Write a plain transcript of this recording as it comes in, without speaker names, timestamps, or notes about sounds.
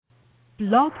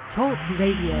Blog Talk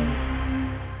Radio.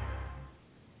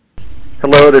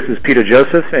 Hello, this is Peter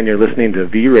Joseph, and you're listening to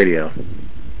V Radio.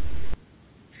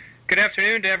 Good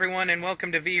afternoon to everyone, and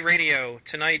welcome to V Radio.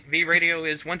 Tonight, V Radio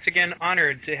is once again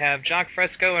honored to have Jacques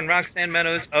Fresco and Roxanne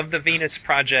Meadows of the Venus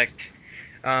Project.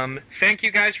 Thank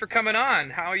you guys for coming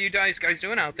on. How are you guys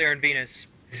doing out there in Venus?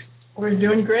 We're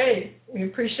doing great. We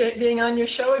appreciate being on your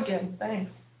show again.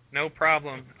 Thanks. No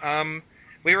problem.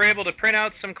 We were able to print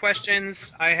out some questions.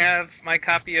 I have my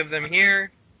copy of them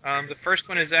here. The first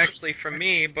one is actually from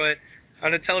me, but I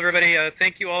want to tell everybody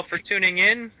thank you all for tuning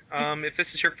in. If this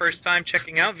is your first time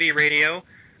checking out V Radio,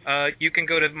 you can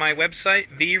go to my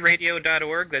website,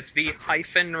 vradio.org. That's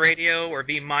V-radio or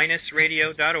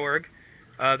V-radio.org.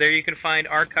 There you can find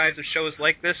archives of shows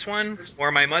like this one,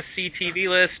 or my must-see TV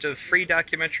list of free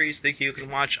documentaries that you can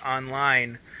watch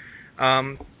online.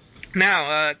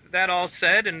 Now, that all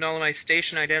said, and all my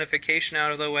station identification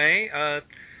out of the way,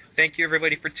 thank you,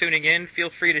 everybody, for tuning in. Feel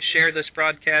free to share this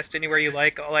broadcast anywhere you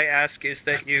like. All I ask is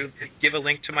that you give a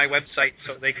link to my website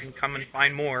so they can come and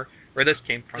find more where this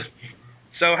came from.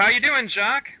 So, how you doing,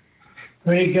 Jacques?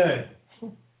 Pretty good.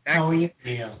 How are you,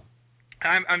 Neil?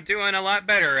 I'm doing a lot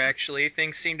better, actually.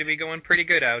 Things seem to be going pretty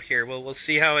good out here. We'll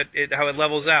see how it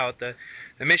levels out. The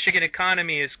Michigan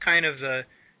economy is kind of the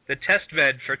test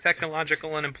bed for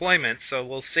technological unemployment, so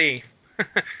we'll see.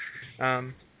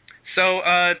 The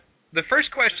first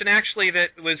question, actually,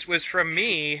 that was from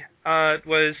me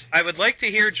was, I would like to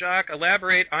hear Jacques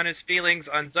elaborate on his feelings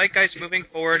on Zeitgeist moving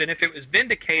forward, and if it was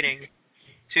vindicating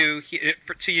to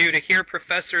you to hear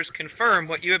professors confirm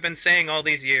what you have been saying all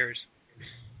these years.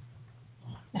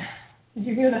 Did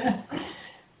you hear that?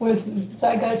 Was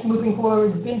Zeitgeist moving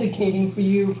forward vindicating for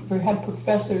you for have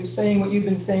professors saying what you've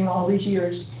been saying all these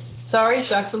years? Sorry,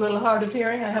 Jacques, a little hard of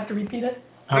hearing. I have to repeat it.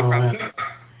 No problem.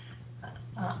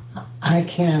 I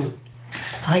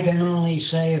can only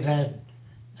say that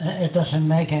it doesn't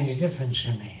make any difference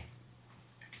to me.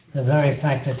 The very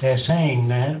fact that they're saying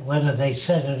that, whether they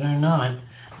said it or not,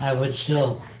 I would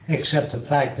still accept the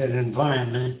fact that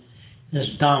environment is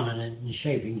dominant in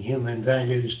shaping human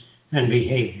values and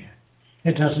behavior.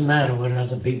 It doesn't matter what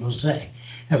other people say.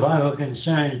 If I were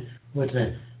concerned with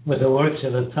the works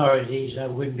of authorities, I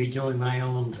wouldn't be doing my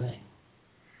own thing.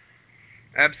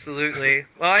 Absolutely.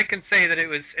 Well, I can say that it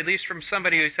was, at least from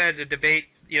somebody who's had to debate,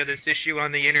 this issue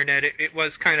on the internet, it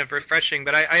was kind of refreshing.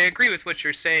 But I agree with what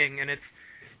you're saying, and it's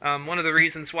one of the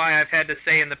reasons why I've had to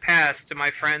say in the past to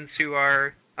my friends who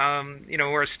are,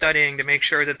 who are studying, to make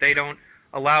sure that they don't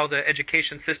allow the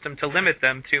education system to limit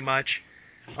them too much.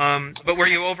 But were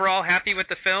you overall happy with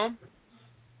the film?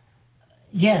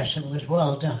 Yes, it was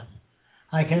well done.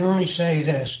 I can only say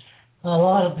this. A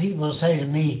lot of people say to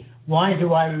me, why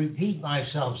do I repeat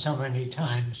myself so many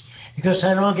times? Because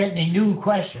I don't get any new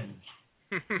questions.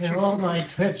 In all my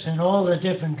trips in all the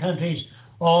different countries,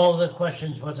 all the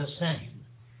questions were the same.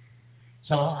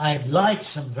 So I'd like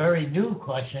some very new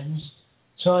questions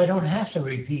so I don't have to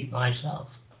repeat myself.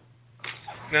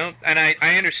 No, and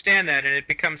I understand that, and it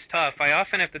becomes tough. I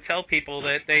often have to tell people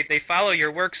that they follow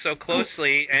your work so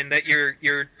closely and that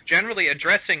you're generally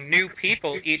addressing new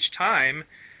people each time,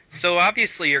 so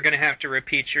obviously you're going to have to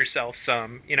repeat yourself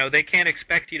some. They can't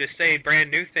expect you to say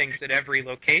brand new things at every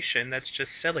location. That's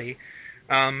just silly.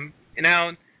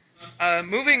 Now,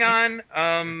 moving on.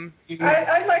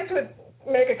 I'd like to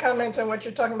make a comment on what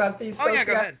you're talking about. These. Oh, yeah,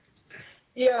 go ahead.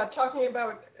 Yeah, talking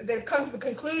about, they've come to the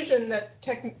conclusion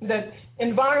that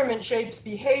environment shapes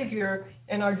behavior,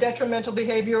 and our detrimental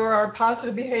behavior or our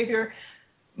positive behavior,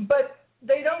 but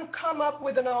they don't come up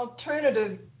with an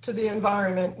alternative to the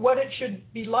environment, what it should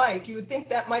be like. You would think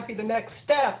that might be the next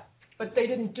step, but they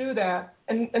didn't do that.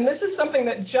 And this is something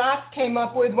that Jacques came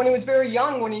up with when he was very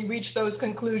young, when he reached those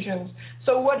conclusions.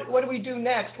 So what do we do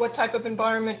next? What type of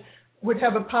environment would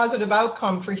have a positive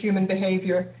outcome for human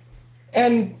behavior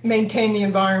and maintain the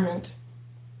environment?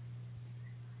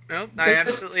 No, I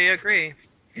absolutely agree.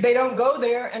 They don't go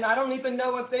there, and I don't even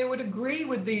know if they would agree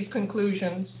with these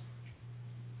conclusions.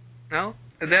 No,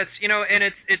 that's, and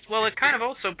it kind of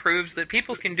also proves that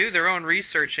people can do their own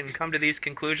research and come to these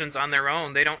conclusions on their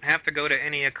own. They don't have to go to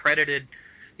any accredited,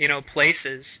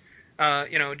 places.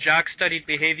 Jacques studied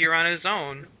behavior on his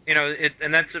own,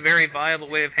 and that's a very viable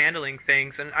way of handling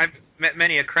things. And I've met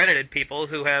many accredited people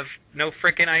who have no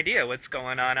frickin' idea what's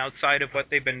going on outside of what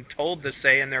they've been told to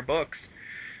say in their books.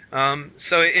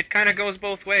 So it kind of goes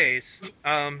both ways.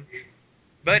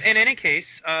 But in any case,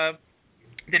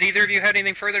 did either of you have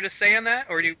anything further to say on that,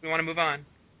 or do you want to move on?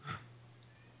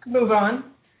 Move on.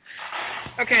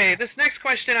 Okay, this next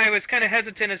question, I was kind of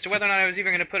hesitant as to whether or not I was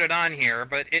even going to put it on here,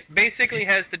 but it basically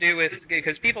has to do with,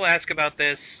 because people ask about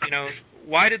this,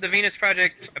 why did the Venus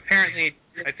Project apparently,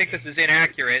 I think this is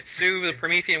inaccurate, sue the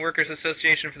Promethean Workers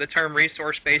Association for the term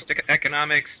resource-based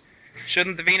economics?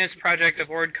 Shouldn't the Venus Project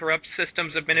avoid corrupt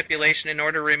systems of manipulation in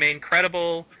order to remain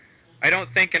credible? I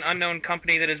don't think an unknown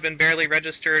company that has been barely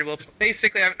registered will...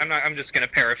 Basically, I'm just going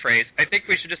to paraphrase. I think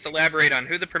we should just elaborate on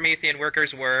who the Promethean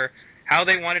workers were, how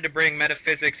they wanted to bring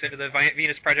metaphysics into the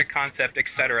Venus Project concept,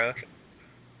 etc.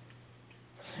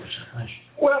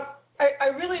 Well, I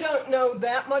really don't know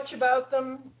that much about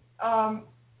them,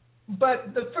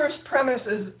 but the first premise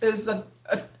is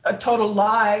a total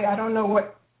lie. I don't know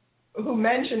who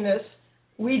mentioned this.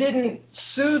 We didn't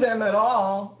sue them at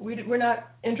all. We're not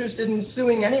interested in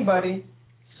suing anybody.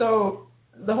 So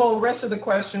the whole rest of the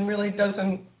question really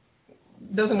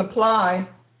doesn't apply.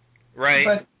 Right.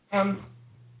 But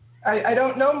I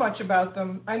don't know much about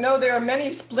them. I know there are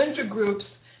many splinter groups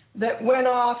that went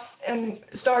off and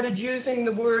started using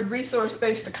the word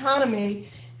resource-based economy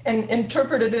and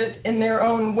interpreted it in their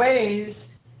own ways,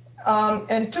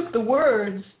 and took the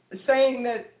words, saying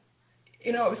that,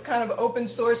 it was kind of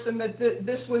open source and that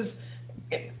this was,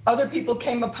 other people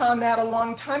came upon that a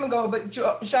long time ago, but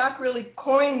Jacques really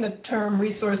coined the term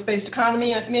resource-based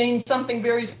economy, and it means something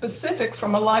very specific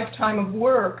from a lifetime of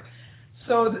work.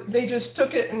 So they just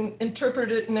took it and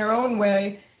interpreted it in their own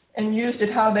way and used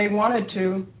it how they wanted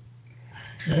to.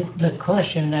 The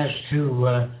question as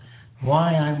to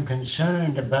why I'm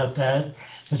concerned about that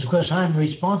is because I'm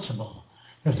responsible.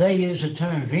 If they use the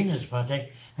term Venus Project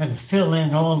and fill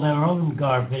in all their own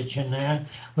garbage in there,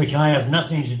 which I have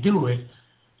nothing to do with,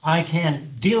 I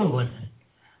can't deal with it.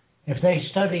 If they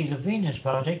study the Venus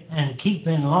Project and keep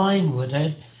in line with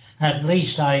it, at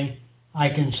least I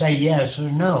can say yes or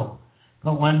no.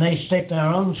 But when they stick their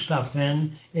own stuff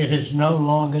in, it is no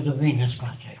longer the Venus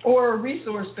Project. Or a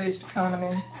resource-based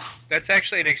economy. That's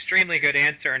actually an extremely good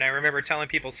answer, and I remember telling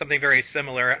people something very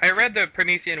similar. I read the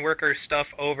Promethean Workers stuff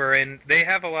over, and they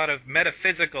have a lot of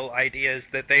metaphysical ideas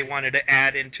that they wanted to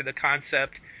add into the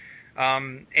concept.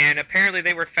 And apparently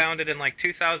they were founded in like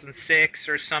 2006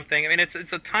 or something. I mean,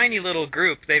 it's a tiny little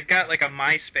group. They've got like a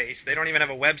MySpace. They don't even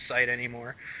have a website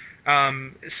anymore. But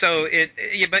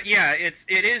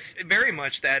it is very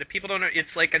much that. People don't know. It's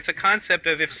a concept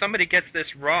of if somebody gets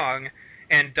this wrong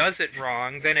and does it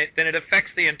wrong, then it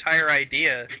affects the entire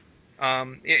idea.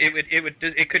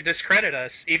 It could discredit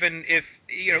us, even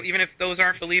if those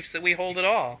aren't beliefs that we hold at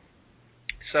all.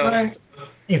 So,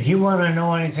 if you want to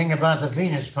know anything about the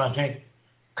Venus Project,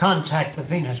 contact the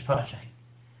Venus Project,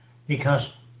 because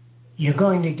you're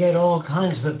going to get all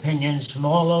kinds of opinions from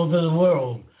all over the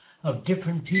world of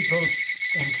different people's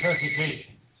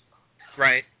interpretations.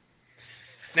 Right.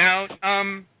 Now,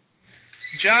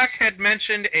 Jacques had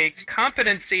mentioned a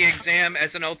competency exam as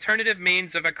an alternative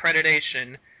means of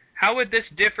accreditation. How would this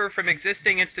differ from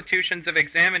existing institutions of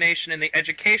examination in the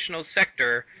educational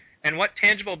sector, and what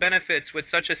tangible benefits would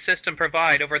such a system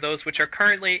provide over those which are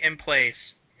currently in place?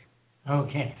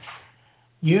 Okay.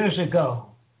 Years ago,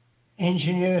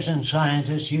 engineers and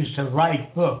scientists used to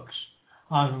write books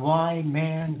on why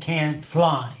man can't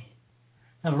fly.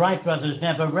 The Wright brothers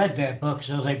never read their books,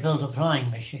 so they built a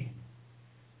flying machine.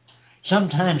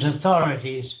 Sometimes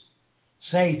authorities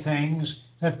say things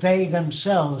that they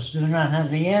themselves do not have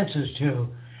the answers to,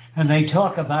 and they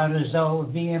talk about it as though it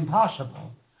would be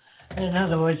impossible. In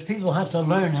other words, people have to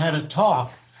learn how to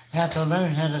talk, have to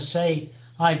learn how to say,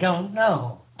 I don't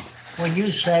know. When you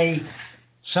say,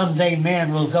 someday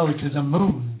man will go to the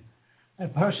moon, a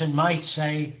person might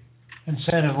say,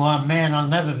 instead of, well, man will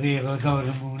never be able to go to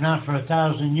the moon, not for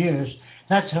 1,000 years.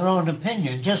 That's their own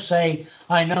opinion. Just say,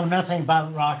 I know nothing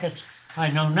about rockets, I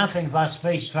know nothing about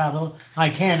space travel, I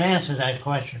can't answer that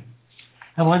question.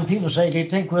 And when people say, do you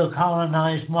think we'll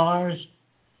colonize Mars?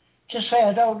 Just say,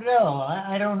 I don't know.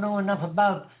 I don't know enough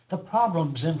about the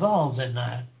problems involved in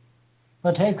that.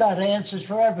 But they've got answers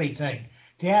for everything.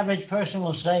 The average person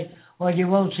will say, well, you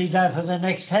won't see that for the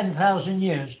next 10,000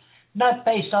 years. Not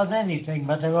based on anything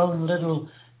but their own little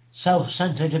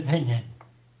self-centered opinion.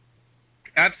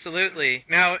 Absolutely.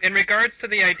 Now, in regards to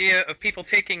the idea of people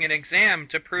taking an exam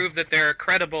to prove that they're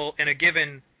credible in a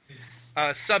given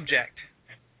subject.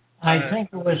 I think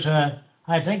it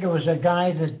was a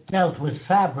guy that dealt with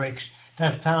fabrics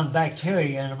that found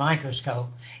bacteria in a microscope.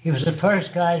 He was the first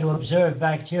guy to observe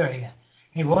bacteria.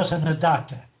 He wasn't a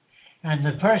doctor. And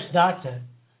the first doctor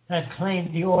that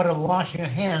claimed you ought to wash your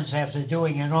hands after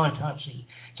doing an autopsy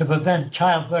to prevent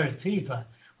childbirth fever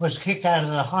was kicked out of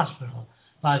the hospital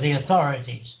by the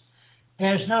authorities.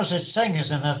 There's no such thing as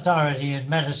an authority in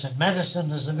medicine.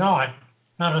 Medicine is an art,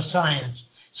 not a science.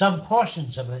 Some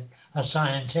portions of it are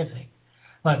scientific,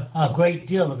 but a great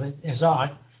deal of it is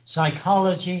art.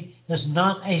 Psychology is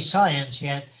not a science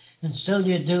yet, and still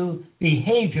you do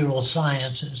behavioral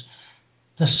sciences,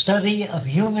 the study of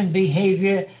human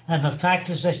behavior and the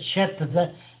factors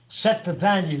that set the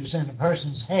values in a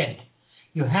person's head.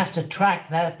 You have to track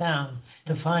that down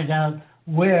to find out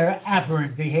where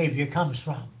aberrant behavior comes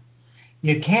from.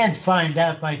 You can't find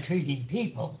out by treating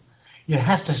people. You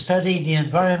have to study the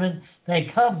environment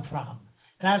they come from.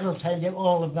 That'll tell you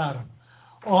all about them.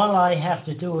 All I have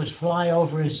to do is fly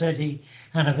over a city,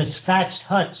 and if it's thatched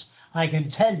huts, I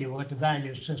can tell you what the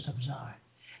value systems are.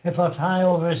 If I fly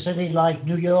over a city like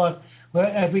New York,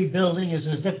 where every building is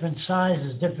a different size,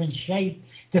 a different shape,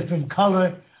 different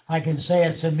color, I can say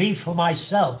it's a me for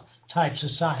myself type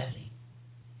society.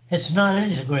 It's not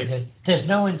integrated. There's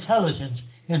no intelligence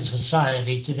in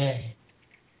society today.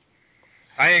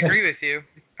 I agree with you.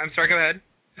 I'm sorry, go ahead.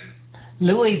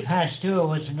 Louis Pasteur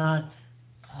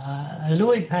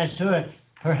Louis Pasteur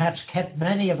perhaps kept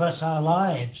many of us our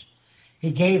lives.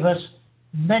 He gave us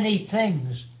many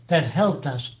things that helped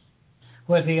us,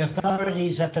 where the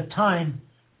authorities at the time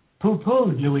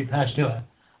poo-pooed Louis Pasteur.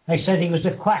 They said he was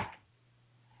a quack.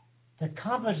 The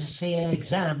competency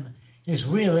exam is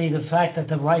really the fact that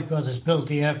the Wright brothers built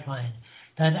the airplane,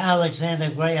 that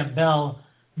Alexander Graham Bell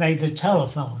made the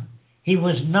telephone. He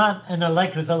was not an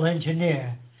electrical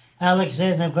engineer.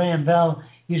 Alexander Graham Bell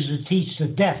used to teach the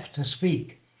deaf to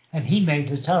speak, and he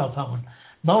made the telephone.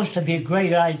 Most of your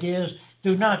great ideas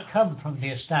do not come from the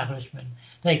establishment.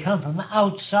 They come from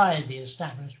outside the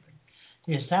establishment.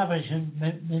 The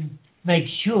establishment makes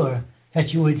sure that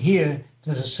you adhere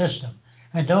to the system.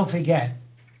 And don't forget,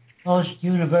 most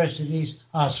universities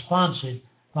are sponsored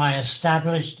by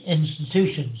established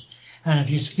institutions. And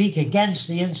if you speak against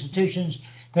the institutions,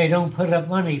 they don't put up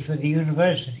money for the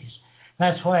universities.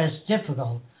 That's why it's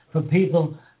difficult for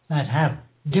people that have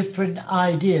different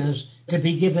ideas to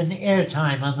be given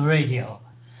airtime on the radio,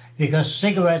 because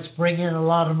cigarettes bring in a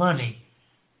lot of money.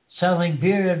 Selling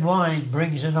beer and wine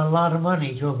brings in a lot of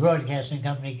money to a broadcasting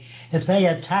company. If they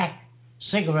attack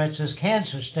cigarettes as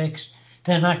cancer sticks,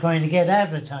 they're not going to get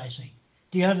advertising.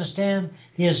 Do you understand?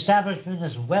 The establishment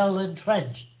is well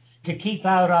entrenched to keep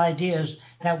out ideas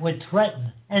that would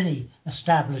threaten any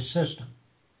established system.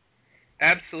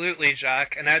 Absolutely,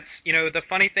 Jacques. And that's, the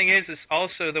funny thing is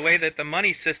also the way that the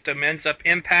money system ends up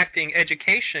impacting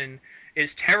education is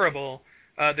terrible.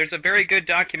 There's a very good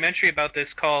documentary about this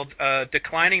called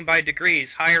Declining by Degrees,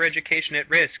 Higher Education at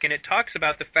Risk, and it talks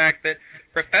about the fact that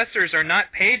professors are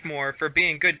not paid more for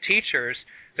being good teachers.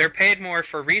 They're paid more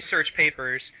for research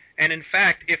papers, and in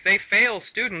fact, if they fail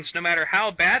students, no matter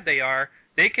how bad they are,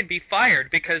 they can be fired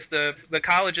because the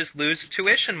colleges lose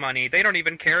tuition money. They don't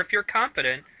even care if you're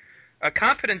competent. A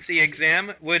competency exam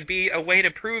would be a way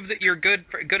to prove that you're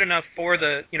good enough for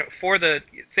the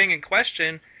thing in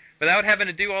question, without having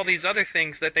to do all these other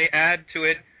things that they add to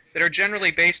it that are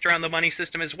generally based around the money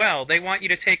system as well. They want you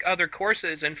to take other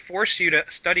courses and force you to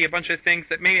study a bunch of things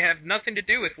that may have nothing to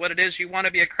do with what it is you want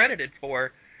to be accredited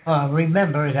for.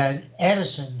 Remember that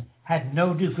Edison had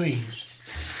no degrees,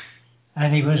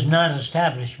 and he was not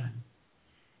establishment.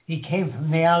 He came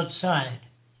from the outside,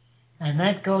 and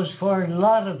that goes for a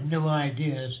lot of new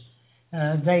ideas.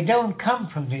 They don't come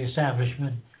from the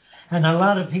establishment, and a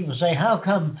lot of people say, how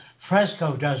come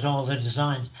Fresco does all the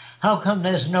designs? How come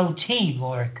there's no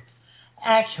teamwork?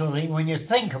 Actually, when you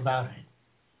think about it,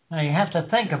 now you have to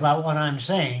think about what I'm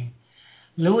saying.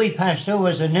 Louis Pasteur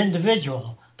was an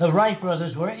individual. The Wright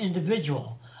brothers were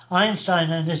individual.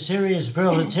 Einstein and his theory of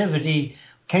relativity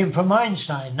came from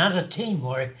Einstein, not a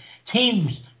teamwork.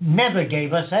 Teams never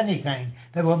gave us anything.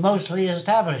 They were mostly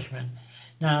establishment.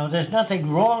 Now, there's nothing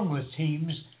wrong with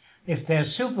teams if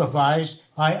they're supervised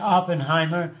by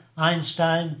Oppenheimer,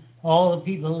 Einstein, all the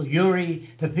people, Urey,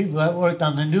 the people that worked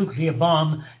on the nuclear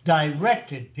bomb,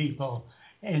 directed people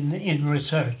in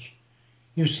research.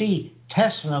 You see,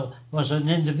 Tesla was an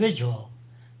individual.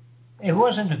 It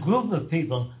wasn't a group of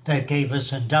people that gave us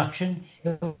induction.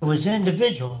 It was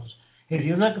individuals. If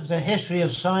you look at the history of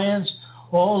science,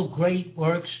 all great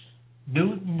works,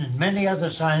 Newton and many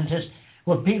other scientists,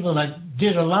 were people that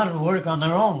did a lot of work on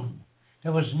their own.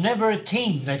 There was never a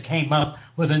team that came up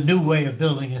with a new way of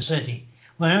building a city.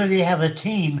 Whenever you have a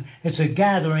team, it's a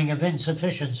gathering of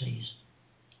insufficiencies.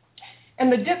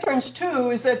 And the difference,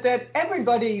 too, is that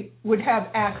everybody would have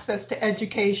access to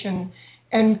education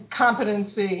and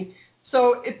competency.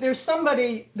 So if there's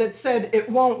somebody that said it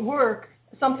won't work,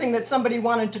 something that somebody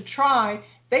wanted to try,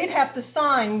 they'd have to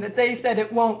sign that they said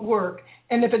it won't work.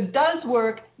 And if it does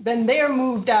work, then they're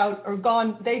moved out or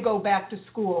gone, they go back to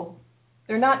school.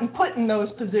 They're not put in those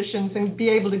positions and be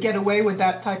able to get away with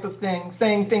that type of thing,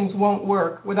 saying things won't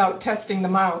work without testing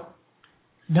them out.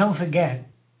 don't forget,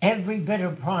 every bit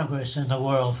of progress in the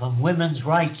world, from women's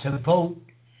rights to vote,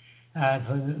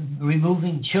 for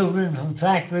removing children from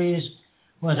factories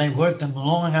where they worked them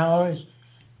long hours,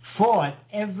 fought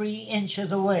every inch of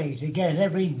the way to get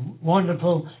every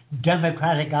wonderful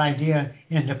democratic idea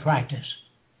into practice.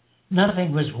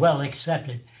 Nothing was well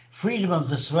accepted. Freedom of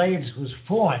the slaves was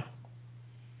fought.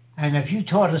 And if you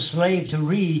taught a slave to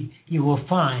read, you were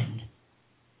fined.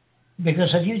 Because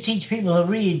if you teach people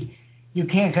to read, you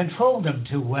can't control them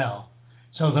too well.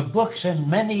 So the books in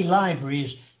many libraries,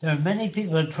 there are many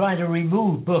people that try to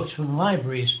remove books from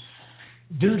libraries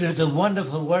due to the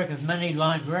wonderful work of many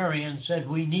librarians said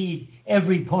we need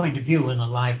every point of view in the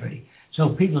library so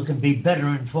people can be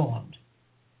better informed.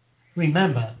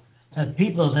 Remember that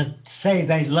people that say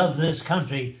they love this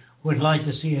country would like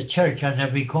to see a church on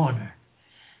every corner.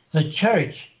 The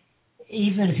church,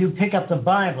 even if you pick up the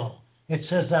Bible, it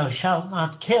says thou shalt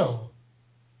not kill,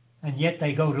 and yet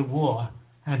they go to war,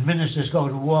 and ministers go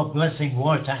to war blessing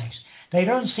war tanks. They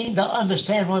don't seem to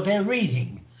understand what they're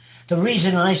reading. The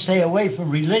reason I stay away from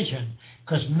religion,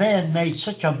 because men made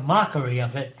such a mockery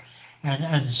of it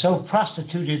and so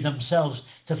prostituted themselves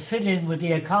to fit in with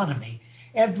the economy.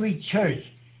 Every church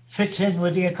fits in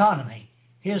with the economy.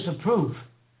 Here's the proof.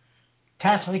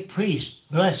 Catholic priests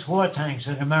bless war tanks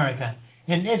in America.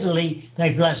 In Italy, they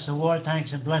bless the war tanks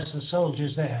and bless the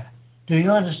soldiers there. Do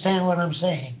you understand what I'm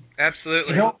saying?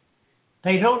 Absolutely.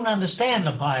 They don't understand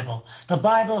the Bible. The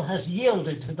Bible has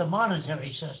yielded to the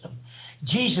monetary system.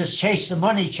 Jesus chased the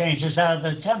money changers out of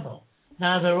the temple.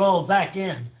 Now they're all back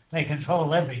in. They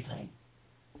control everything.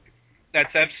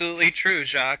 That's absolutely true,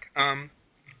 Jacques.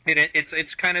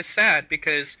 It's kind of sad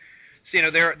because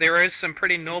there is some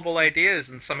pretty noble ideas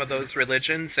in some of those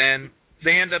religions, and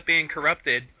they end up being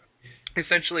corrupted,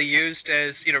 essentially used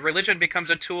as religion becomes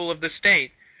a tool of the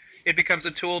state. It becomes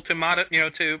a tool to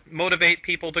motivate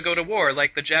people to go to war,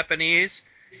 like the Japanese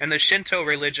and the Shinto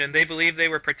religion. They believed they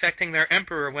were protecting their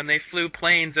emperor when they flew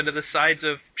planes into the sides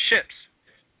of ships.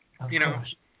 Of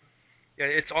course.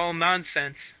 It's all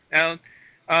nonsense. Now,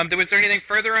 was there anything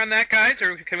further on that, guys,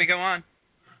 or can we go on?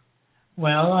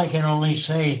 Well, I can only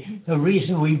say the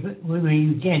reason we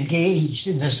engaged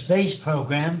in the space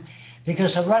program because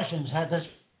the Russians had the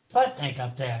Sputnik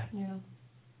up there. Yeah.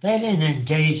 They didn't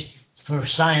engage for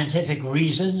scientific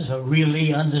reasons or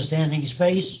really understanding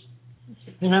space.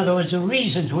 In other words, the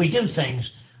reasons we do things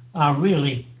are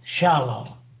really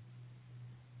shallow.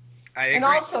 I agree. And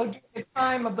also, during the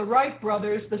time of the Wright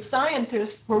brothers, the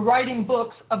scientists were writing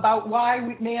books about why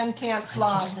man can't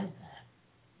fly.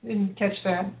 Didn't catch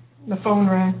that. The phone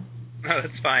rang. Oh,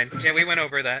 that's fine. Yeah, we went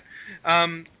over that.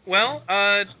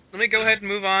 Let me go ahead and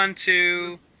move on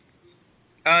to...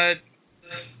 let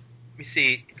me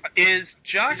see. Is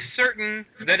Jacques certain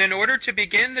that in order to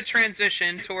begin the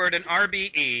transition toward an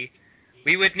RBE,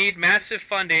 we would need massive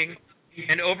funding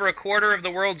and over a quarter of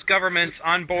the world's governments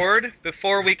on board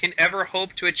before we can ever hope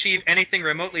to achieve anything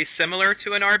remotely similar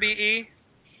to an RBE?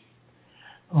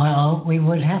 Well, we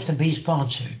would have to be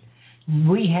sponsored.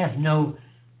 We have no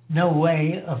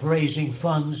way of raising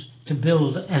funds to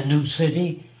build a new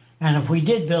city. And if we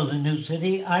did build a new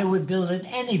city, I would build it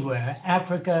anywhere,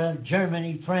 Africa,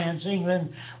 Germany, France,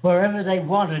 England, wherever they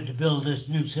wanted to build this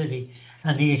new city.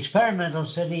 And the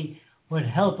experimental city would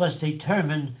help us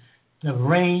determine the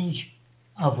range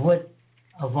of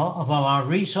our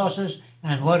resources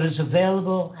and what is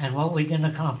available and what we can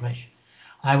accomplish.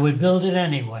 I would build it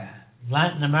anywhere,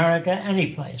 Latin America,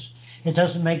 any place. It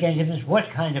doesn't make any difference what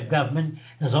kind of government,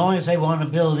 as long as they want to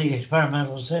build the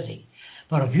experimental city.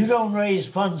 But if you don't raise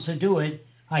funds to do it,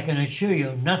 I can assure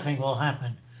you nothing will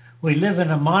happen. We live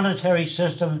in a monetary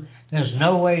system. There's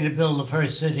no way to build the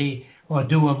first city or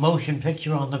do a motion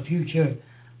picture on the future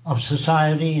of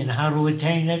society and how to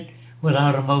attain it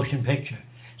without a motion picture.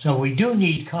 So we do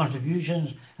need contributions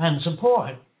and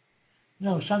support.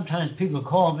 Sometimes people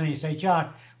call me and say,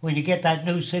 Jacques, when you get that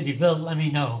new city built, let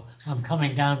me know. I'm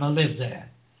coming down to live there.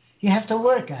 You have to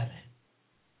work at it.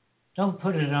 Don't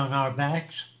put it on our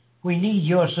backs. We need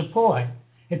your support.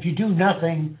 If you do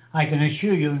nothing, I can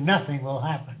assure you nothing will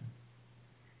happen.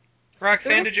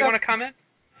 Roxanne, did you want to comment?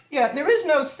 Yeah, there is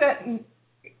no set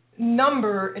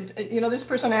number. This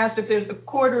person asked if there's a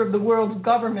quarter of the world's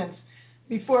governments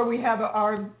before we have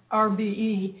our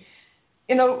RBE.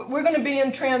 We're going to be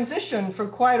in transition for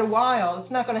quite a while.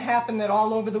 It's not going to happen that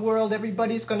all over the world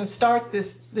everybody's going to start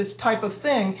this type of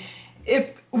thing.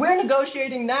 If we're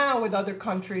negotiating now with other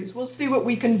countries, we'll see what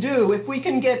we can do. If we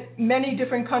can get many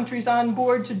different countries on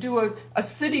board to do a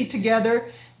city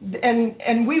together,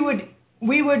 and we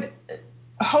would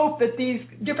hope that these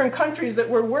different countries that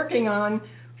we're working on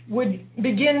would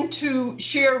begin to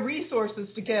share resources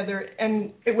together,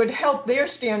 and it would help their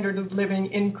standard of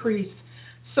living increase.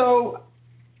 So,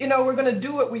 we're going to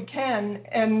do what we can,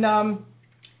 and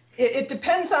it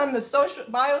depends on the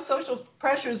biosocial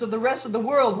pressures of the rest of the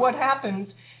world, what happens,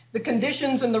 the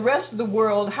conditions in the rest of the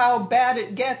world, how bad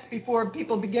it gets before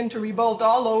people begin to revolt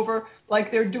all over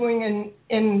like they're doing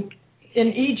in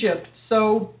Egypt.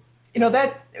 So,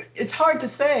 that it's hard to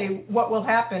say what will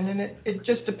happen, and it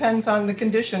just depends on the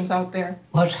conditions out there.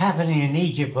 What's happening in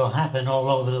Egypt will happen all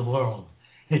over the world.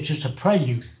 It's just a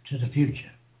prelude to the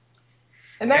future.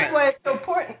 And that's why it's so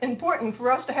important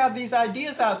for us to have these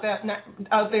ideas out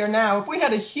there now. If we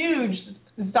had a huge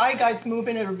Zeitgeist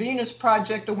movement or Venus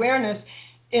Project awareness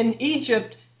in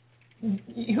Egypt,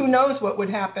 who knows what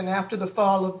would happen after the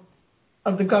fall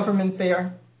of the government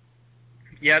there.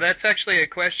 Yeah, that's actually a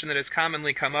question that has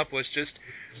commonly come up, was just,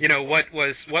 what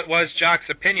was Jacques'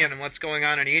 opinion and what's going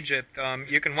on in Egypt.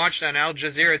 You can watch it on Al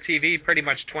Jazeera TV pretty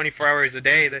much 24 hours a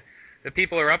day. The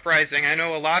people are uprising. I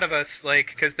know a lot of us,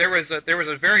 because there was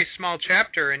a very small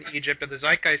chapter in Egypt of the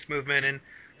Zeitgeist movement, and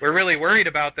we're really worried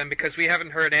about them because we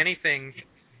haven't heard anything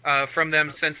from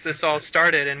them since this all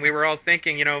started, and we were all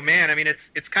thinking, man, I mean,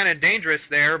 it's kind of dangerous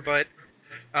there, but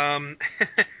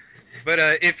but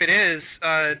if it is,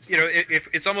 if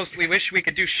it's almost, we wish we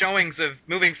could do showings of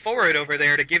moving forward over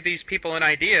there to give these people an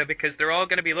idea, because they're all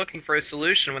going to be looking for a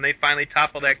solution when they finally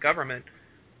topple that government.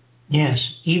 Yes,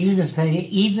 even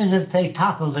if they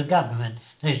topple the government,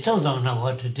 they still don't know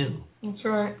what to do. That's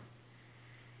right.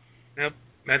 Yep,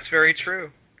 that's very true.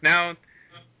 Now,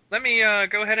 let me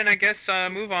go ahead and I guess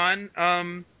move on.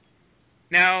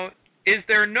 Now, is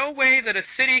there no way that a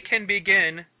city can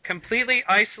begin completely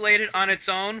isolated on its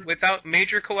own without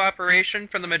major cooperation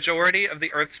from the majority of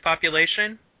the Earth's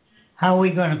population? How are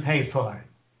we going to pay for it?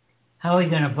 How are we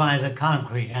going to buy the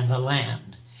concrete and the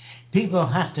land? People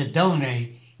have to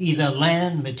donate either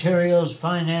land, materials,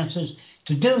 finances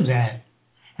to do that.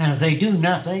 And if they do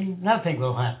nothing, nothing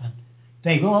will happen.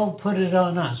 They all put it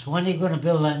on us. When are you going to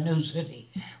build that new city?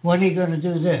 When are you going to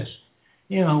do this?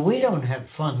 We don't have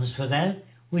funds for that.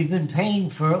 We've been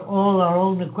paying for all our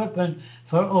own equipment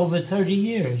for over 30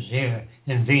 years here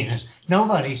in Venus.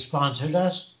 Nobody sponsored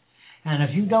us. And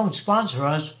if you don't sponsor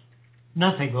us,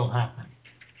 nothing will happen.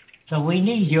 So we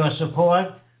need your support.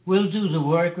 We'll do the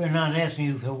work. We're not asking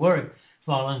you for work,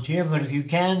 volunteer, but if you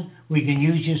can, we can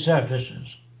use your services.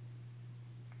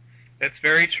 That's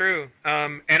very true.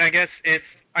 And I guess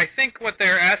I think what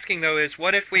they're asking, though, is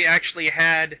what if we actually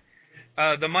had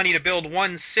the money to build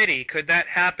one city? Could that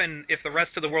happen if the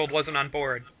rest of the world wasn't on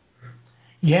board?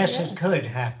 Yes, it could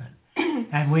happen.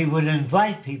 And we would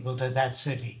invite people to that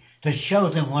city to show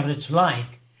them what it's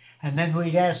like. And then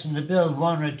we'd ask them to build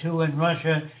one or two in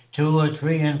Russia, 2 or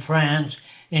 3 in France,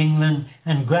 England,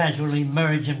 and gradually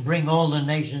merge and bring all the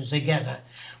nations together.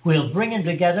 We'll bring them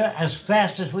together as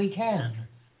fast as we can,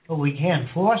 but we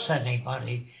can't force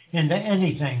anybody into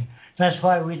anything. That's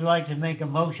why we'd like to make a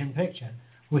motion picture,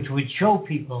 which would show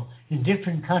people in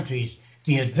different countries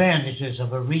the advantages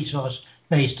of a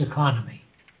resource-based economy.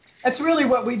 That's really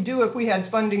what we'd do if we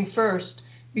had funding first,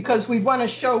 because we want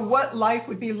to show what life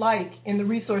would be like in the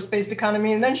resource-based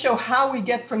economy, and then show how we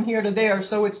get from here to there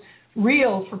so it's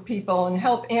real for people and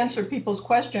help answer people's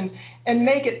questions and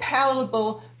make it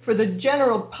palatable for the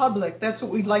general public. That's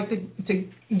what we'd like to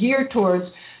gear towards.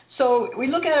 So we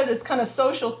look at it as kind of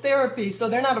social therapy, so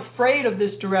they're not afraid of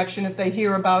this direction if they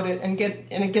hear about it and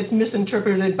it gets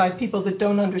misinterpreted by people that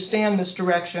don't understand this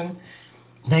direction.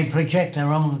 They project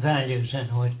their own values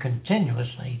into it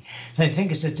continuously. They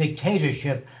think it's a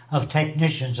dictatorship of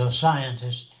technicians or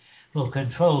scientists will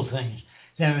control things.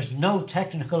 There is no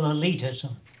technical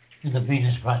elitism in the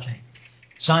Venus Project,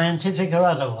 scientific or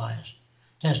otherwise.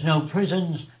 There's no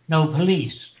prisons, no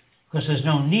police, because there's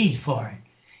no need for it.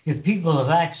 If people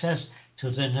have access to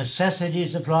the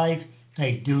necessities of life,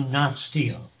 they do not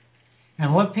steal.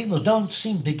 And what people don't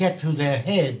seem to get through their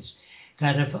heads,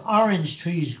 that if orange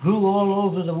trees grew all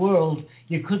over the world,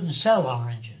 you couldn't sell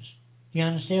oranges. Do you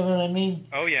understand what I mean?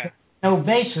 Oh, yeah. There's no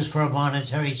basis for a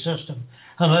monetary system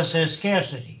unless there's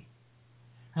scarcity.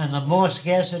 And the more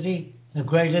scarcity, the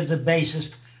greater the basis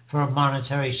for a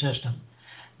monetary system.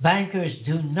 Bankers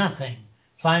do nothing.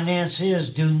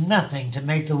 Financiers do nothing to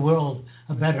make the world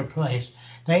a better place.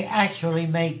 They actually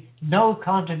make no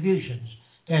contributions.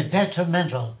 They're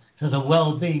detrimental to the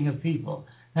well-being of people.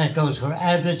 That goes for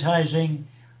advertising,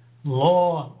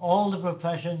 law, all the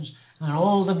professions, and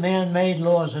all the man-made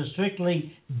laws are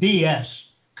strictly BS,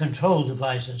 control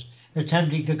devices,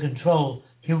 attempting to control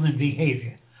human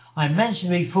behavior. I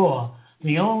mentioned before,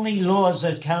 the only laws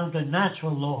that count are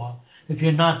natural law. If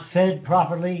you're not fed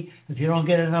properly, if you don't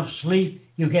get enough sleep,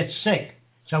 you get sick.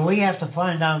 So we have to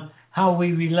find out how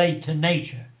we relate to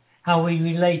nature, how we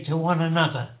relate to one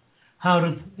another, how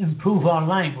to improve our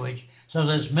language so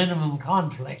there's minimum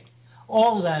conflict.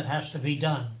 All that has to be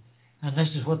done. And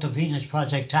this is what the Venus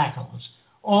Project tackles.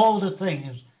 All the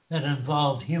things that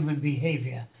involve human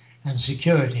behavior and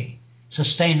security,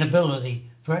 sustainability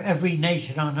for every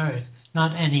nation on Earth,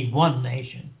 not any one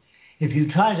nation. If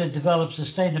you try to develop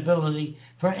sustainability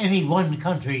for any one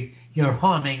country, you're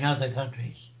harming other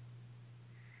countries.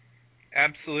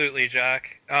 Absolutely, Jack.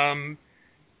 Now,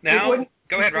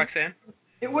 go ahead, Roxanne.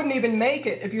 It wouldn't even make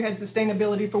it if you had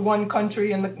sustainability for one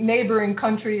country and the neighboring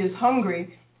country is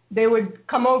hungry. They would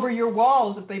come over your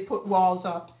walls if they put walls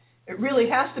up. It really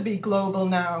has to be global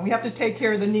now. We have to take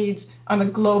care of the needs on a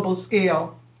global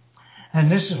scale.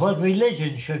 And this is what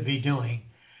religion should be doing.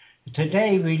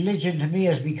 Today, religion to me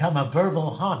has become a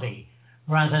verbal hobby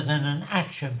rather than an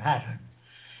action pattern.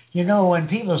 You know, when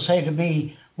people say to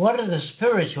me, what are the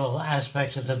spiritual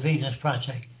aspects of the Venus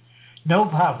Project? No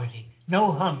poverty,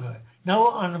 no hunger,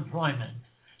 no unemployment,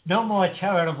 no more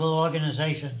charitable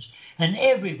organizations, and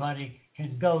everybody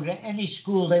can go to any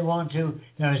school they want to.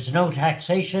 There is no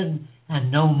taxation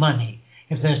and no money.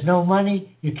 If there's no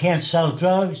money, you can't sell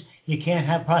drugs, you can't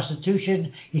have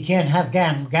prostitution, you can't have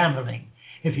gambling.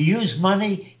 If you use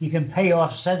money, you can pay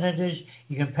off senators,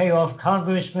 you can pay off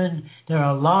congressmen. There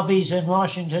are lobbies in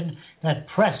Washington that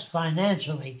press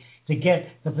financially to get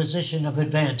the position of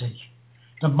advantage.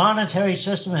 The monetary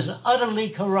system is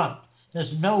utterly corrupt.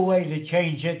 There's no way to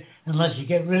change it unless you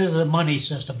get rid of the money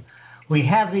system. We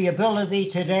have the ability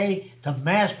today to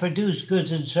mass produce goods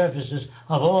and services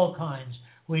of all kinds.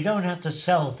 We don't have to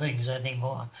sell things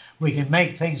anymore. We can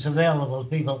make things available to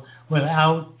people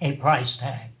without a price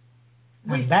tag.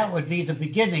 And that would be the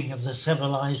beginning of the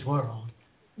civilized world.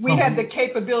 We had the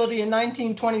capability in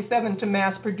 1927 to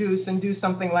mass produce and do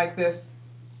something like this.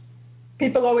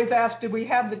 People always ask, do we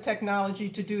have the technology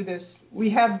to do this? We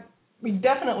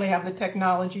definitely have the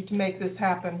technology to make this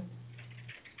happen.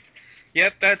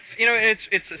 Yep, that's,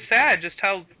 it's sad just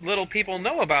how little people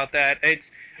know about that.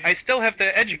 I still have to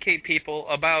educate people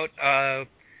about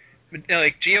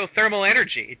like geothermal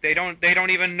energy. They don't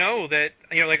even know that,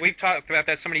 like we've talked about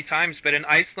that so many times, but in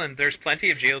Iceland there's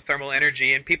plenty of geothermal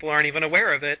energy and people aren't even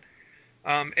aware of it.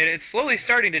 And it's slowly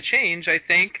starting to change, I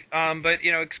think, but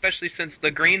especially since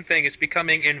the green thing is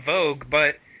becoming in vogue.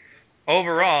 But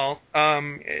overall,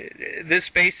 this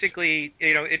basically,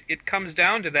 it comes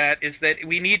down to that, is that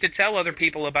we need to tell other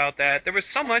people about that. There was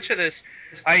so much of this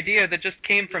idea that just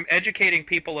came from educating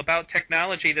people about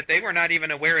technology that they were not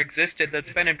even aware existed, that's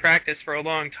been in practice for a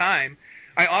long time.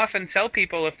 I often tell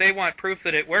people, if they want proof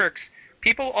that it works,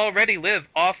 people already live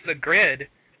off the grid,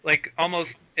 like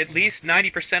almost at least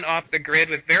 90% off the grid,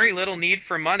 with very little need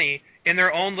for money in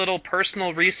their own little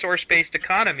personal resource-based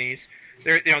economies.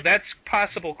 That's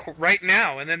possible right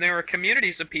now, and then there are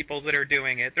communities of people that are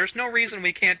doing it. There's no reason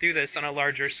we can't do this on a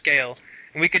larger scale,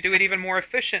 and we could do it even more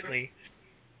efficiently.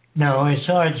 No, it's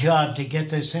our job to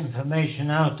get this information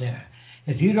out there.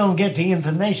 If you don't get the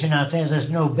information out there,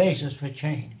 there's no basis for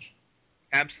change.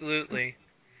 Absolutely.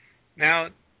 Now,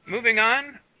 moving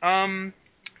on,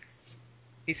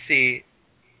 you see,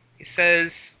 he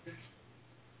says,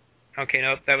 okay,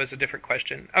 nope, that was a different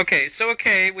question.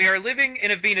 Okay, we are living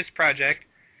in a Venus Project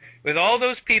with all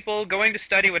those people going to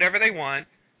study whatever they want.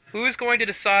 Who is going to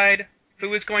decide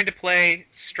who is going to play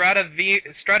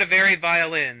Stradivari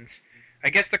violins? I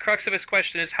guess the crux of his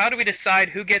question is, how do we decide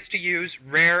who gets to use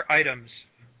rare items?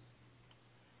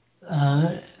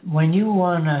 When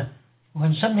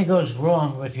something goes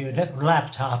wrong with your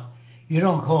laptop, you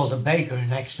don't call the baker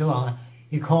next door.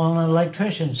 You call an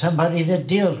electrician, somebody that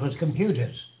deals with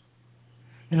computers.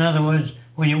 In other words,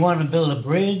 when you want to build a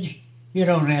bridge, you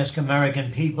don't ask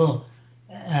American people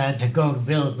to go to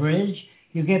build a bridge.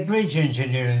 You get bridge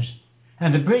engineers.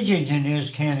 And the bridge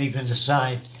engineers can't even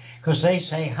decide, because they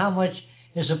say how much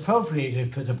is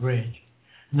appropriated for the bridge.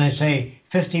 And they say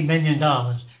 $50 million.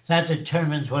 That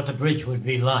determines what the bridge would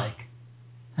be like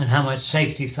and how much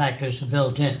safety factors are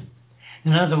built in.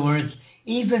 In other words,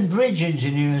 even bridge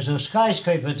engineers or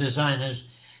skyscraper designers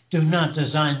do not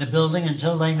design the building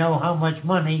until they know how much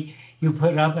money you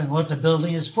put up and what the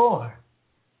building is for.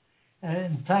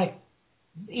 In fact,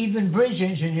 even bridge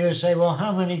engineers say, well,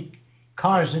 how many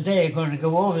cars a day are going to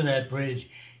go over that bridge?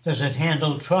 Does it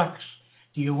handle trucks?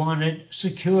 Do you want it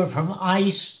secure from ice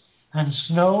and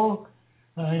snow?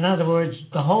 In other words,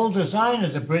 the whole design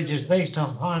of the bridge is based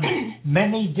upon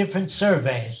many different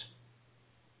surveys.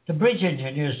 The bridge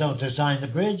engineers don't design the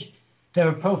bridge. Their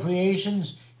appropriations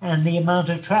and the amount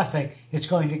of traffic it's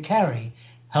going to carry.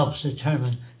 helps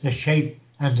determine the shape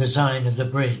and design of the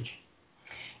bridge.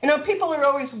 You know, people are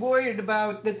always worried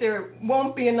about that there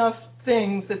won't be enough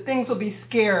things, that things will be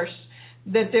scarce,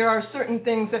 that there are certain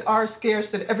things that are scarce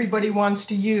that everybody wants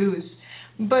to use.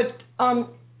 But,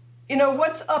 you know,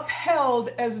 what's upheld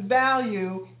as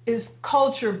value is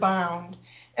culture bound.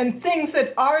 And things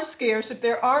that are scarce, if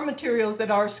there are materials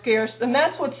that are scarce, then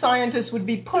that's what scientists would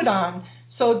be put on.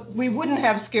 So we wouldn't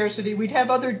have scarcity. We'd have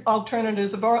other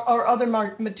alternatives or other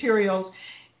materials.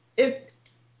 If,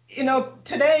 you know,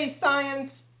 today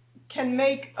science can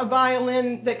make a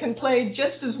violin that can play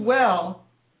just as well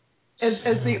as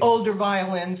the older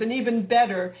violins, and even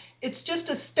better. It's just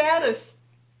a status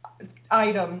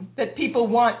item that people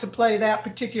want to play that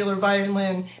particular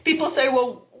violin. People say,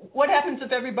 well, what happens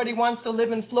if everybody wants to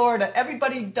live in Florida?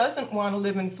 Everybody doesn't want to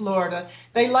live in Florida.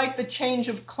 They like the change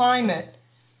of climate.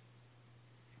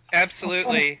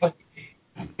 Absolutely.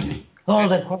 All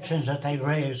the questions that they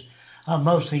raise are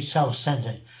mostly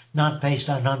self-centered, not based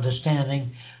on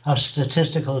understanding of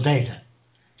statistical data.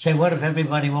 Say, what if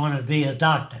everybody wanted to be a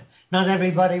doctor? Not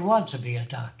everybody wants to be a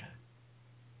doctor.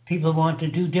 People want to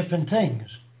do different things.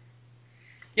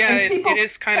 Yeah, it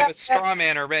is kind of a straw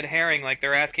man or red herring, like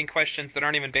they're asking questions that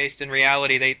aren't even based in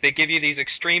reality. They give you these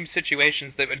extreme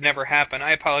situations that would never happen.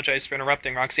 I apologize for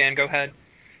interrupting. Roxanne, go ahead.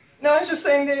 No, I was just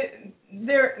saying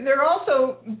that they're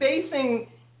also basing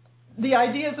the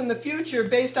ideas in the future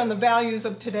based on the values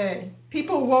of today.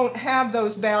 People won't have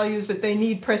those values that they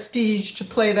need prestige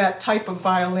to play that type of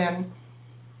violin.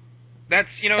 That's,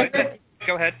 you know,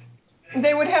 go ahead.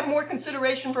 They would have more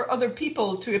consideration for other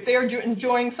people, too. If they're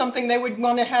enjoying something, they would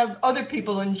want to have other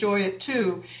people enjoy it,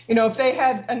 too. You know, if they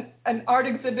had an art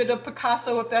exhibit of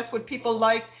Picasso, if that's what people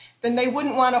like, then they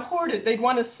wouldn't want to hoard it. They'd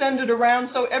want to send it around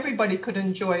so everybody could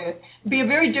enjoy it. It'd be a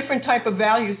very different type of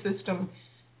value system.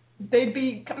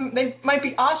 They might be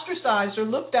ostracized or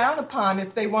looked down upon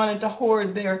if they wanted to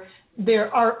hoard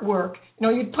their artwork. You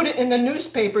know, you'd put it in the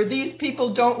newspaper. These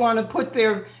people don't want to put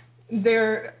their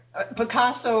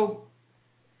Picasso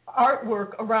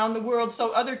artwork around the world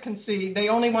so others can see. They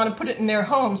only want to put it in their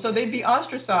home, so they'd be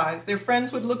ostracized. Their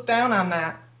friends would look down on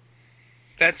that.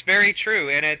 That's very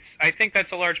true, and I think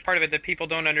that's a large part of it that people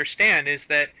don't understand is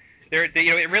that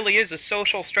it really is a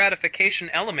social stratification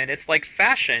element. It's like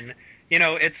fashion. You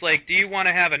know, it's like, do you want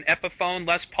to have an Epiphone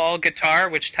Les Paul guitar,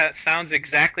 which sounds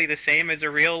exactly the same as a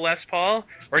real Les Paul,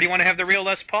 or do you want to have the real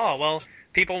Les Paul? Well,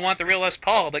 people want the real Les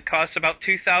Paul that costs about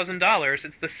 $2,000.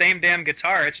 It's the same damn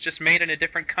guitar. It's just made in a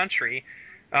different country.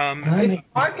 It's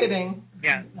marketing.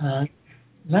 Yeah.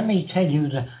 Let me tell you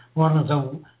one of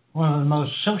the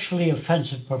most socially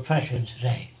offensive professions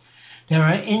today. There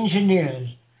are engineers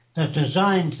that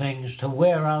design things to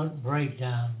wear out and break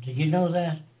down. Did you know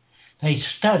that? They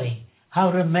study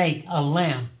how to make a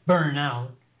lamp burn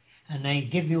out, and they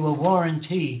give you a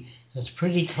warranty that's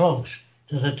pretty close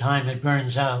to the time it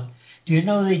burns out. Do you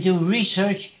know they do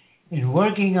research in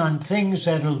working on things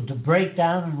that'll break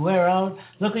down and wear out?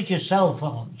 Look at your cell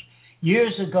phones.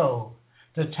 Years ago,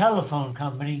 the telephone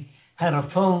company had a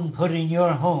phone put in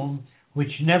your home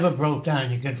which never broke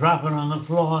down. You could drop it on the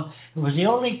floor. It was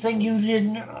the only thing you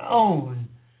didn't own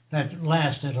that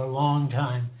lasted a long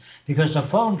time because the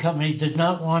phone company did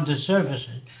not want to service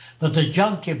it. But the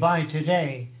junk you buy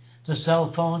today, the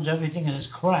cell phones, everything is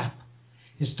crap.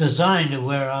 It's designed to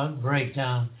wear out and break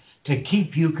down to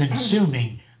keep you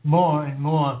consuming more and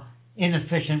more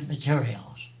inefficient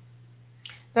materials.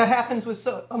 That happens with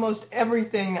almost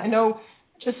everything. I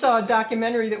just saw a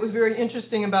documentary that was very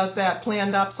interesting about that,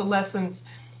 planned obsolescence.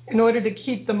 In order to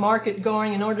keep the market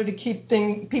going, in order to keep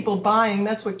people buying,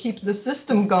 that's what keeps the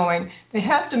system going. They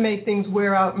have to make things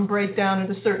wear out and break down at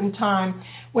a certain time.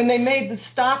 When they made the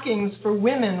stockings for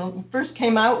women, first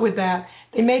came out with that,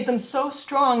 they made them so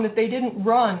strong that they didn't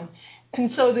run. And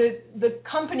so the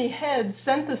company head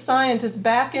sent the scientists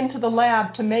back into the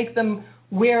lab to make them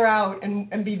wear out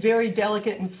and be very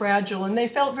delicate and fragile. And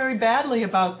they felt very badly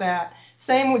about that.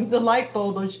 Same with the light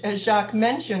bulb, as Jacques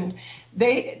mentioned.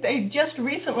 They just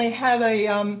recently had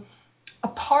a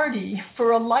party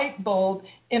for a light bulb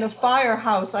in a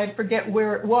firehouse, I forget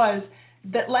where it was,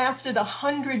 that lasted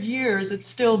 100 years. It's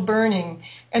still burning.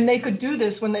 And they could do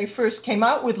this when they first came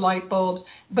out with light bulbs.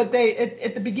 But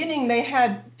at the beginning, they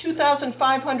had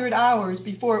 2,500 hours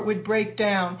before it would break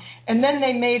down. And then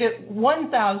they made it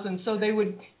 1,000 so they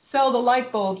would sell the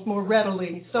light bulbs more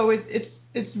readily. So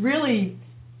it's really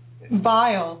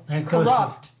vile,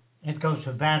 corrupt. It goes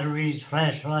for batteries,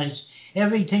 flashlights.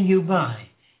 Everything you buy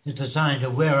is designed to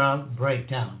wear out and break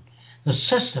down. The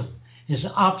system is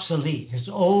obsolete. It's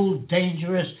old,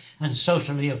 dangerous, and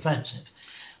socially offensive.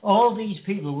 All these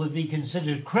people would be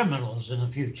considered criminals in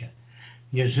the future.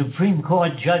 Your Supreme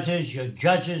Court judges, your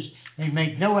judges, they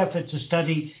make no effort to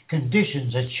study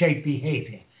conditions that shape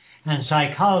behavior. And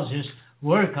psychologists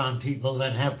work on people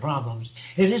that have problems.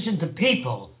 It isn't the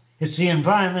people, it's the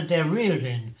environment they're reared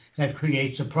in that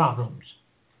creates the problems.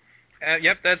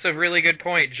 Yep, that's a really good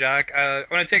point, Jacques. I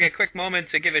want to take a quick moment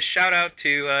to give a shout-out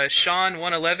to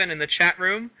Sean111 in the chat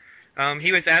room.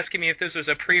 He was asking me if this was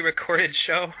a pre-recorded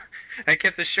show. I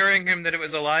kept assuring him that it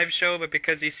was a live show, but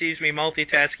because he sees me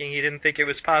multitasking, he didn't think it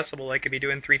was possible I could be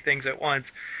doing 3 things at once.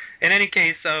 In any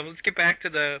case, let's get back to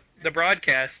the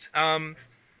broadcast.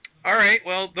 All right,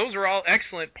 well, those are all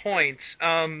excellent points.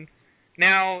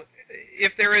 Now,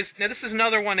 this is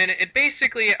another one, and it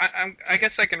basically, I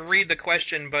guess I can read the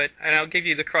question, and I'll give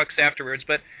you the crux afterwards.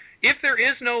 But if there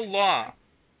is no law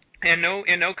and no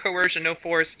coercion, no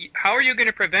force, how are you going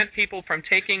to prevent people from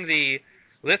taking the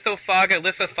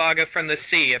Lithophaga from the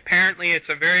sea? Apparently, it's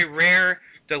a very rare,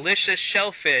 delicious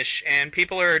shellfish, and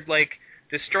people are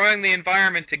destroying the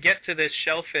environment to get to this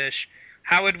shellfish.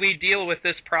 How would we deal with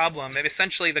this problem? And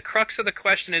essentially, the crux of the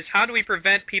question is, how do we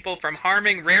prevent people from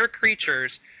harming rare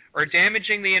creatures or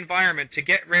damaging the environment to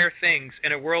get rare things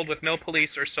in a world with no police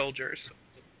or soldiers?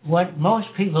 What most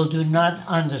people do not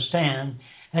understand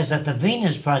is that the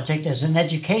Venus Project is an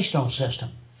educational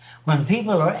system. When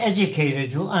people are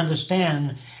educated to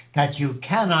understand that you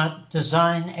cannot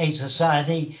design a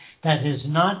society that is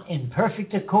not in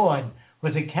perfect accord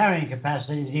with the carrying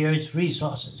capacity of the Earth's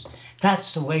resources, that's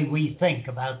the way we think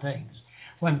about things.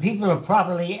 When people are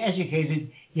properly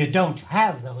educated, you don't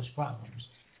have those problems.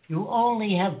 You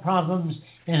only have problems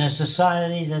in a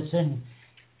society that's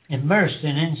immersed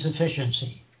in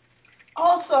insufficiency.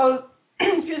 Also,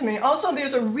 also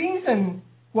there's a reason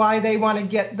why they want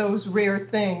to get those rare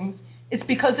things. It's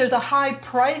because there's a high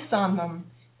price on them.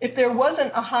 If there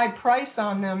wasn't a high price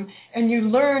on them and you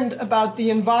learned about the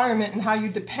environment and how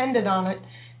you depended on it,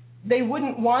 they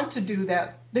wouldn't want to do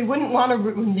that. They wouldn't want to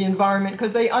ruin the environment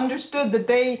because they understood that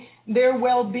their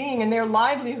well-being and their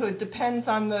livelihood depends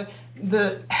on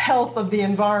the health of the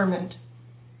environment.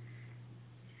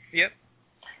 Yep.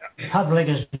 The public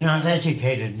is not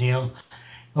educated, Neil.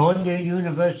 All the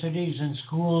universities and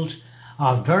schools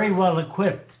are very well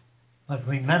equipped, but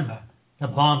remember, the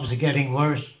bombs are getting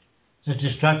worse. The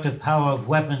destructive power of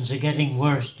weapons are getting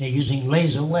worse. They're using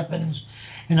laser weapons.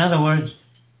 In other words,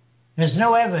 there's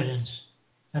no evidence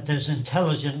that there's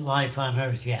intelligent life on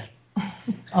Earth yet.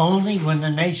 Only when the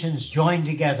nations join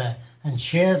together and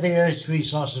share the Earth's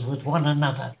resources with one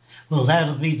another will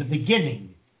that be the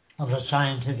beginning of the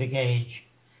scientific age.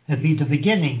 It'll be the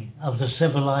beginning of the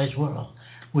civilized world.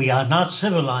 We are not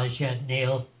civilized yet,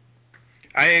 Neil.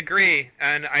 I agree,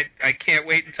 and I can't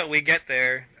wait until we get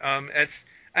there.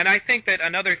 And I think that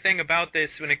another thing about this,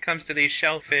 when it comes to these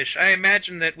shellfish, I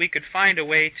imagine that we could find a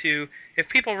way to, if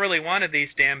people really wanted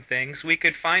these damn things, we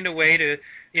could find a way to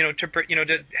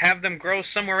have them grow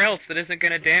somewhere else that isn't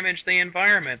going to damage the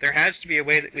environment. There has to be a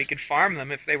way that we could farm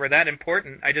them if they were that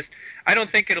important. I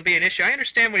don't think it'll be an issue. I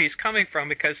understand where he's coming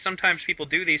from because sometimes people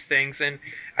do these things, and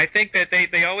I think that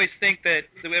they always think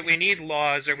that we need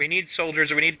laws or we need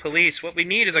soldiers or we need police. What we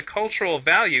need is a cultural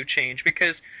value change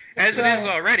because as it is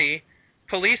already,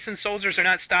 police and soldiers are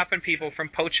not stopping people from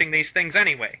poaching these things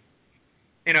anyway.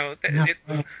 It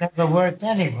never worked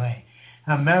anyway.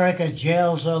 America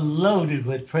jails are loaded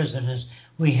with prisoners.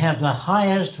 We have the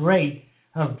highest rate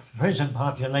of prison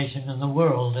population in the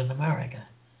world in America.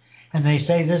 And they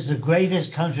say this is the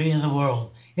greatest country in the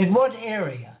world. In what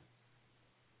area?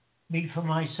 Me for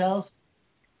myself?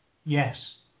 Yes.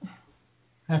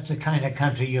 That's the kind of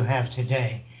country you have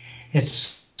today. It's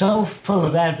so full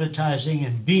of advertising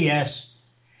and BS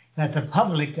that the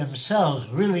public themselves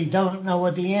really don't know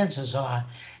what the answers are.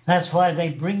 That's why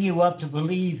they bring you up to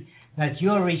believe that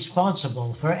you're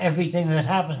responsible for everything that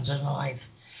happens in life.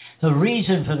 The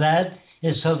reason for that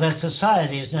is so that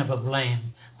society is never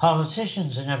blamed.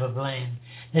 Politicians are never blamed.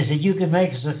 They said you can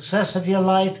make a success of your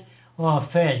life or a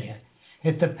failure.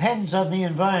 It depends on the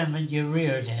environment you're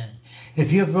reared in.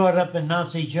 If you're brought up in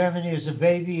Nazi Germany as a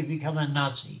baby, you become a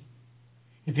Nazi.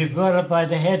 If you're brought up by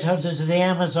the headhunters of the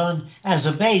Amazon as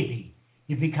a baby,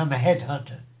 you become a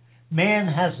headhunter. Man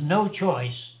has no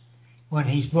choice when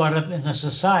he's brought up in a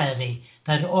society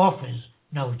that offers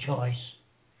no choice.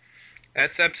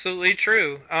 That's absolutely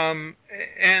true.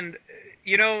 And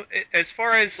as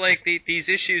far as these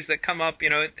issues that come up,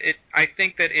 I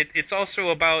think that it's also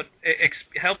about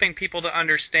helping people to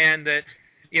understand that,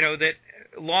 that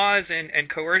laws and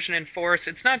coercion and force,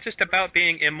 it's not just about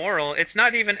being immoral. It's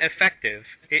not even effective.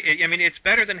 It's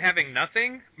better than having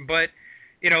nothing, but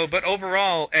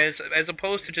overall, as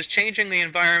opposed to just changing the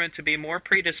environment to be more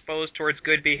predisposed towards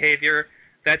good behavior,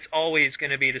 that's always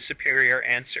going to be the superior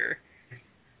answer.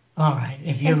 All right.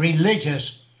 If you're religious,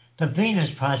 the Venus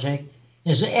Project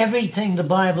is everything the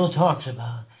Bible talks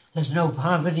about. There's no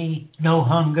poverty, no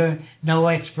hunger, no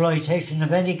exploitation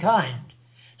of any kind.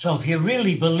 So if you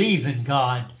really believe in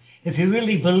God, if you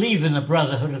really believe in the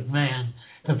brotherhood of man,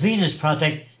 the Venus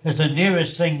Project is the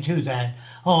nearest thing to that,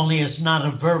 only it's not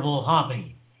a verbal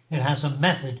hobby. It has a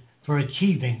method for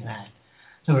achieving that.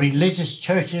 The religious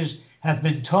churches have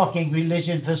been talking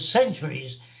religion for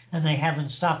centuries, and they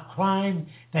haven't stopped crime.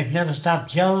 They've never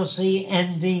stopped jealousy,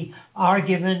 envy,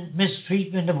 argument,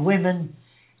 mistreatment of women.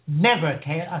 Never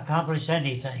accomplished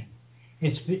anything.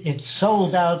 It's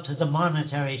sold out to the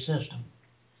monetary system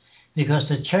because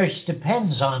the church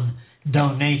depends on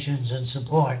donations and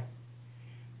support.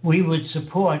 We would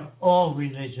support all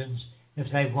religions if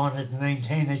they wanted to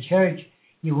maintain a church.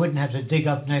 You wouldn't have to dig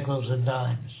up nickels and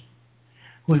dimes.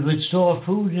 We would store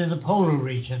food in the polar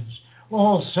regions.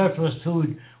 All surplus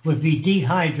food would be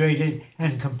dehydrated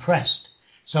and compressed.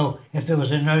 So if there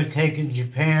was an earthquake in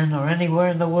Japan or anywhere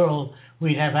in the world,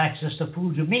 we'd have access to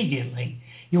food immediately.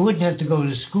 You wouldn't have to go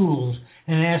to schools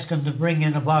and ask them to bring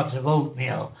in a box of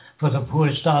oatmeal for the poor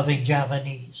starving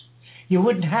Japanese. You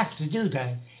wouldn't have to do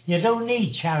that. You don't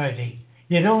need charity.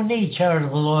 You don't need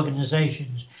charitable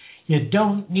organizations. You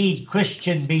don't need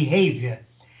Christian behavior.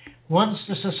 Once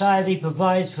the society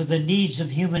provides for the needs of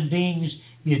human beings,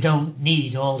 you don't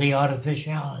need all the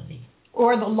artificiality.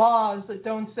 Or the laws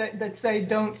that say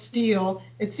don't steal.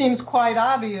 It seems quite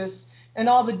obvious. And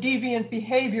all the deviant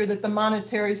behavior that the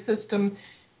monetary system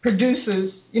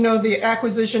produces, the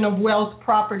acquisition of wealth,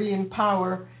 property, and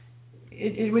power,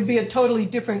 it would be a totally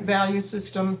different value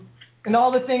system. And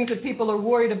all the things that people are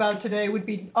worried about today would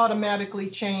be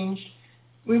automatically changed.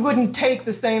 We wouldn't take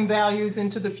the same values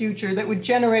into the future. That would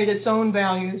generate its own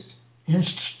values.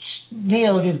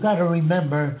 Neil, you've got to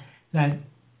remember that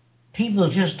people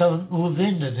just don't move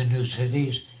into the new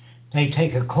cities. They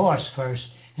take a course first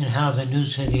in how the new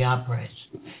city operates.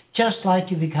 Just like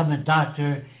you become a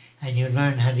doctor and you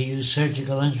learn how to use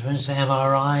surgical instruments,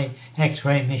 MRI,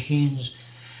 X-ray machines.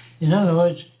 In other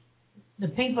words, the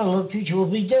people of the future will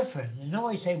be different. And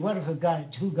always say, what if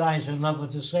two guys are in love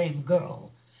with the same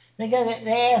girl? They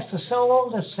ask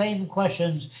all the same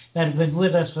questions that have been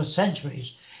with us for centuries.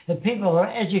 If people are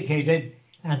educated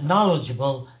and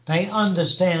knowledgeable, they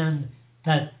understand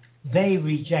that they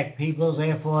reject people,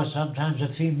 therefore sometimes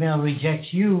a female rejects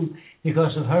you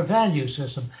because of her value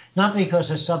system, not because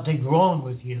there's something wrong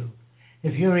with you.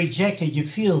 If you're rejected, you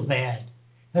feel bad.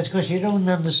 That's because you don't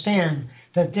understand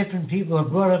that different people are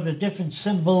brought up with different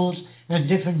symbols and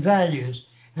different values.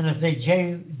 And if they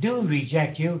do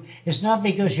reject you, it's not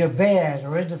because you're bad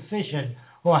or inefficient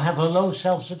or have a low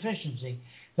self-sufficiency.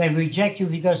 They reject you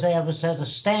because they have a set of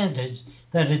standards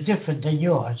that are different than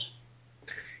yours.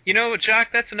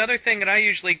 Jacques, that's another thing that I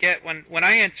usually get when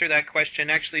I answer that question.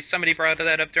 Actually, somebody brought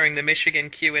that up during the Michigan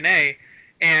Q&A,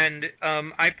 and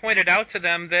I pointed out to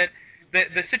them that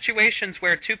the situations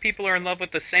where two people are in love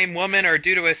with the same woman are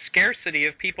due to a scarcity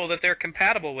of people that they're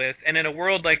compatible with. And in a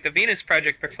world like the Venus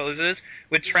Project proposes,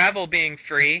 with travel being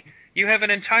free, you have an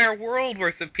entire world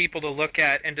worth of people to look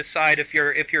at and decide if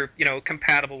you're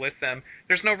compatible with them.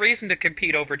 There's no reason to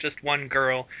compete over just one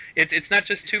girl. It's not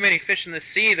just too many fish in the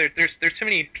sea. There's too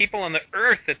many people on the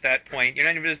earth at that point. You're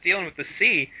not even just dealing with the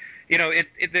sea.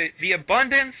 The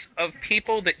abundance of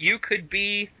people that you could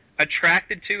be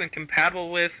attracted to and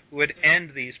compatible with would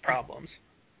end these problems.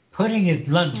 Putting it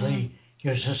bluntly,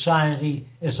 your society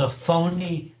is a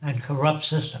phony and corrupt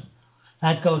system.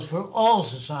 That goes for all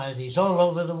societies all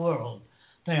over the world.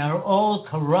 They are all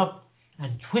corrupt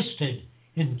and twisted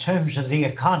in terms of the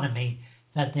economy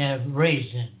that they're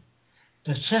raised in.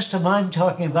 The system I'm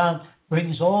talking about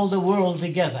brings all the world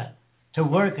together to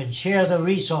work and share the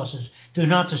resources. Do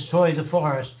not destroy the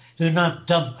forest. Do not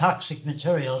dump toxic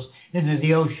materials into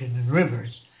the ocean and rivers.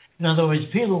 In other words,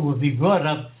 people will be brought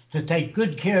up to take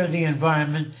good care of the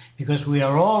environment because we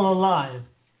are all alive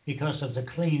because of the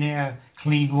clean air,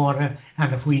 clean water,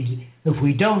 and if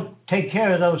we don't take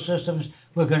care of those systems,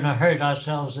 we're going to hurt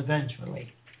ourselves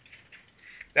eventually.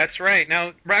 That's right.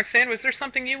 Now, Roxanne, was there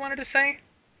something you wanted to say?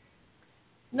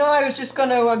 No, I was just going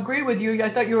to agree with you.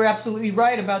 I thought you were absolutely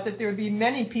right about that there would be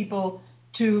many people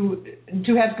to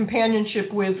have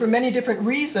companionship with for many different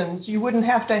reasons. You wouldn't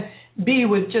have to be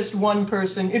with just one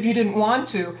person if you didn't want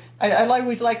to. I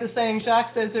always like the saying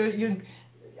Jacques says,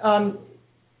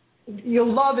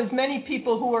 you'll love as many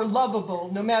people who are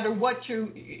lovable, no matter what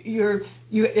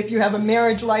if you have a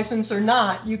marriage license or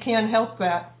not. You can't help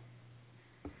that.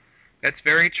 That's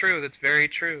very true. That's very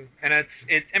true. And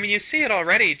I mean, you see it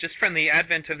already just from the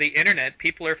advent of the internet.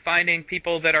 People are finding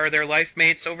people that are their life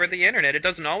mates over the internet. It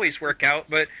doesn't always work out,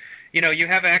 but you know, you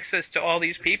have access to all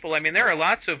these people. I mean, there are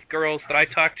lots of girls that I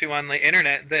talk to on the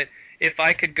internet that if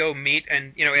I could go meet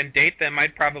and, you know, and date them,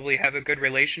 I'd probably have a good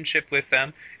relationship with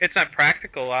them. It's not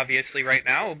practical, obviously, right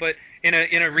now, but in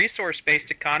a resource-based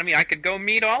economy, I could go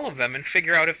meet all of them and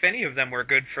figure out if any of them were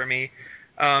good for me.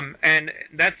 And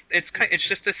it's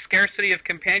just a scarcity of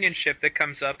companionship that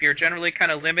comes up. You're generally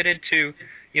kind of limited to,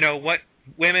 you know, what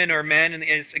women or men,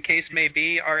 as the case may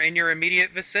be, are in your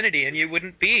immediate vicinity, and you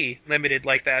wouldn't be limited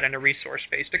like that in a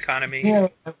resource-based economy. Yeah,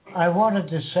 I wanted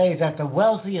to say that the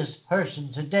wealthiest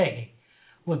person today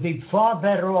would be far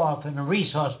better off in a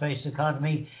resource-based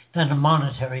economy than a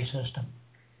monetary system.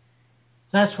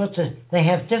 That's what they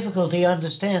have difficulty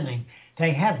understanding.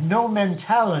 They have no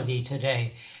mentality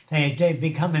today. They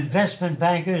become investment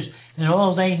bankers, and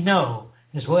all they know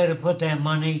is where to put their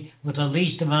money with the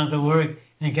least amount of work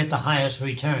and get the highest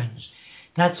returns.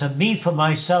 That's a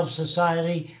me-for-myself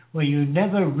society where you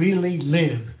never really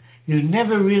live. You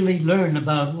never really learn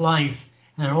about life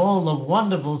and all the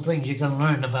wonderful things you can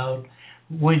learn about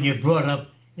when you're brought up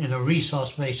in a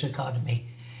resource-based economy.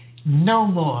 No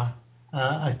more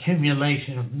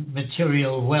accumulation of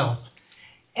material wealth.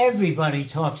 Everybody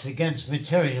talks against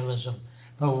materialism,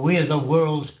 but we're the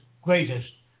world's greatest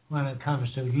when it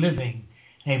comes to living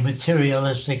a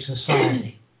materialistic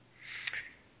society.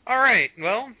 All right.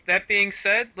 Well, that being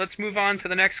said, let's move on to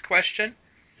the next question.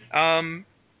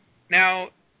 Now,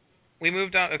 we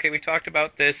moved on. Okay, we talked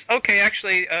about this. Okay,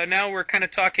 actually, now we're kind of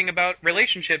talking about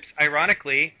relationships,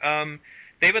 ironically.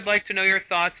 They would like to know your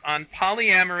thoughts on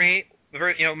polyamory,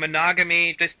 you know,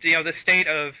 monogamy, just, you know, the state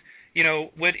of, you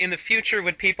know, in the future,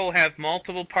 would people have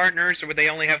multiple partners, or would they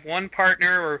only have one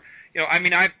partner, or, you know, I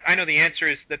mean, I know the answer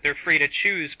is that they're free to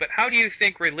choose, but how do you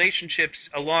think relationships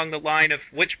along the line of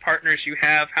which partners you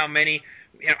have, how many,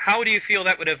 you know, how do you feel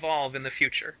that would evolve in the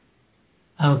future?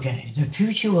 Okay, the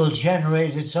future will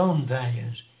generate its own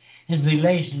values in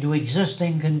relation to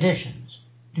existing conditions.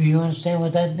 Do you understand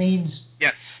what that means?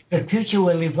 Yes. The future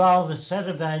will evolve a set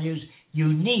of values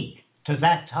unique to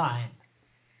that time,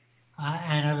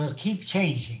 and it will keep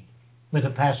changing with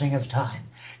the passing of time.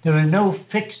 There are no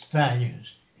fixed values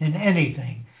in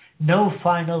anything, no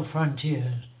final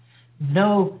frontiers,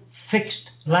 no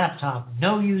fixed laptop,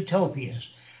 no utopias.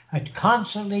 A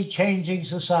constantly changing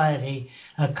society,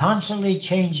 a constantly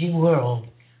changing world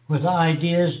with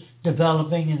ideas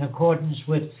developing in accordance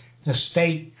with the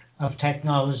state of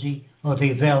technology or the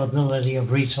availability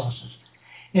of resources.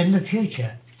 In the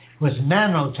future, with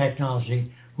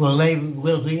nanotechnology,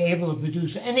 we'll be able to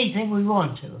produce anything we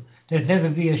want to. There'd never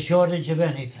be a shortage of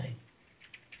anything.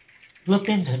 Look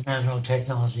into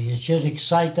nanotechnology. It should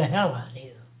excite the hell out of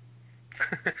you.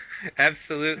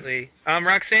 Absolutely.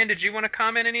 Roxanne, did you want to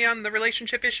comment any on the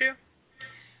relationship issue?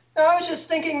 No, I was just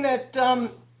thinking that,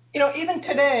 you know, even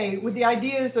today, with the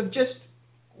ideas of just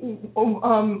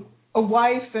a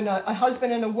wife and a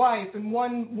husband and a wife and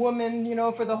one woman, you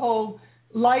know, for the whole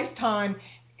lifetime,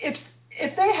 if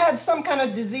they had some kind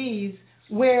of disease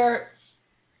where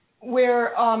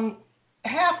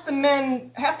half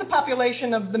the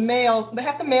population of the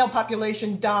male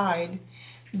population died,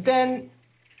 then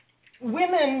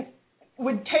women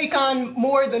would take on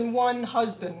more than one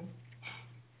husband.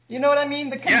 You know what I mean?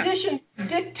 The conditions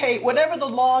dictate whatever the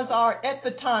laws are at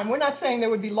the time. We're not saying there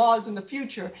would be laws in the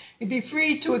future. You'd be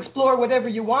free to explore whatever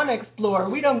you want to explore.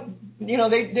 We don't, you know,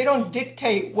 they don't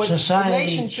dictate what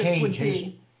relationships would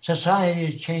be.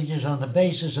 Society changes on the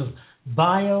basis of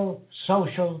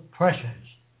biosocial pressures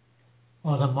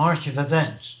or the march of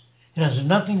events. It has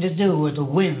nothing to do with the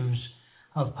whims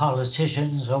of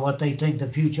politicians or what they think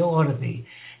the future ought to be.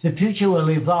 The future will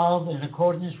evolve in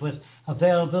accordance with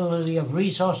availability of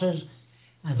resources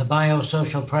and the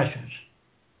biosocial pressures.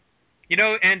 You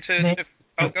know, and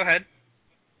go ahead.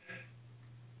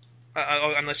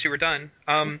 Unless you were done.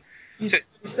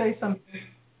 Say something.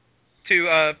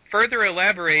 To further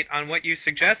elaborate on what you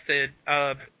suggested,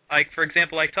 like, for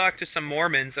example, I talked to some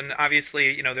Mormons, and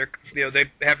obviously, you know,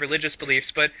 they have religious beliefs,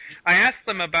 but I asked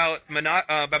them about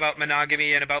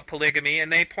monogamy and about polygamy,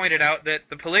 and they pointed out that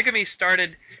the polygamy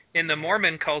started in the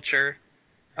Mormon culture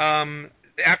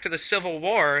after the Civil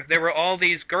War. There were all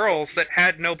these girls that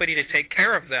had nobody to take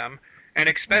care of them, and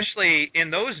especially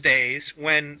in those days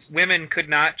when women could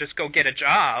not just go get a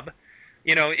job.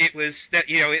 You know, it was that,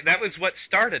 you know, that was what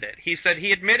started it. He said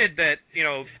he admitted that, you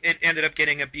know, it ended up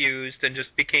getting abused and just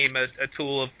became a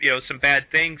tool of, you know, some bad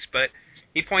things, but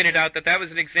he pointed out that was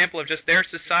an example of just their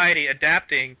society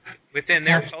adapting within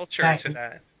their culture to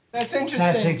that. That's interesting.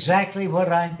 That's exactly what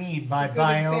I mean by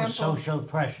biosocial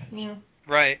pressures. Yeah.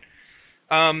 Right.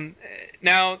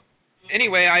 Now,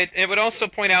 anyway, I would also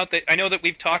point out that I know that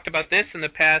we've talked about this in the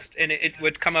past, and it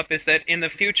would come up is that in the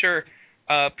future,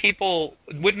 people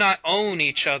would not own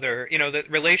each other. That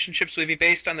relationships would be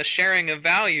based on the sharing of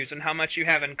values and how much you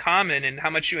have in common and how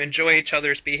much you enjoy each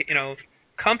other's,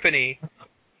 company.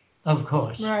 Of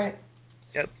course. Right.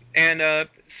 Yep. And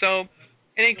so,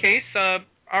 in any case,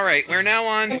 all right, we're now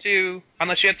on to,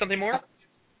 unless you had something more?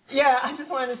 Yeah, I just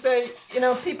wanted to say,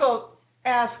 people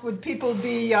ask, would people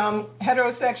be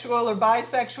heterosexual or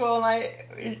bisexual?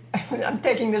 And I'm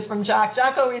taking this from Jacques.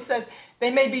 Jacques always says they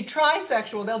may be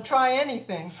trisexual. They'll try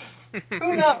anything.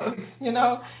 Who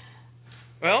knows,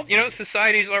 Well,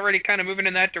 society's already kind of moving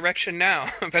in that direction now.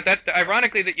 But that's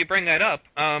ironically that you bring that up.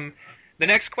 The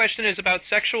next question is about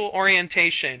sexual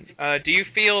orientation. Do you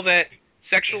feel that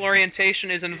sexual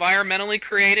orientation is environmentally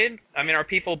created? I mean, are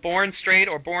people born straight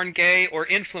or born gay or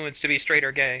influenced to be straight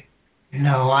or gay?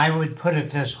 No, I would put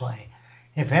it this way.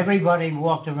 If everybody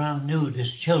walked around nude as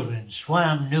children,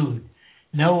 swam nude,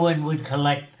 no one would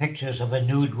collect pictures of a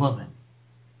nude woman.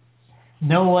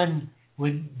 No one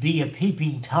would be a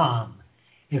peeping Tom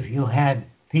if you had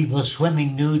people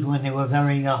swimming nude when they were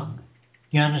very young.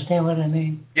 You understand what I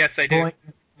mean? Yes, I do. Going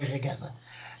together.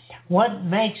 What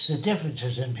makes the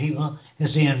differences in people is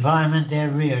the environment they're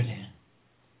reared in.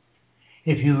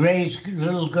 If you raise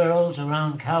little girls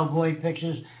around cowboy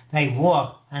pictures, they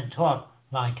walk and talk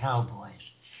like cowboys.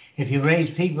 If you raise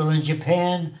people in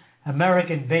Japan,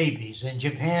 American babies in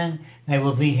Japan, they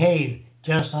will behave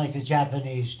just like the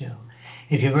Japanese do.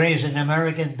 If you raise an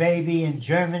American baby in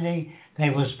Germany, they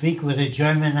will speak with a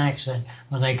German accent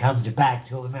when they come back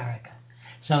to America.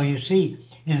 So you see,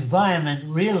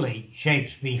 environment really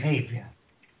shapes behavior.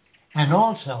 And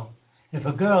also, if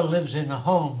a girl lives in a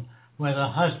home where the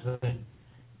husband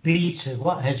beats his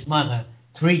mother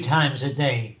 3 times a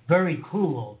day, very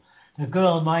cruel, the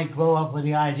girl might grow up with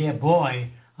the idea, boy,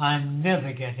 I'm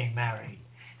never getting married.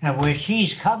 And where she's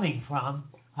coming from,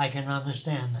 I can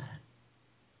understand that.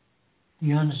 Do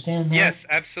you understand that? Yes,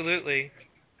 absolutely.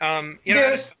 Go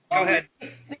ahead.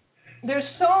 There's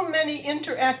so many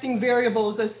interacting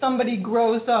variables as somebody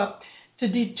grows up to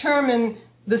determine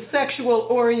the sexual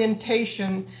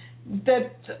orientation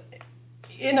that,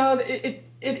 it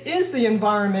is the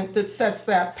environment that sets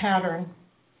that pattern.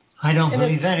 I don't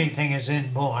believe anything is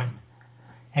inborn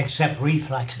except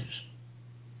reflexes.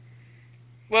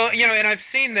 Well, and I've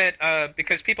seen that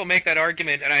because people make that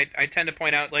argument, and I tend to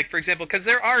point out, like, for example, because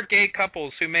there are gay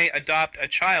couples who may adopt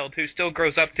a child who still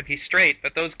grows up to be straight,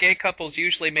 but those gay couples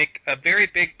usually make a very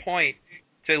big point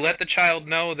to let the child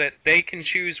know that they can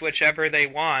choose whichever they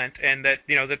want and that,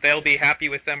 that they'll be happy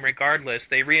with them regardless.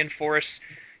 They reinforce,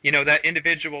 that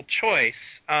individual choice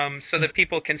so that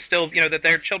people can still, that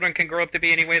their children can grow up to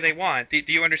be any way they want. Do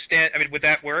you understand? I mean, would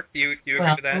that work? Do you agree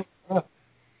with that?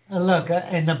 Look,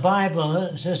 in the Bible,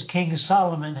 it says King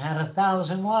Solomon had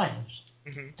 1,000 wives.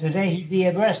 Mm-hmm. Today, he'd be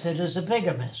arrested as a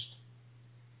bigamist.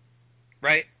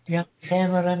 Right. Do you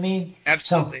understand what I mean?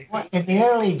 Absolutely. So, in the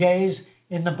early days,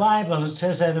 in the Bible, it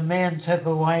says that a man took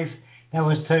a wife that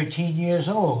was 13 years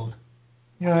old.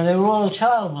 They were all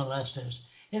child molesters.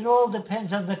 It all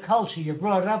depends on the culture you're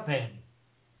brought up in.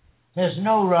 There's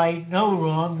no right, no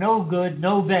wrong, no good,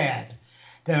 no bad.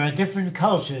 There are different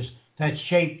cultures that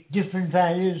shape different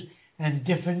values and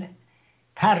different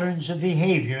patterns of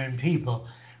behavior in people.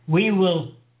 We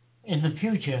will, in the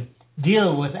future,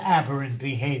 deal with aberrant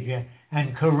behavior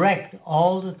and correct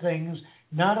all the things,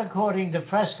 not according to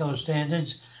Fresco standards,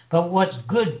 but what's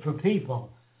good for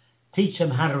people. Teach them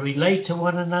how to relate to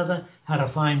one another, how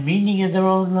to find meaning in their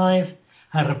own life,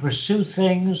 how to pursue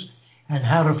things, and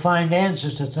how to find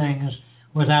answers to things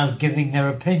without giving their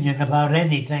opinion about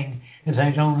anything. If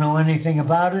they don't know anything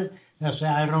about it, they'll say,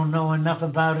 I don't know enough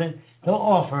about it to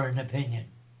offer an opinion.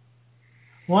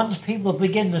 Once people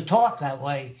begin to talk that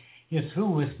way, you're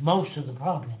through with most of the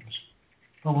problems.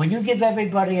 But when you give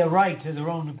everybody a right to their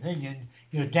own opinion,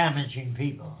 you're damaging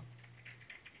people.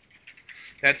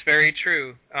 That's very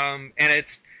true. And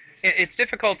it's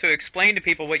difficult to explain to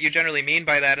people what you generally mean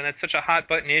by that, and it's such a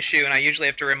hot-button issue, and I usually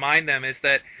have to remind them, is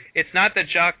that it's not that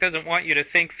Jacques doesn't want you to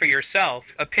think for yourself.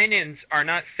 Opinions are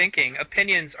not thinking.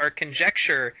 Opinions are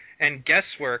conjecture and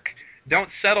guesswork. Don't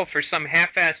settle for some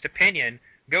half-assed opinion.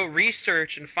 Go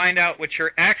research and find out what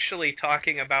you're actually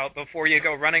talking about before you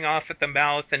go running off at the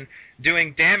mouth and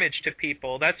doing damage to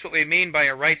people. That's what we mean by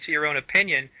a right to your own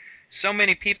opinion. So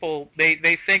many people,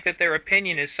 they think that their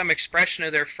opinion is some expression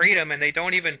of their freedom, and they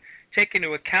don't even take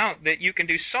into account that you can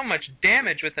do so much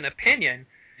damage with an opinion.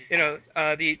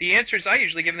 The answers I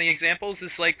usually give in the examples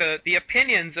is like the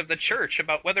opinions of the church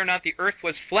about whether or not the Earth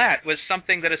was flat was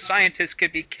something that a scientist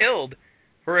could be killed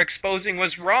for exposing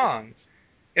was wrong.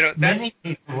 Many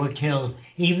people were killed.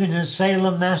 Even in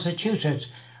Salem, Massachusetts,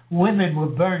 women were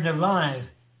burned alive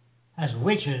as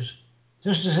witches.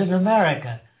 This is in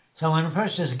America. So when a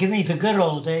person says, "Give me the good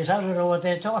old days," I don't know what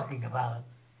they're talking about.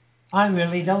 I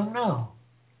really don't know.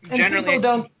 And generally, people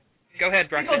don't. Go ahead,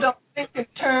 Brock.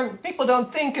 People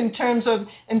don't think in terms of,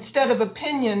 instead of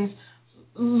opinions,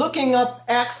 looking up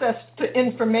access to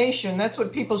information. That's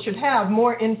what people should have,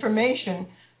 more information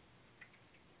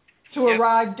to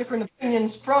arrive different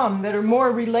opinions from that are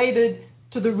more related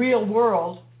to the real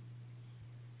world.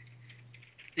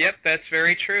 Yep, that's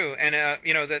very true. And,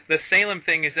 the Salem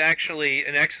thing is actually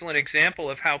an excellent example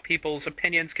of how people's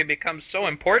opinions can become so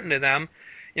important to them.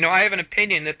 I have an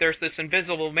opinion that there's this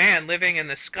invisible man living in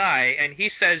the sky, and he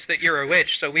says that you're a witch,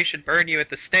 so we should burn you at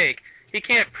the stake. He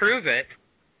can't prove it,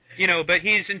 but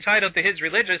he's entitled to his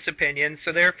religious opinion,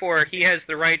 so therefore he has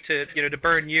the right to, to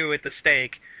burn you at the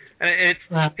stake. And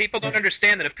people don't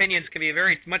understand that opinions can be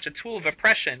very much a tool of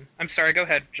oppression. I'm sorry, go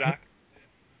ahead, Jacques.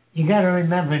 You got to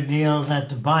remember, Neil, that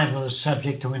the Bible is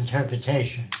subject to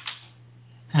interpretation.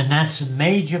 And that's a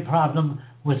major problem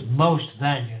with most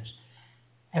values.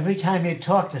 Every time you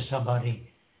talk to somebody,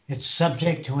 it's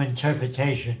subject to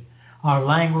interpretation. Our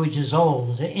language is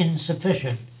old,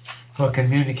 insufficient for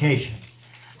communication.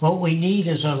 What we need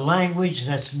is a language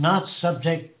that's not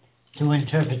subject to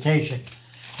interpretation.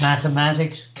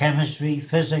 Mathematics, chemistry,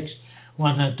 physics,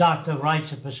 when the doctor writes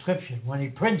a prescription, when he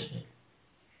prints it,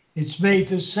 it's made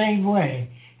the same way.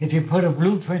 If you put a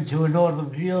blueprint to an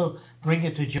automobile, bring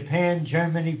it to Japan,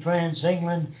 Germany, France,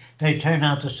 England, they turn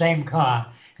out the same car.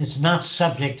 It's not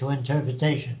subject to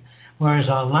interpretation. Whereas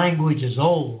our language is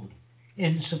old,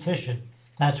 insufficient.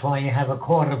 That's why you have a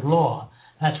court of law.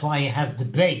 That's why you have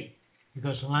debate,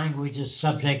 because language is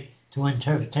subject to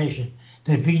interpretation.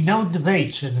 There'd be no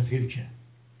debates in the future.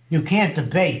 You can't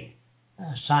debate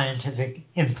scientific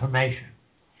information.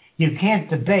 You can't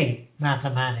debate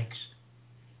mathematics.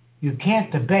 You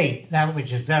can't debate that which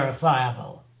is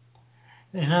verifiable.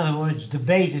 In other words,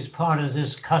 debate is part of this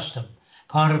custom,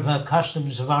 part of the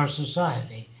customs of our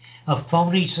society, a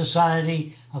phony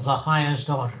society of the highest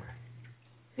order.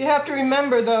 You have to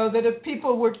remember, though, that if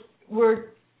people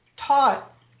were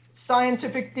taught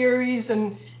scientific theories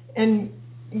and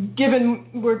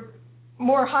were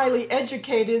more highly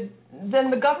educated, then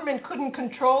the government couldn't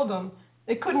control them.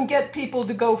 They couldn't get people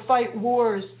to go fight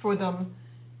wars for them.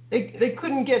 They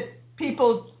couldn't get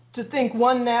people to think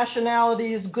one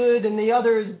nationality is good and the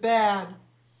other is bad.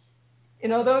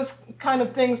 Those kind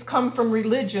of things come from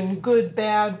religion, good,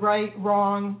 bad, right,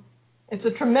 wrong. It's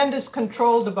a tremendous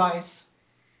control device.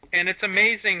 And it's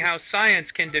amazing how science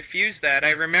can diffuse that.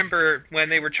 I remember when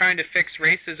they were trying to fix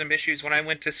racism issues when I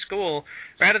went to school,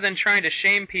 rather than trying to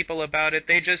shame people about it,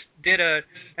 they just did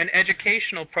an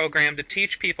educational program to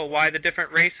teach people why the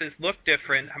different races look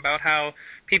different, about how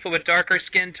people with darker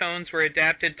skin tones were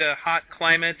adapted to hot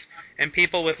climates, and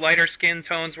people with lighter skin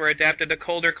tones were adapted to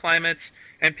colder climates,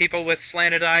 and people with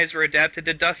slanted eyes were adapted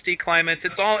to dusty climates.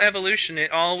 It's all evolution.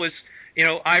 It all was,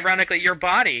 ironically, your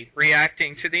body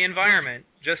reacting to the environment,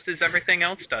 just as everything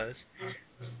else does.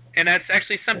 And that's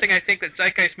actually something I think that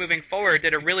Zeitgeist moving forward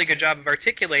did a really good job of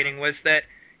articulating, was that,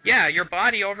 your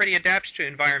body already adapts to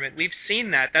environment. We've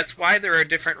seen that. That's why there are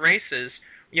different races.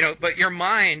 But your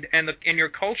mind and your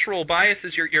cultural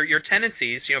biases, your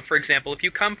tendencies, for example, if you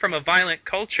come from a violent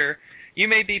culture, you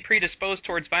may be predisposed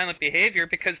towards violent behavior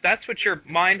because that's what your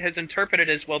mind has interpreted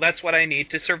as, well, that's what I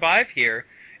need to survive here.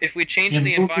 If we change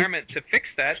the environment to fix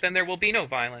that, then there will be no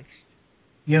violence.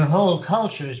 Your whole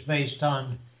culture is based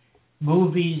on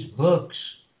movies, books.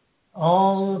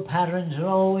 All the patterns are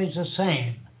always the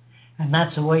same. And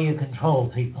that's the way you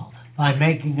control people, by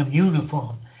making them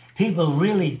uniform. People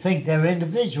really think they're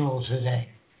individuals today.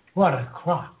 What a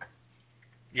crock.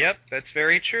 Yep, that's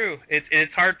very true.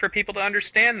 It's hard for people to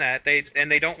understand that.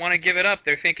 They don't want to give it up.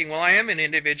 They're thinking, well, I am an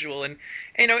individual, and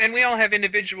we all have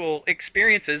individual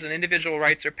experiences, and individual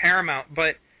rights are paramount.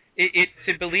 But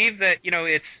to believe that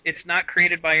it's not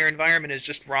created by your environment is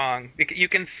just wrong. Because you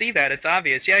can see that, it's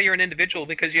obvious. Yeah, you're an individual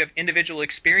because you have individual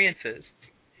experiences.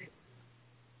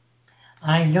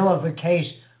 I know of a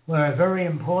case where a very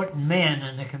important man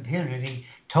in the community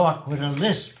talked with a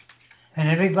lisp, and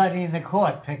everybody in the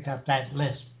court picked up that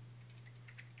lisp.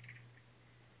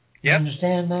 Yep. You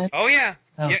understand that? Oh, yeah.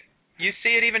 Oh. You see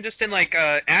it even just in,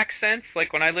 accents.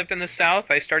 Like, when I lived in the South,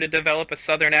 I started to develop a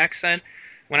Southern accent.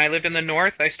 When I lived in the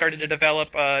North, I started to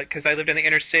develop, because I lived in the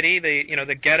inner city,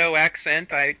 the ghetto accent.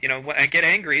 When I get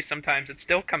angry, sometimes it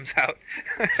still comes out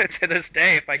to this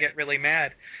day if I get really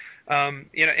mad.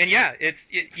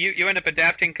 You end up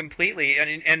adapting completely,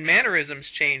 and mannerisms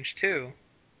change too.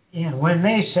 Yeah, when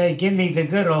they say, give me the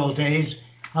good old days,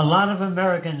 a lot of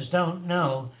Americans don't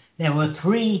know there were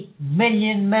 3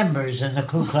 million members in the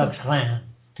Ku Klux Klan.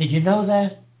 Did you know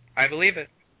that? I believe it.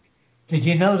 Did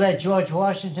you know that George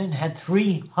Washington had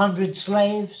 300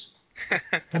 slaves?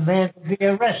 The man would be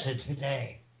arrested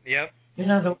today. Yep.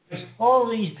 In other words, all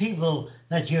these people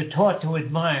that you're taught to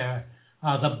admire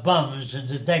are the bums and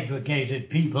the degraded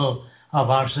people of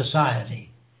our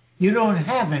society. You don't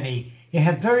have any. You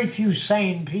have very few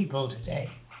sane people today.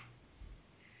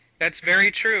 That's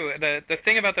very true. The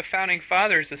thing about the Founding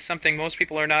Fathers is something most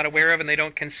people are not aware of, and they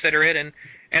don't consider it. And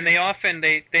they often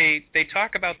they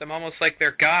talk about them almost like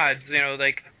they're gods. They're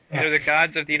the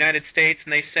gods of the United States,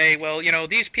 and they say, well,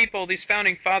 these people, these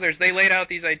Founding Fathers, they laid out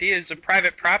these ideas of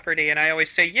private property, and I always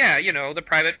say, yeah, the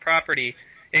private property,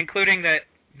 including that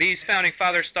these Founding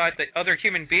Fathers thought that other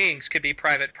human beings could be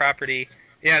private property.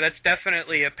 Yeah, that's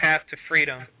definitely a path to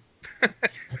freedom.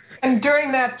 And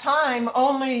during that time,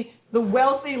 only the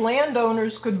wealthy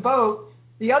landowners could vote.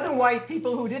 The other white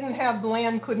people who didn't have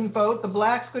land couldn't vote. The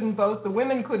blacks couldn't vote. The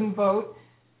women couldn't vote.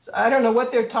 So I don't know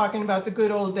what they're talking about, the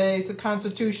good old days, the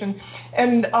Constitution.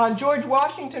 And George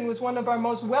Washington was one of our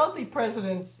most wealthy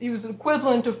presidents. He was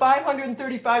equivalent to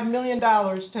 $535 million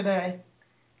today.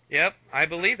 Yep, I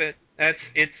believe it.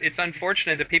 It's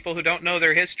unfortunate that people who don't know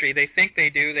their history, they think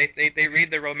they do. They read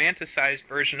the romanticized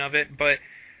version of it, but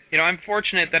I'm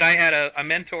fortunate that I had a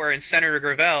mentor in Senator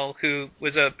Gravel who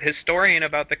was a historian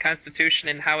about the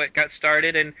Constitution and how it got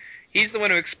started, and he's the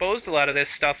one who exposed a lot of this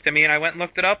stuff to me, and I went and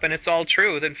looked it up, and it's all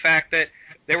true. In fact, that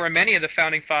there were many of the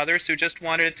Founding Fathers who just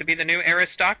wanted it to be the new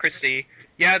aristocracy.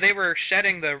 Yeah, they were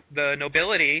shedding the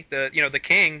nobility, the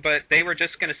king, but they were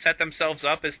just going to set themselves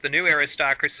up as the new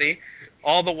aristocracy,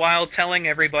 all the while telling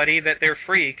everybody that they're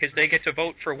free because they get to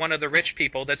vote for one of the rich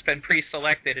people that's been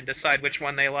pre-selected and decide which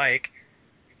one they like.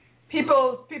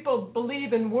 People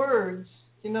believe in words,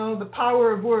 the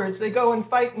power of words. They go and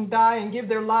fight and die and give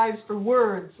their lives for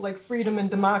words like freedom and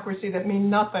democracy that mean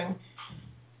nothing.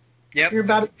 Yep. You're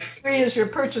about as free as your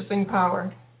purchasing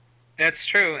power. That's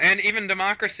true. And even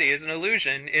democracy is an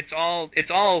illusion. It's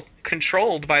all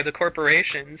controlled by the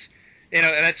corporations. And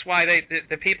that's why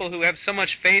the people who have so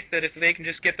much faith that if they can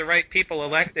just get the right people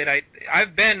elected,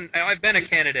 I've been a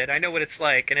candidate. I know what it's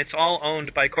like, and it's all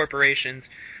owned by corporations.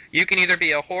 You can either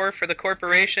be a whore for the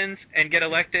corporations and get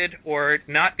elected, or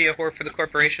not be a whore for the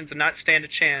corporations and not stand a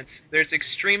chance. There's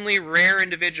extremely rare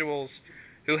individuals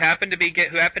who happen to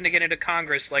get into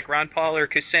Congress, like Ron Paul or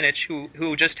Kucinich,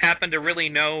 who just happen to really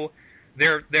know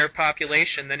their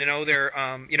population, and know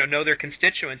their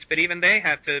constituents. But even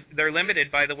they're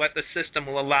limited by what the system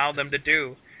will allow them to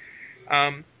do.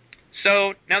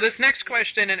 So now this next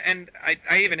question, and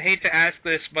I even hate to ask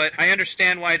this, but I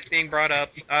understand why it's being brought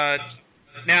up.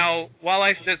 Now,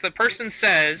 the person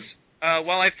says,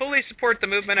 while I fully support the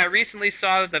movement, I recently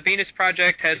saw that the Venus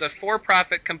Project has a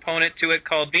for-profit component to it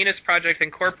called Venus Project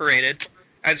Incorporated,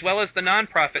 as well as the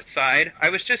non-profit side. I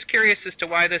was just curious as to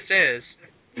why this is.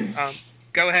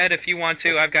 Go ahead if you want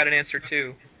to. I've got an answer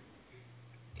too.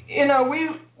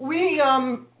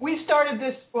 We started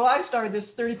this. Well, I started this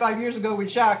 35 years ago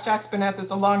with Jacques. Jacques been at this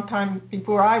a long time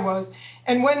before I was.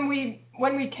 And when we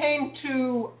came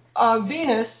to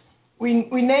Venus, we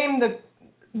named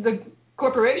the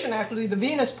corporation actually the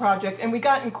Venus Project, and we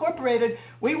got incorporated.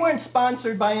 We weren't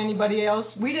sponsored by anybody else.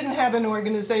 We didn't have an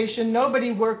organization.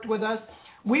 Nobody worked with us.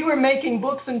 We were making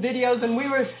books and videos, and we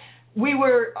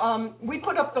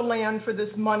put up the land for this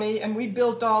money, and we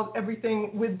built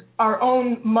everything with our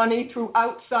own money through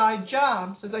outside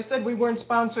jobs. As I said, we weren't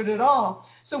sponsored at all.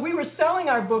 So we were selling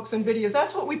our books and videos.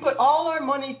 That's what we put all our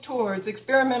money towards,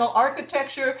 experimental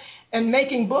architecture and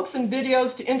making books and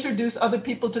videos to introduce other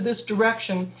people to this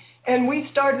direction. And we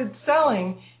started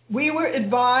selling. We were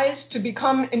advised to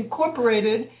become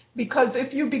incorporated because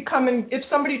if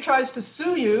somebody tries to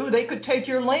sue you, they could take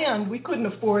your land. We couldn't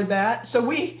afford that. So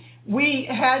we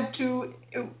had to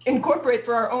incorporate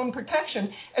for our own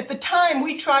protection. At the time,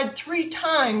 we tried 3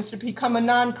 times to become a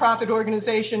nonprofit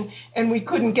organization, and we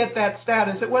couldn't get that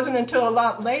status. It wasn't until a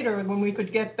lot later when we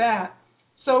could get that.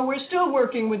 So we're still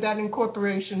working with that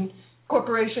corporation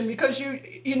because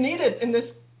you need it in this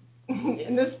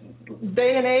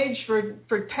day and age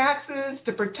for taxes,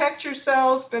 to protect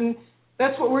yourself, and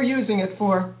that's what we're using it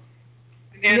for.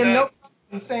 And no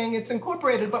problem saying it's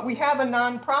incorporated, but we have a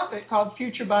nonprofit called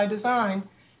Future by Design.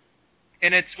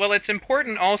 And it's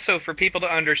important also for people to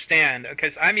understand,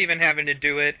 because I'm even having to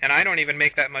do it, and I don't even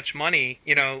make that much money,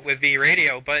 with V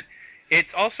Radio, but it's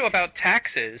also about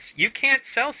taxes. You can't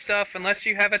sell stuff unless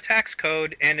you have a tax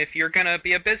code, and if you're going to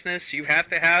be a business, you have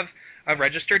to have a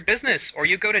registered business, or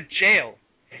you go to jail.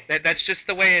 That's just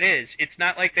the way it is. It's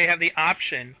not like they have the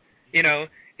option,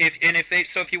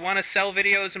 If you want to sell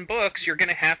videos and books, you're going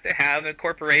to have a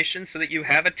corporation so that you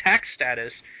have a tax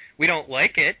status. We don't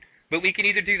like it, but we can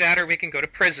either do that or we can go to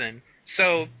prison.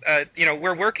 So,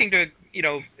 we're working to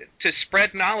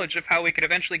spread knowledge of how we could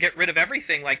eventually get rid of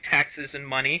everything like taxes and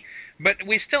money, but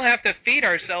we still have to feed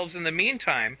ourselves in the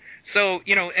meantime. So,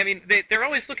 they're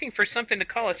always looking for something to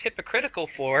call us hypocritical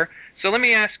for. So let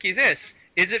me ask you this.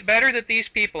 Is it better that these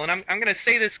people, and I'm going to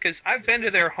say this because I've been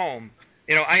to their home.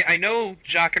 I know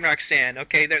Jacques and Roxanne,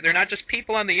 okay? They're not just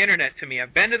people on the internet to me.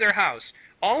 I've been to their house.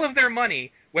 All of their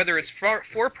money, whether it's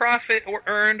for-profit or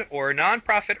earned or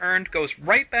non-profit earned, goes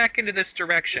right back into this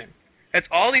direction. That's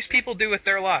all these people do with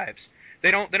their lives.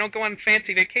 They don't go on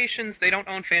fancy vacations. They don't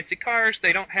own fancy cars.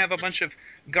 They don't have a bunch of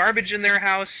garbage in their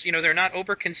house. They're not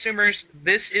over-consumers.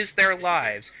 This is their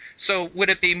lives. So would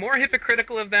it be more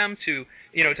hypocritical of them to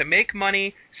make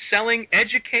money selling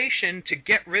education to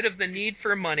get rid of the need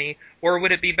for money, or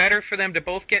would it be better for them to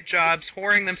both get jobs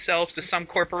whoring themselves to some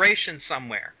corporation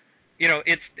somewhere?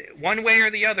 It's one way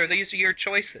or the other. These are your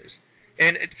choices.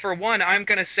 And for one, I'm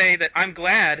going to say that I'm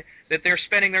glad that they're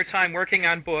spending their time working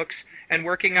on books and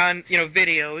working on,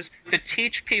 videos to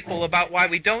teach people about why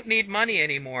we don't need money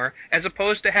anymore, as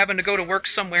opposed to having to go to work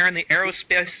somewhere in the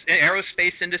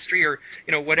aerospace industry or,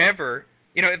 whatever.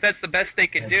 If that's the best they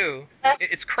could do,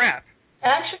 it's crap.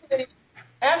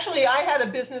 Actually, I had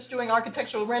a business doing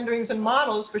architectural renderings and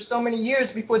models for so many years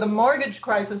before the mortgage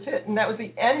crisis hit, and that was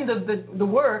the end of the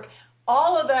work.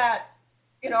 All of that,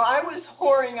 I was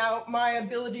whoring out my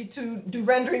ability to do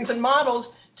renderings and models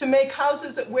to make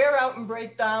houses that wear out and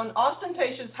break down,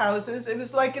 ostentatious houses. It was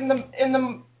like in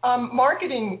the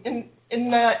marketing,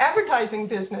 in the advertising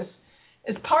business,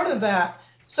 as part of that.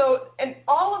 So, and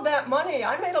all of that money,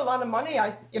 I made a lot of money.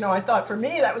 I thought for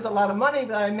me that was a lot of money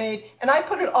that I made, and I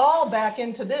put it all back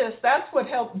into this. That's what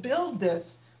helped build this.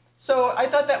 So I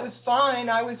thought that was fine.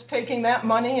 I was taking that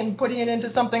money and putting it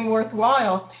into something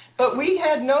worthwhile. But we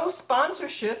had no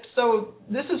sponsorship, so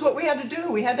this is what we had to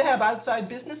do. We had to have outside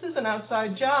businesses and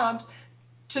outside jobs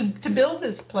to build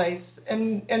this place,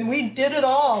 and we did it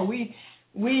all.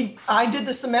 I did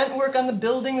the cement work on the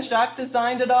buildings. Jacques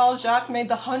designed it all. Jacques made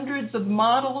the hundreds of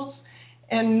models,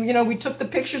 and we took the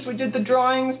pictures. We did the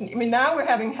drawings. Now we're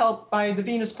having help by the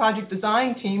Venus Project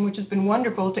design team, which has been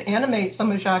wonderful to animate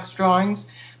some of Jacques' drawings.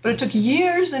 But it took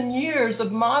years and years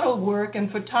of model work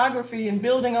and photography and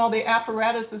building all the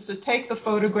apparatuses to take the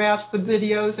photographs, the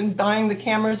videos, and buying the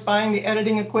cameras, buying the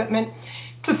editing equipment.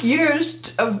 It took years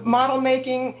of model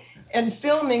making and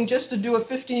filming just to do a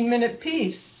 15-minute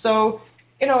piece. So,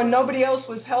 and nobody else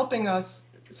was helping us.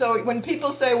 So when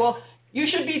people say, well, you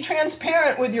should be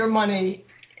transparent with your money,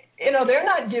 they're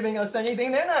not giving us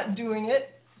anything. They're not doing it.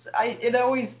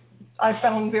 I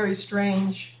found very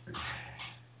strange.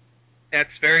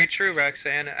 That's very true,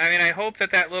 Roxanne. I hope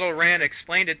that little rant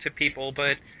explained it to people,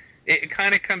 but it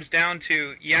kind of comes down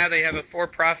to, they have a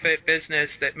for-profit business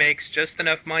that makes just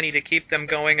enough money to keep them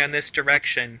going on this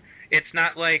direction. It's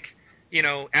not like,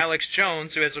 Alex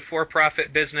Jones, who has a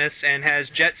for-profit business and has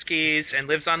jet skis and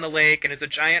lives on the lake and has a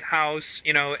giant house.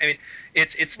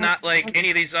 It's not like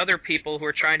any of these other people who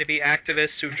are trying to be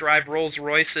activists who drive Rolls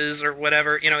Royces or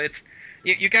whatever.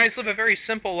 You guys live a very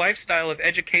simple lifestyle of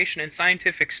education and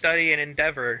scientific study and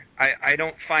endeavor. I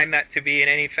don't find that to be in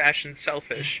any fashion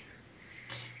selfish.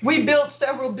 We built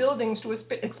several buildings to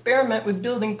experiment with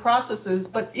building processes,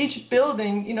 but each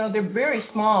building, they're very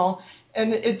small,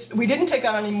 and we didn't take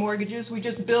out any mortgages. We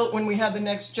just built when we had the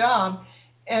next job,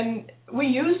 and we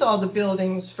used all the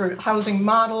buildings for housing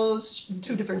models,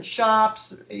 2 different shops,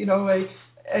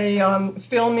 a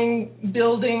filming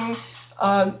building.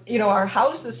 Our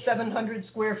house is 700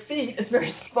 square feet. It's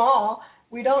very small.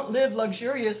 We don't live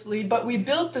luxuriously, but we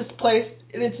built this place,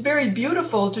 and it's very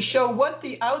beautiful to show what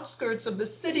the outskirts of the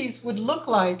cities would look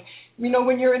like.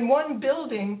 When you're in one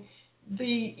building,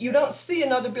 you don't see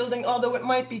another building, although it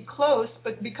might be close,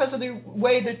 but because of the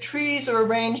way the trees are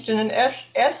arranged in an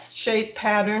S-shaped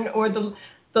pattern, or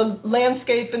the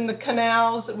landscape and the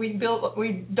canals that we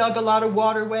dug a lot of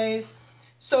waterways.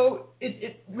 So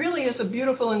it really is a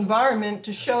beautiful environment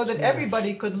to show that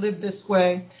everybody could live this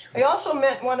way. I also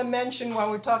want to mention, while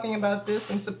we're talking about this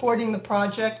and supporting the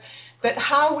project, that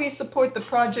how we support the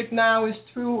project now is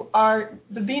through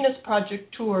the Venus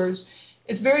Project tours.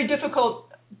 It's very difficult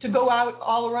to go out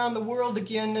all around the world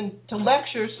again and to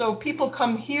lecture. So people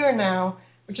come here now,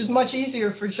 which is much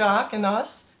easier for Jacques and us,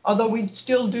 although we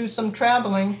still do some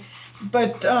traveling.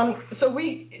 But so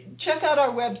we check out our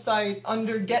website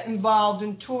under Get Involved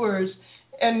in Tours,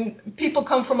 and people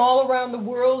come from all around the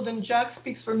world, and Jacques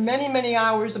speaks for many, many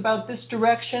hours about this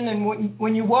direction. And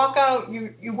when you walk out,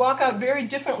 you walk out very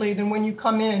differently than when you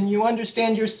come in. You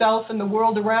understand yourself and the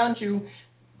world around you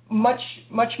much,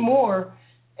 much more,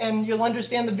 and you'll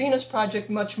understand the Venus Project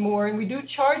much more. And we do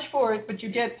charge for it, but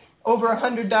you get over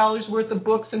 $100 worth of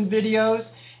books and videos.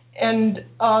 And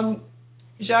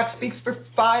Jacques speaks for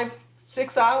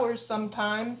 5-6 hours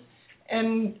sometimes,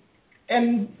 and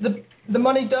the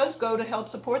money does go to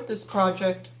help support this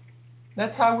project.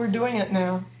 That's how we're doing it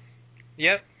now.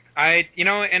 Yep. I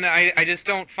just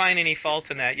don't find any fault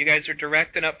in that. You guys are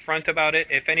direct and upfront about it.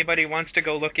 If anybody wants to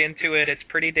go look into it, it's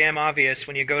pretty damn obvious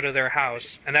when you go to their house.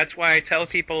 And that's why I tell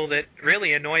people that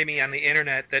really annoy me on the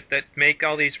internet that make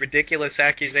all these ridiculous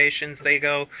accusations. They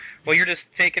go, well, you're just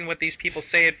taking what these people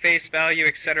say at face value,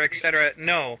 et cetera, et cetera.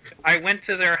 No. I went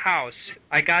to their house.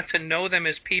 I got to know them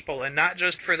as people, and not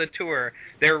just for the tour.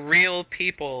 They're real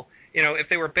people. You know, if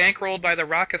they were bankrolled by the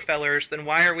Rockefellers, then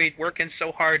why are we working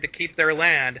so hard to keep their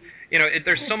land? You know,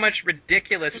 there's so much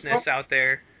ridiculousness out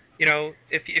there. You know,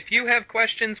 if you have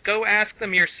questions, go ask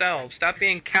them yourselves. Stop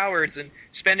being cowards and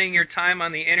spending your time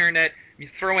on the internet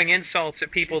throwing insults at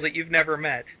people that you've never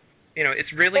met. You know,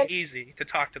 it's really easy to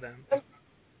talk to them.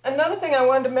 Another thing I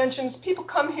wanted to mention is people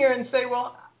come here and say,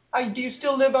 well, do you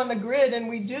still live on the grid? And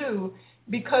we do.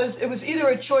 Because it was either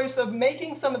a choice of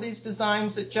making some of these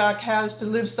designs that Jacques has to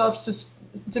live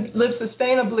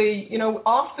sustainably, you know,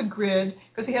 off the grid,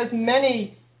 because he has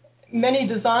many, many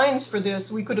designs for this.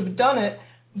 We could have done it,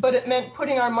 but it meant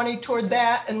putting our money toward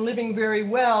that and living very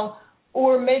well,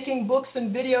 or making books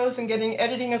and videos and getting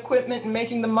editing equipment and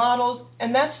making the models.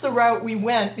 And that's the route we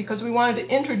went, because we wanted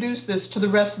to introduce this to the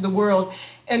rest of the world.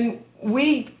 And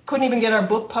we couldn't even get our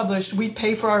book published. We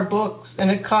pay for our books, and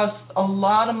it costs a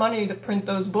lot of money to print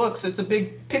those books. It's a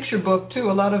big picture book, too,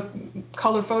 a lot of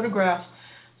color photographs.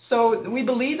 So we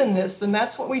believe in this, and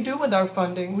that's what we do with our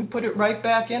funding. We put it right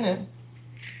back in it.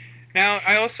 Now,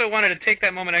 I also wanted to take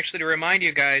that moment actually to remind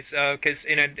you guys,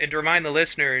 and to remind the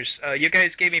listeners, you guys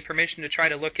gave me permission to try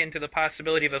to look into the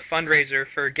possibility of a fundraiser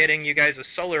for getting you guys a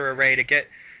solar array to get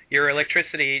your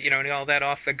electricity, you know, and all that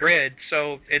off the grid.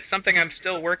 So it's something I'm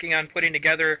still working on putting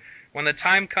together. When the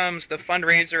time comes, the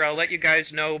fundraiser, I'll let you guys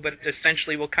know, but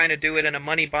essentially we'll kind of do it in a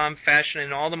money bomb fashion,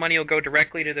 and all the money will go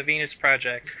directly to the Venus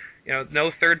Project. You know,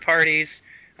 no third parties.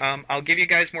 I'll give you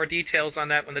guys more details on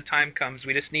that when the time comes.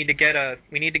 We just need to get a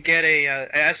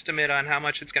estimate on how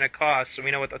much it's going to cost, so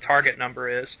we know what the target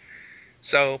number is.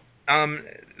 So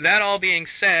that all being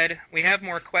said, we have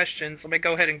more questions. Let me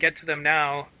go ahead and get to them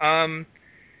now.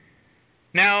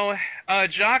 Now,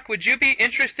 Jacques, would you be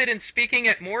interested in speaking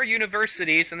at more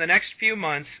universities in the next few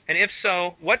months? And if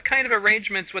so, what kind of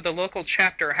arrangements would the local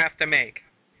chapter have to make?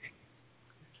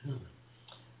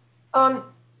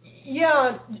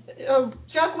 Yeah,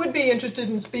 Jacques would be interested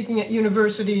in speaking at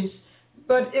universities,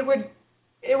 but it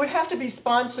would have to be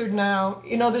sponsored now.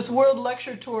 You know, this World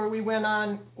Lecture Tour we went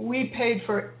on, we paid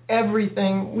for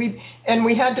everything. We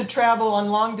had to travel on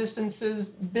long distances,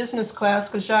 business class,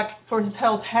 because Jacques, for his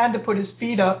health, had to put his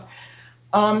feet up.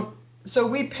 So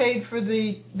we paid for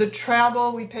the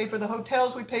travel, we paid for the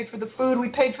hotels, we paid for the food, we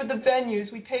paid for the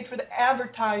venues, we paid for the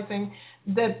advertising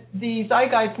that the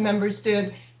Zeitgeist members did.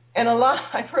 And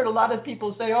I've heard a lot of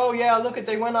people say, oh yeah, look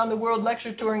they went on the World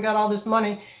Lecture Tour and got all this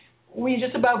money. We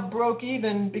just about broke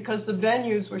even because the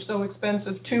venues were so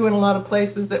expensive too in a lot of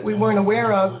places that we weren't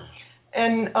aware of.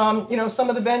 And you know, some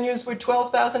of the venues were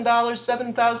 $12,000,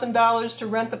 $7,000 to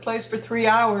rent the place for 3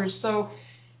 hours. So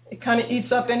it kind of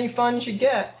eats up any funds you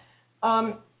get.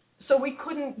 So we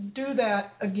couldn't do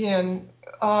that again.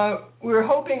 We were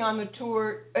hoping on the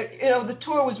tour. You know, the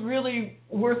tour was really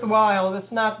worthwhile.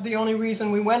 That's not the only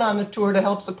reason we went on the tour, to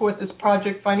help support this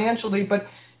project financially, but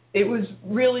it was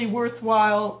really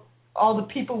worthwhile. All the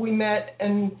people we met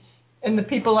and the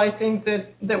people I think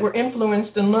that were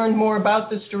influenced and learned more about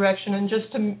this direction, and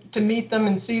just to meet them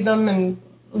and see them and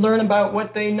learn about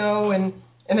what they know and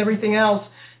everything else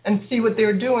and see what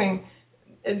they're doing,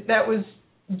 that was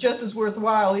just as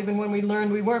worthwhile. Even when we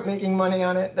learned we weren't making money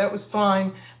on it, that was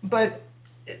fine. But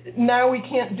now we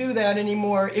can't do that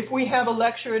anymore. If we have a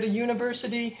lecture at a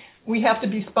university, we have to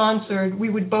be sponsored. We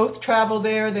would both travel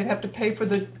there. They'd have to pay for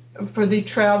the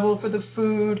travel, for the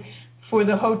food, for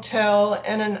the hotel,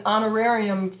 and an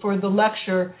honorarium for the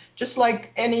lecture, just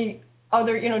like any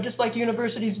other, you know, just like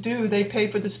universities do. They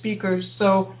pay for the speakers.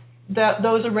 So that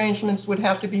those arrangements would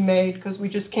have to be made because we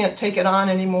just can't take it on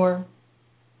anymore.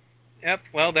 Yep.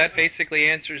 Well, that basically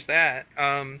answers that.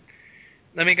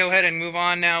 Let me go ahead and move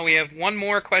on now. We have one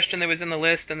more question that was in the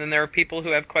list, and then there are people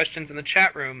who have questions in the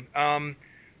chat room.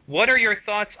 What are your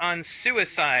thoughts on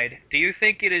suicide? Do you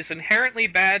think it is inherently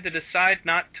bad to decide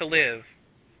not to live?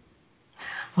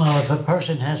 If a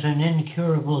person has an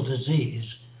incurable disease,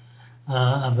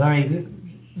 a very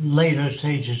later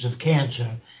stages of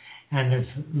cancer, and if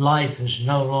life is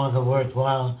no longer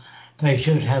worthwhile, they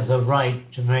should have the right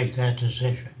to make that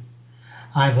decision.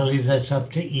 I believe that's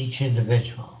up to each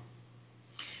individual.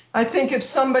 I think if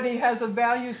somebody has a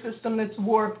value system that's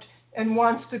warped and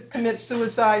wants to commit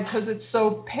suicide because it's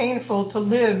so painful to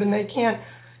live and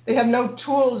they have no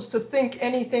tools to think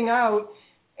anything out,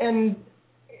 and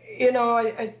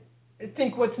I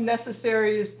think what's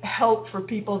necessary is help for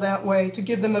people that way, to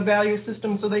give them a value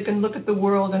system so they can look at the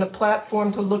world and a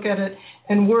platform to look at it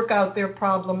and work out their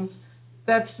problems.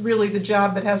 That's really the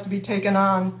job that has to be taken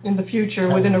on in the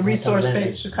future within a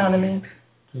resource-based economy.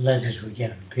 The letters we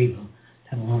get from people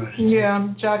that want us to.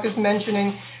 Yeah, Jacques is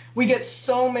mentioning, we get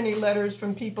so many letters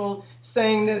from people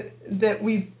saying that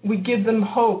we give them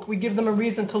hope, we give them a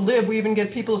reason to live. We even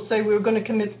get people who say they were going to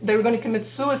commit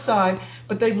suicide,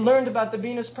 but they've learned about the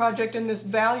Venus Project and this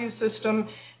value system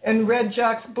and read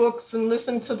Jacques' books and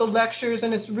listened to the lectures,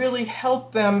 and it's really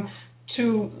helped them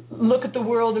to look at the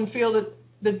world and feel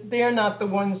that they're not the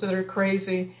ones that are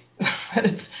crazy.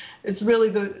 It's really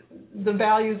the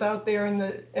values out there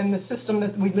and the system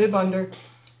that we live under.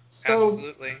 So,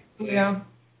 absolutely. Yeah.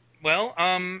 Well,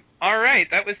 all right.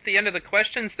 That was the end of the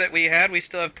questions that we had. We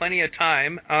still have plenty of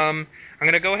time. I'm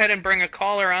going to go ahead and bring a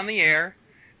caller on the air.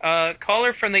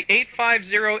 Caller from the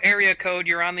 850 area code,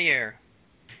 you're on the air.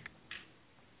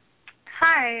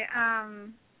 Hi.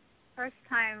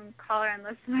 First-time caller and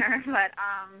listener, but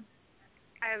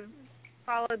I've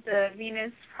followed the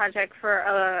Venus Project for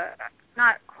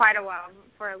not quite a while,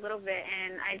 for a little bit,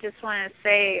 and I just want to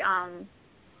say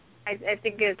I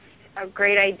think it's a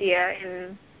great idea,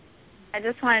 and I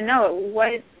just want to know,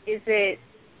 what is it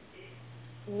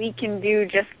we can do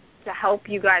just to help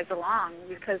you guys along?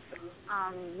 Because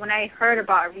when I heard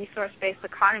about a resource-based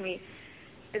economy,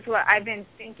 it's what I've been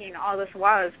thinking all this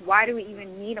while is, why do we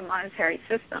even need a monetary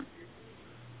system?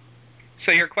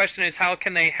 So your question is, how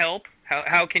can they help?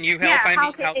 How can you help? Yeah,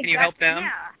 how can you help them?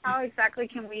 Yeah, how exactly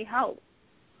can we help?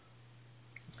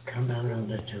 Come out on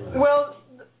the tour. Well,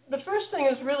 the first thing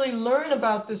is really learn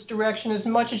about this direction as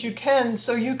much as you can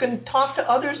so you can talk to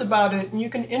others about it and you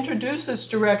can introduce this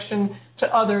direction to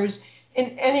others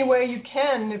in any way you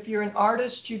can. If you're an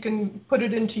artist, you can put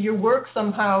it into your work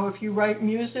somehow. If you write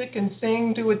music and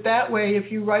sing, do it that way.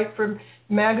 If you write for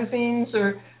magazines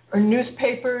or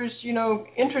newspapers,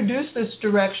 introduce this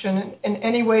direction in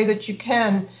any way that you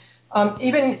can.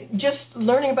 Even just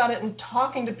learning about it and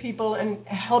talking to people and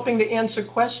helping to answer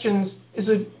questions is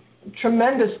a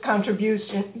tremendous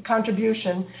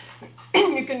contribution.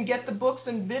 You can get the books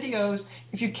and videos.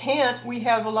 If you can't, we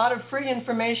have a lot of free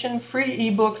information,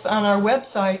 free ebooks on our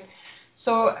website.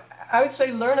 So I would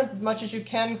say learn as much as you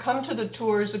can. Come to the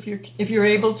tours if you're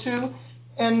able to.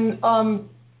 And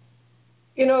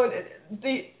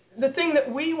the thing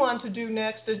that we want to do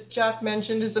next, as Jacques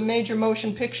mentioned, is a major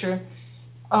motion picture.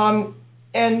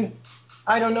 And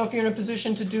I don't know if you're in a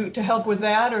position to help with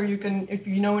that, or if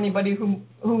you know anybody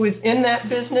who is in that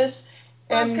business.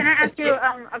 Well, can I ask you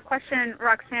a question,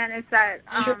 Roxanne? Is that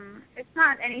it's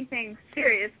not anything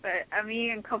serious, but me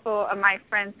and a couple of my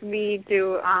friends, we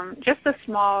do just a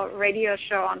small radio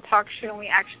show on Talk Show, and we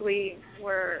actually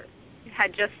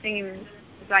had just seen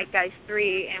Zeitgeist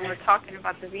 3, and we're talking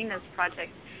about the Venus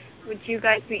Project. Would you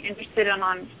guys be interested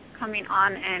in coming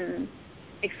on and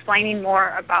explaining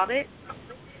more about it?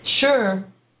 Sure.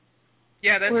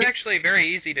 Yeah, that's actually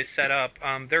very easy to set up.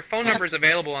 Their phone number is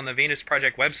available on the Venus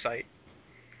Project website.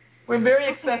 We're very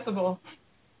accessible.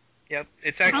 Yep,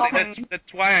 it's actually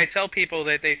that's why I tell people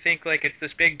that they think like it's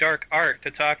this big dark art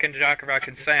to talk to Jacques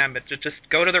and Sam, but just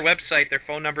go to their website. Their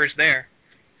phone number is there.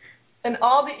 And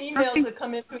all the emails that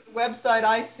come in through the website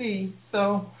I see.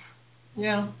 So,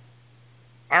 yeah.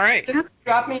 All right. Just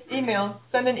drop me an email.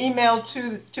 Send an email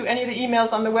to any of the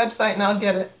emails on the website, and I'll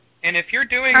get it. And if you're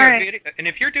doing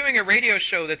a radio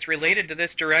show that's related to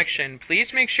this direction, please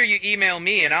make sure you email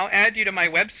me, and I'll add you to my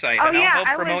website, and I'll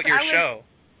help promote your show.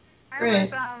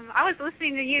 I was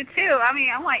listening to you too. I mean,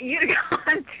 I want you to go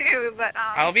on too, but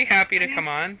I'll be happy to come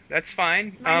on. That's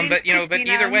fine. But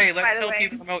either way, let's help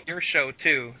you promote your show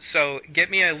too. So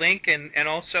get me a link, and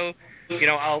also,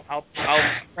 I'll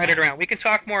spread it around. We can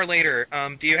talk more later.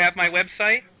 Do you have my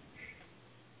website?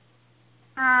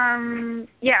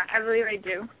 Yeah, I believe I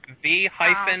do.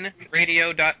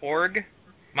 v-radio.org.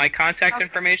 My contact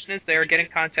information is there. Get in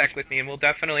contact with me, and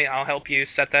I'll help you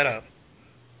set that up.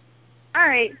 All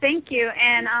right, thank you.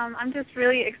 And I'm just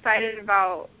really excited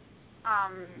about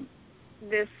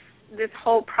this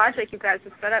whole project you guys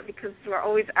have set up, because we're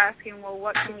always asking, well,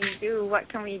 what can we do? What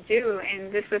can we do?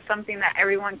 And this is something that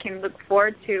everyone can look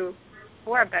forward to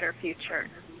for a better future.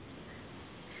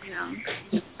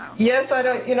 Yes,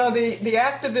 the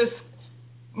activists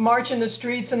march in the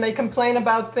streets and they complain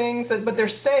about things, but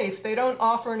they're safe. They don't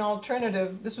offer an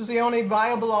alternative. This was the only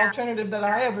viable alternative that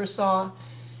I ever saw.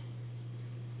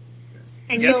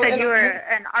 And you said you were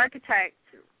an architect,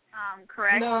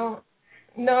 correct? No,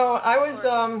 I was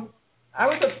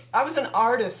an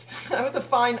artist. I was a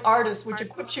fine artist, which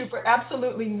equips you for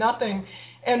absolutely nothing.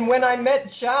 And when I met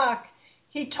Jacques,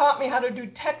 he taught me how to do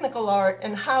technical art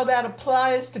and how that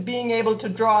applies to being able to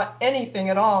draw anything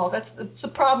at all. That's the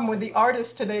problem with the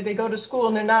artists today. They go to school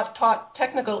and they're not taught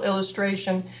technical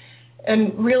illustration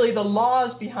and really the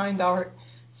laws behind art.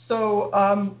 So,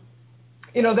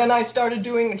 then I started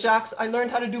doing I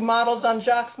learned how to do models on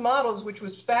Jacques' models, which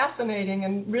was fascinating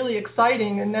and really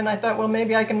exciting. And then I thought, well,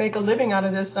 maybe I can make a living out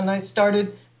of this. And I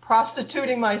started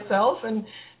prostituting myself and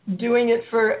doing it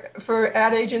for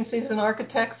ad agencies and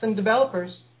architects and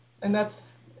developers, and that's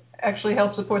actually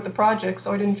helped support the project,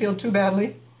 so I didn't feel too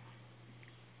badly.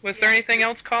 Was there anything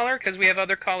else, caller? Because we have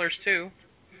other callers, too.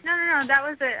 No, that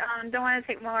was it. Don't want to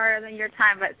take more than your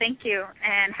time, but thank you,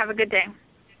 and have a good day.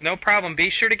 No problem. Be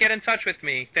sure to get in touch with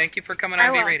me. Thank you for coming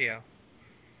on V-Radio.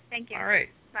 Thank you. All right.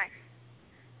 Bye.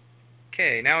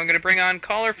 Okay, now I'm going to bring on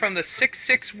caller from the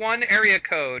 661 area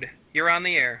code. You're on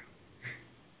the air.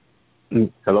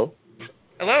 Hello?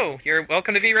 Hello. You're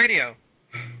welcome to V-Radio.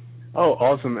 Oh,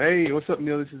 awesome. Hey, what's up,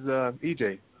 Neil? This is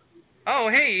EJ. Oh,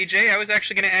 hey, EJ. I was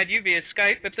actually going to add you via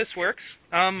Skype, if this works.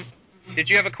 Did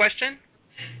you have a question?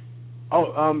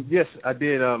 Oh, yes, I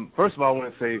did. First of all, I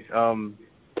want to say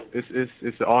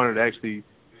it's an honor to actually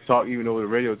talk even over the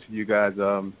radio to you guys.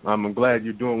 I'm glad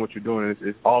you're doing what you're doing.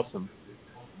 It's awesome.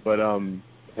 But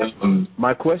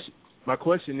my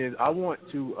question is, I want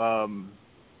to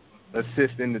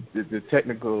assist in the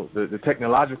technological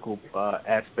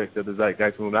aspect of the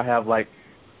Zeitgeist movement.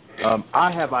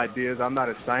 I have ideas. I'm not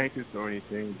a scientist or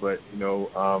anything, but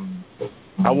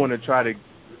I want to try to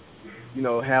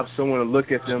have someone to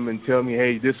look at them and tell me,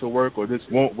 hey, this will work or this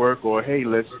won't work, or hey,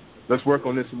 let's work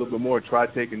on this a little bit more. Try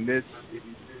taking this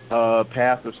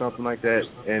path or something like that.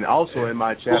 And also in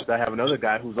my chapter, I have another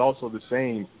guy who's also the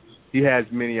same. He has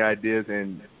many ideas,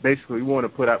 and basically we want to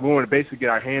basically get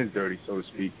our hands dirty, so to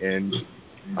speak. And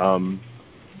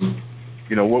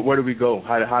where do we go?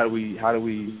 How do we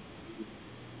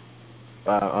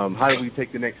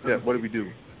take the next step? What do we do?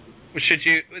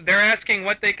 They're asking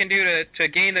what they can do to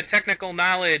gain the technical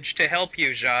knowledge to help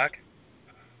you, Jacques.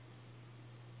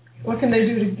 What can they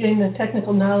do to gain the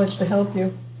technical knowledge to help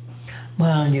you?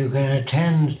 Well, you can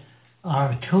attend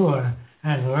our tour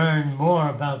and learn more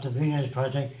about the Venus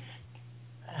Project,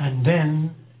 and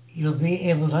then you'll be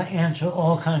able to answer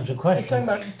all kinds of questions. You're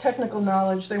talking about technical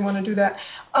knowledge. They want to do that.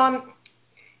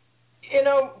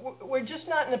 We're just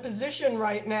not in a position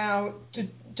right now to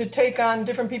take on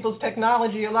different people's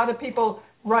technology. A lot of people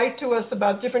write to us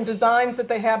about different designs that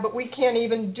they have, but we can't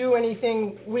even do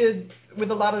anything with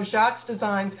a lot of Jacques'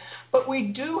 designs. But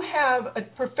we do have a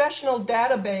professional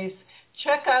database.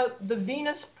 Check out the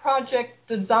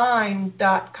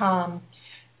VenusProjectDesign.com.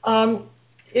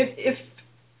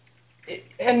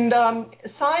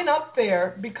 Sign up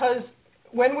there, because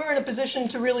when we're in a position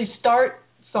to really start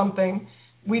something,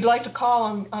 we'd like to call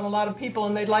on a lot of people,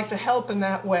 and they'd like to help in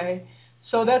that way.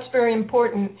 So that's very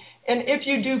important. And if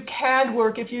you do CAD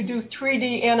work, if you do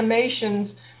 3D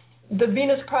animations, the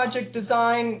Venus Project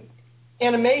Design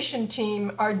animation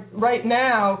team are right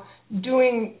now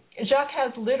doing, Jacques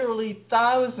has literally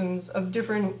thousands of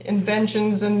different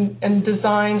inventions and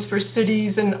designs for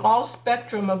cities and all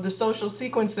spectrum of the social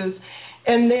sequences,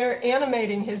 and they're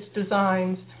animating his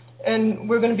designs. And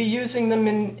we're going to be using them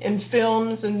in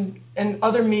films and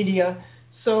other media.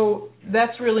 So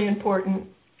that's really important.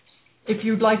 If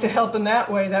you'd like to help in that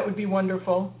way, that would be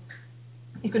wonderful.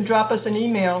 You can drop us an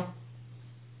email.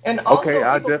 And also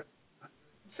people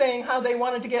saying how they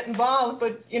wanted to get involved,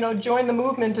 but join the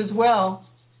movement as well,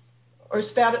 or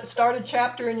start a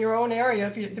chapter in your own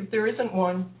area if there isn't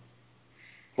one.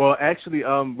 Well, actually,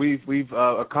 we've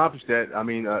accomplished that. I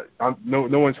mean,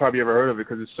 no one's probably ever heard of it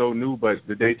because it's so new, but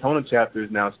the Daytona chapter is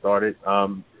now started.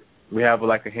 We have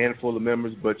like a handful of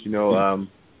members, but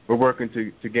we're working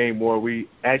to gain more. We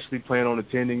actually plan on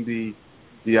attending the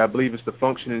I believe it's the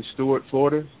function in Stuart,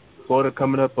 Florida, Florida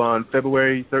coming up on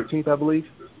February 13th, I believe.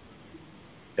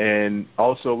 And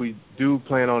also, we do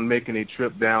plan on making a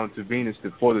trip down to Venus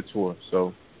for the tour.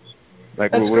 So,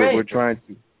 like, we're trying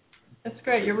to. That's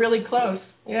great. You're really close.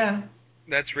 Yeah.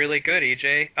 That's really good,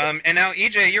 EJ. And now,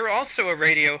 EJ, you're also a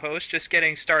radio host, just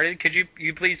getting started. Could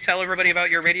you please tell everybody about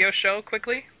your radio show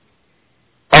quickly?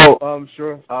 Oh,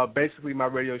 sure. Basically, my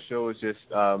radio show is just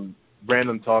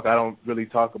random talk. I don't really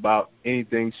talk about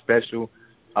anything special.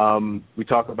 We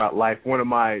talk about life. One of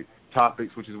my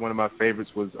topics, which is one of my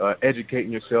favorites, was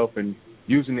educating yourself and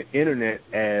using the internet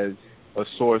as a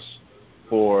source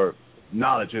for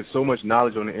knowledge. There's so much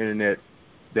knowledge on the internet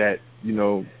that, you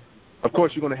know, of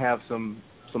course you're going to have some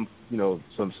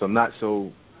not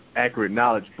so accurate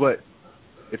knowledge, but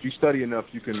if you study enough,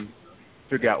 you can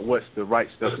figure out what's the right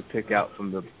stuff to pick out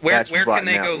from the. Where can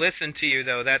they go listen to you,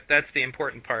 though? That's the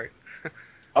important part.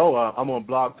 I'm on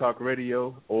Blog Talk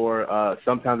Radio, or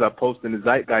sometimes I post in the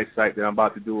Zeitgeist site that I'm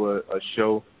about to do a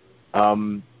show. I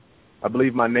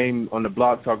believe my name on the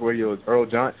Blog Talk Radio is Earl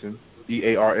Johnson,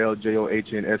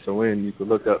 EARLJOHNSON. You can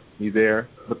look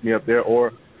me up there,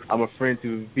 or I'm a friend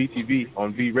to VTV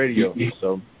on V Radio.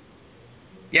 So.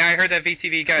 Yeah, I heard that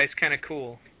VTV guy is kind of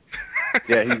cool.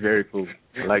 Yeah, he's very cool.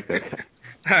 I like that.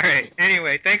 All right.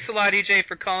 Anyway, thanks a lot, EJ,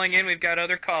 for calling in. We've got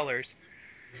other callers.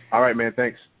 All right, man.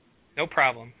 Thanks. No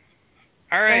problem.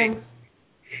 All right.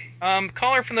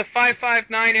 Caller from the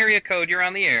 559 area code, you're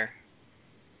on the air.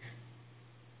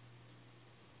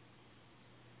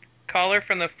 Caller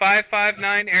from the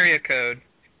 559 area code.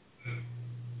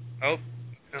 Oh.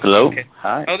 Hello? Okay.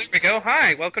 Hi. Oh, there we go.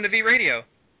 Hi. Welcome to V Radio.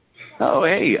 Oh,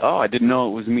 hey. Oh, I didn't know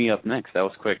it was me up next. That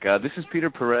was quick. This is Peter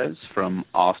Perez from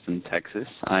Austin, Texas.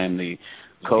 I am the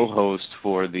co-host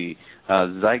for the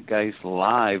Zeitgeist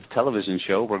Live television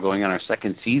show. We're going on our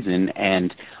second season,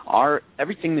 and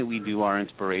everything that we do, our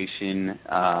inspiration,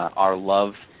 our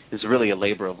love, is really a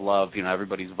labor of love. You know,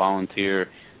 everybody's volunteer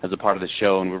as a part of the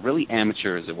show, and we're really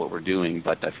amateurs at what we're doing,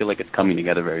 but I feel like it's coming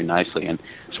together very nicely, and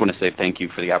I just want to say thank you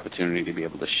for the opportunity to be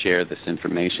able to share this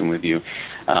information with you.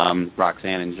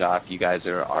 Roxanne and Jacques, you guys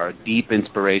are a deep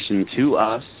inspiration to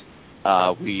us.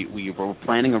 We were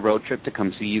planning a road trip to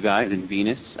come see you guys in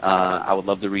Venus. I would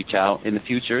love to reach out in the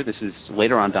future. This is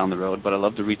later on down the road, but I'd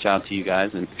love to reach out to you guys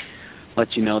and let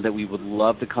you know that we would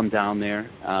love to come down there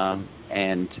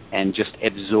and just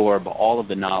absorb all of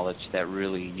the knowledge that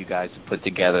really you guys have put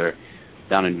together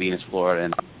down in Venus, Florida.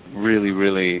 And really,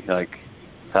 really,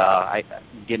 I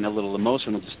getting a little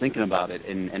emotional just thinking about it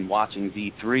and watching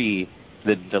Z3,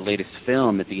 the latest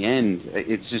film at the end.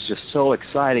 It's just so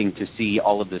exciting to see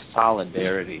all of this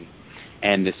solidarity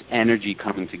and this energy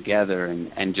coming together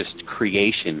and just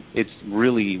creation. It's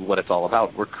really what it's all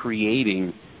about. We're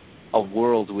creating a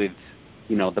world with,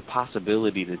 you know, the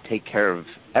possibility to take care of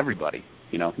everybody,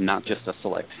 you know, not just a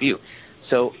select few.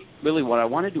 So really what I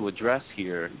wanted to address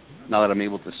here, now that I'm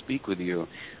able to speak with you,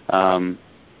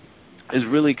 is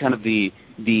really kind of the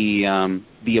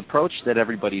approach that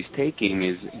everybody's taking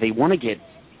is they want to get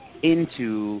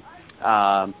into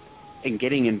and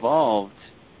getting involved.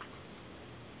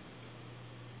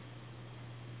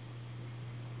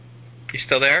 You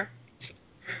still there?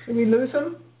 Did we lose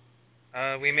him?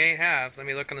 We may have. Let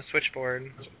me look on the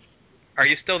switchboard. Are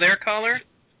you still there, caller?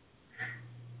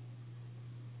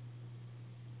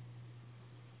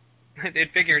 It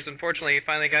figures. Unfortunately, he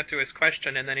finally got to his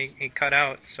question, and then he cut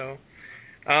out. So,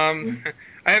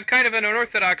 I have kind of an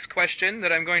unorthodox question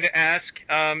that I'm going to ask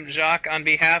Jacques on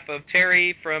behalf of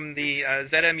Terry from the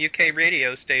ZM UK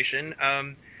radio station.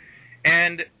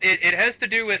 And it has to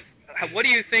do with what do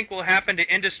you think will happen to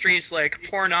industries like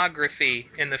pornography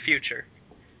in the future?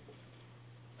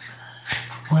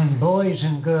 When boys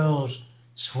and girls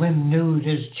swim nude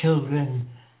as children,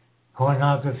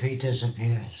 pornography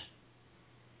disappears.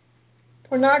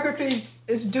 Pornography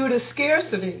is due to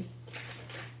scarcity.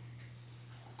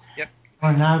 Yep.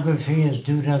 Pornography is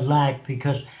due to lack,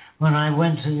 because when I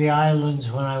went to the islands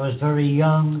when I was very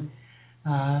young,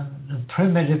 the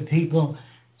primitive people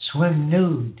swim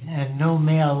nude, and no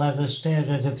male ever stared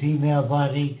at a female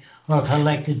body or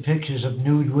collected pictures of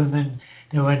nude women.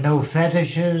 There were no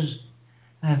fetishes,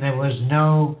 and there was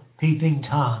no peeping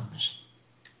toms.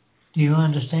 Do you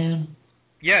understand?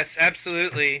 Yes,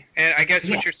 absolutely. And I guess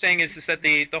what you're saying is that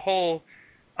the whole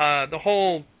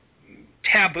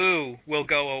taboo will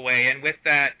go away, and with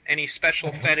that, any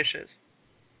special fetishes.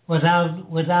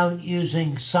 Without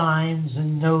using signs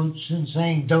and notes and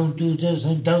saying don't do this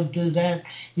and don't do that,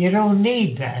 you don't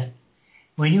need that.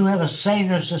 When you have a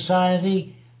saner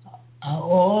society,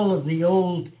 all of the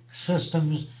old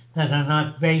systems that are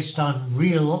not based on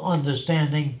real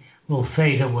understanding will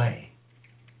fade away.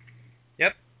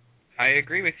 Yep, I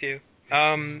agree with you.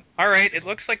 All right, it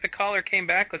looks like the caller came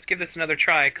back. Let's give this another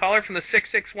try. Caller from the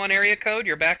 661 area code,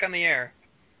 you're back on the air.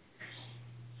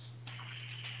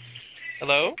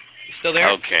 Hello? You still there?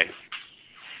 Okay.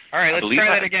 All right, let's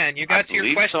try that again. You got to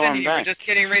your question, and you were just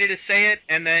getting ready to say it,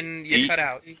 and then you cut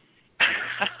out.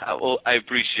 Well, I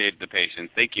appreciate the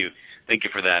patience. Thank you. Thank you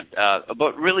for that.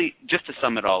 But really, just to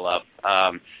sum it all up,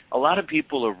 a lot of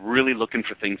people are really looking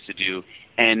for things to do,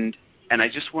 and I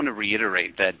just want to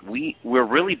reiterate that we're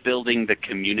really building the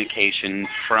communication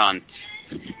front,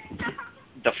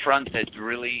 the front that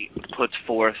really puts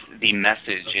forth the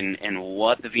message in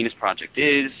what the Venus Project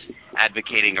is,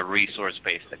 advocating a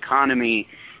resource-based economy,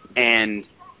 and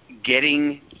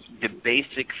getting the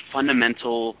basic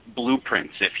fundamental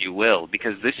blueprints, if you will,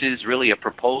 because this is really a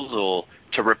proposal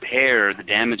to repair the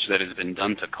damage that has been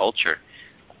done to culture.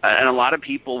 And a lot of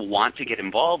people want to get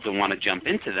involved and want to jump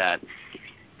into that.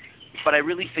 But I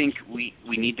really think we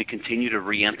need to continue to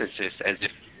re-emphasis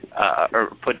or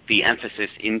put the emphasis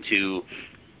into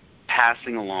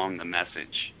passing along the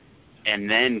message and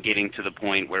then getting to the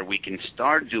point where we can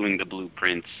start doing the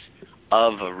blueprints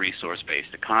of a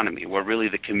resource-based economy, where really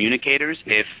the communicators,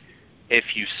 if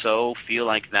you so feel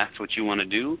like that's what you want to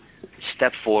do,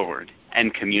 step forward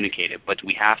and communicate it. But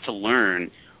we have to learn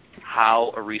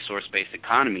how a resource-based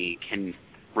economy can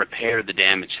repair the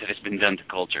damage that has been done to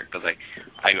culture, because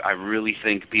I really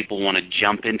think people want to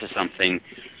jump into something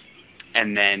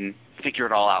and then figure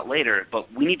it all out later, but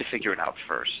we need to figure it out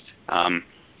first.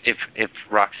 If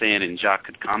Roxanne and Jacques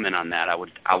could comment on that,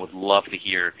 I would love to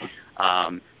hear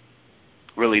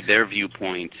really their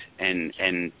viewpoint and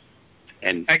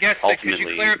I guess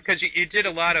ultimately, because you did a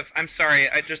lot of. I'm sorry,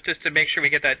 just to make sure we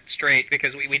get that straight,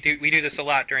 because we do this a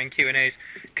lot during Q&As.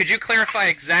 Could you clarify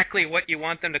exactly what you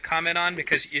want them to comment on,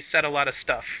 because you said a lot of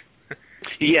stuff?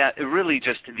 Yeah, really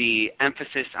just the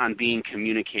emphasis on being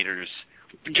communicators,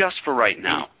 just for right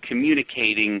now,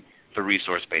 communicating the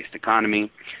resource-based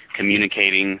economy,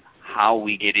 communicating how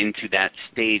we get into that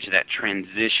stage, that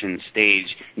transition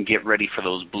stage, and get ready for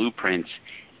those blueprints,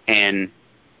 and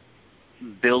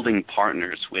building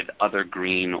partners with other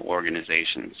green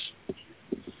organizations.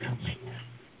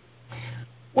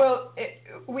 Well,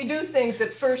 we do things that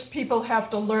first people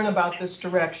have to learn about this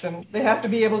direction. They have to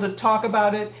be able to talk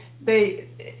about it.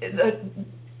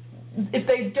 If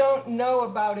they don't know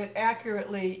about it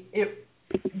accurately,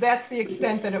 that's the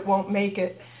extent that it won't make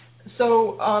it.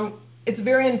 So it's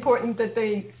very important that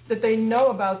they know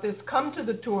about this. Come to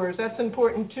the tours. That's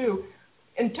important too.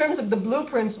 In terms of the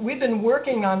blueprints, we've been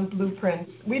working on blueprints.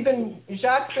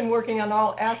 Jacques' been working on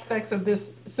all aspects of this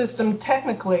system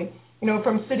technically,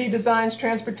 from city designs,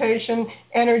 transportation,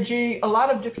 energy, a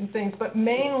lot of different things, but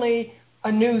mainly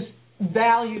a new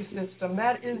value system.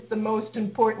 That is the most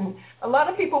important. A lot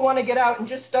of people want to get out and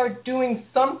just start doing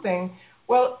something.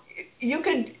 Well,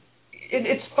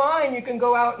 it's fine, you can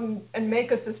go out and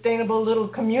make a sustainable little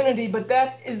community, but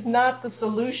that is not the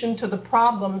solution to the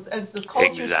problems. As the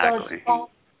culture starts falling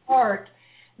apart,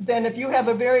 then if you have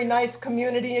a very nice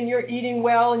community and you're eating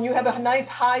well and you have a nice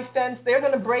high fence, they're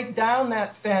going to break down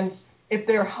that fence if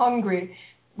they're hungry.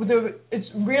 It's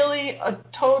really a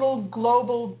total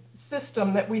global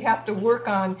system that we have to work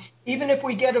on. Even if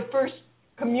we get a first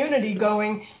community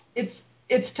going, it's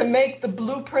to make the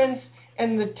blueprints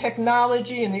and the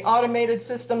technology and the automated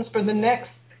systems for the next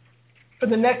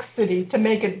city, to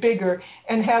make it bigger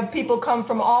and have people come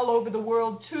from all over the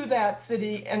world to that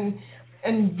city and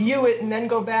view it, and then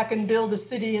go back and build a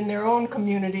city in their own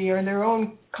community or in their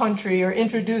own country, or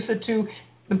introduce it to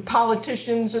the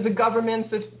politicians or the governments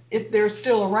if they're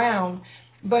still around.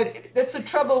 But that's the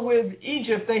trouble with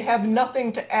Egypt. They have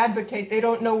nothing to advocate. They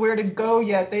don't know where to go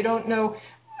yet. They don't know.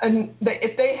 And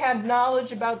if they had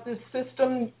knowledge about this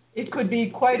system, it could be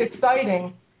quite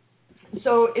exciting.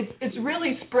 So it's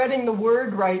really spreading the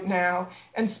word right now,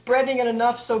 and spreading it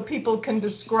enough so people can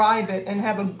describe it and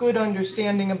have a good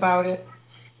understanding about it.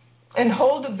 And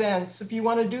hold events. If you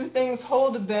want to do things,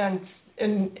 hold events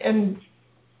and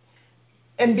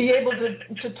be able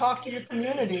to talk to your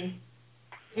community.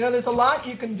 There's a lot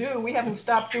you can do. We haven't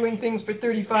stopped doing things for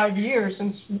 35 years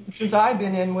since I've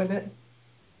been in with it.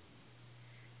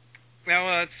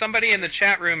 Now, somebody in the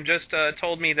chat room just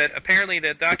told me that apparently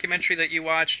the documentary that you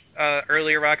watched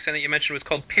earlier, Roxanne, that you mentioned was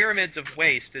called Pyramids of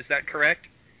Waste. Is that correct?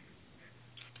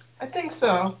 I think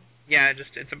so. Yeah,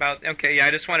 it's about, okay, yeah,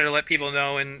 I just wanted to let people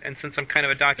know, and since I'm kind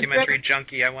of a documentary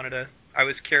junkie, I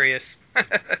was curious.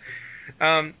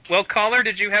 Well, caller,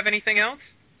 did you have anything else?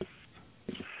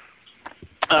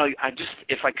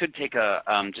 If I could take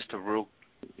just a real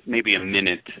maybe a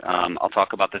minute, I'll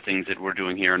talk about the things that we're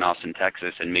doing here in Austin,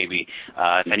 Texas, and maybe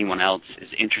if anyone else is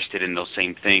interested in those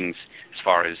same things as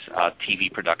far as TV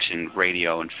production,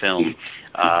 radio, and film,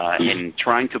 and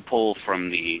trying to pull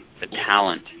from the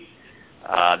talent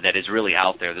that is really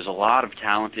out there. There's a lot of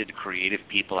talented, creative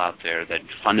people out there that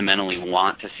fundamentally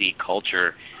want to see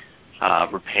culture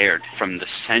repaired from the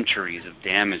centuries of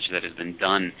damage that has been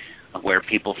done, where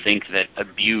people think that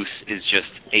abuse is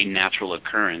just a natural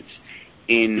occurrence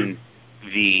in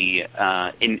the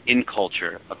in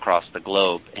culture across the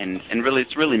globe, and really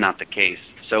it's really not the case.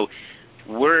 So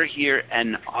we're here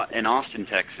in Austin,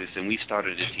 Texas, and we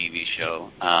started a TV show.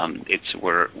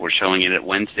 We're showing it at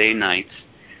Wednesday nights,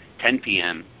 10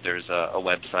 p.m. There's a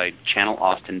website,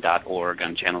 channelaustin.org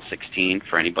on channel 16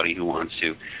 for anybody who wants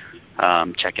to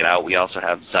check it out. We also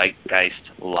have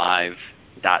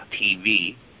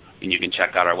zeitgeistlive.tv, and you can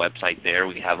check out our website there.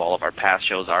 We have all of our past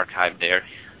shows archived there.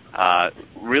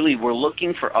 Really, we're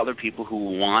looking for other people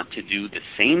who want to do the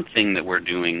same thing that we're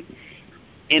doing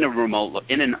in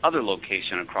another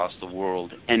location across the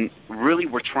world. And really,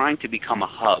 we're trying to become a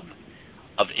hub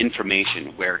of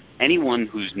information where anyone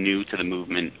who's new to the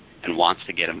movement and wants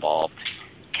to get involved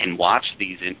can watch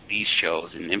these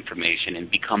shows and information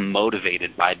and become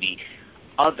motivated by the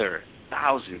other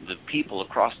thousands of people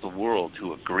across the world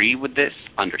who agree with this,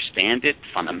 understand it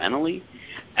fundamentally,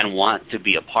 and want to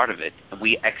be a part of it.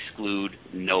 We exclude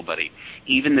nobody.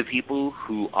 Even the people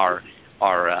who are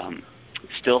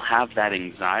still have that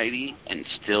anxiety and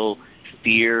still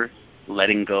fear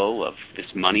letting go of this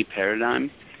money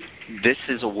paradigm, this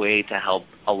is a way to help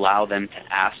allow them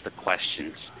to ask the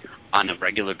questions on a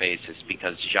regular basis,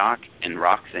 because Jacques and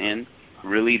Roxanne,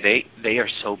 really, they are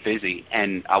so busy,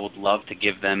 and I would love to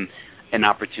give them an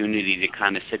opportunity to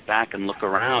kind of sit back and look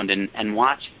around and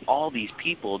watch all these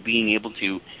people being able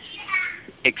to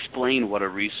explain what a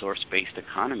resource-based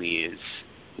economy is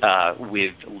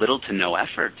with little to no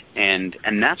effort, and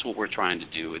that's what we're trying to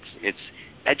do. It's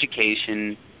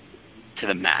education to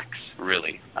the max,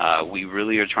 really. We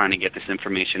really are trying to get this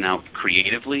information out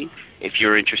creatively. If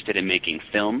you're interested in making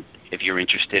film, if you're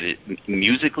interested in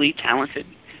musically talented,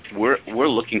 we're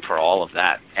looking for all of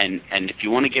that. And if you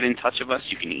want to get in touch with us,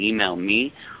 you can email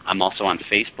me. I'm also on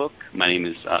Facebook. My name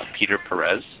is Peter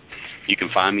Perez. You can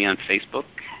find me on Facebook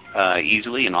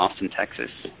easily in Austin,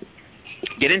 Texas.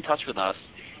 Get in touch with us,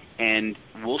 and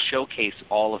we'll showcase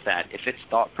all of that. If it's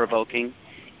thought-provoking,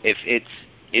 if it's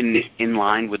in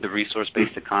line with the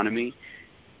resource-based economy,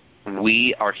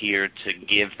 we are here to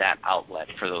give that outlet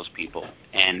for those people.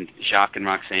 And Jacques and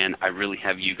Roxanne, I really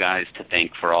have you guys to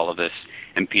thank for all of this,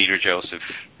 and Peter Joseph,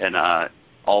 and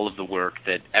all of the work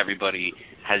that everybody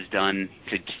has done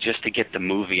to get the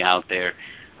movie out there.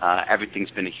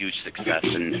 Everything's been a huge success,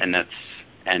 and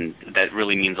that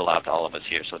really means a lot to all of us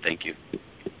here. So thank you.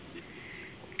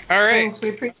 All right. Thanks. We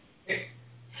appreciate it.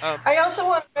 I also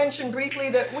want to mention briefly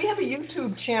that we have a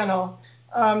YouTube channel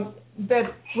that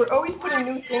we're always putting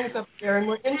new things up there, and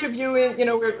we're interviewing.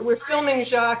 We're filming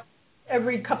Jacques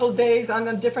every couple of days on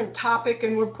a different topic,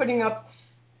 and we're putting up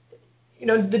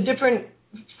the different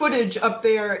footage up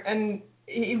there, and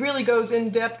he really goes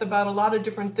in depth about a lot of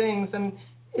different things, and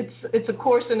it's a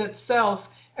course in itself.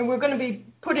 And we're going to be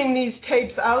putting these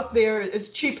tapes out there as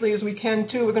cheaply as we can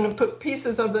too. We're going to put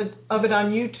pieces of it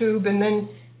on YouTube, and then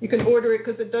you can order it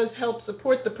because it does help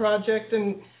support the project,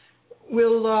 and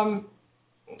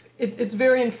it's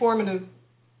very informative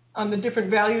on the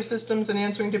different value systems and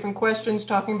answering different questions,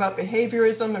 talking about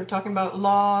behaviorism, or talking about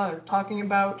law, or talking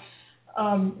about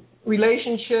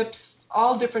relationships,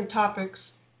 all different topics.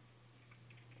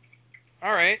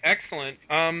 All right, excellent.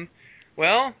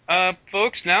 Well,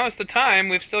 folks, now is the time.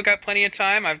 We've still got plenty of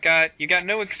time. You got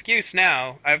no excuse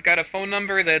now. I've got a phone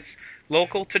number that's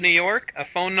local to New York, a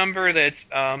phone number that's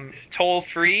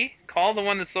toll-free. Call the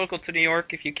one that's local to New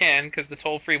York if you can, because the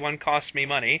toll-free one costs me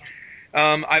money.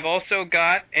 I've also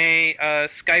got a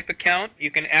Skype account.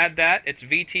 You can add that. It's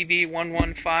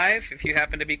VTB115 if you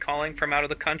happen to be calling from out of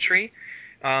the country.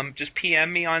 Just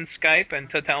PM me on Skype and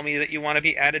to tell me that you want to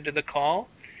be added to the call.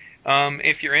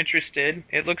 If you're interested.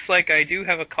 It looks like I do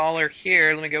have a caller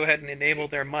here. Let me go ahead and enable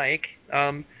their mic.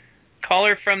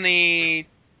 Caller from the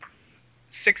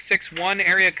 661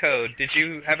 area code. Did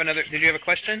you have a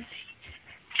question?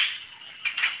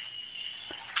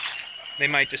 They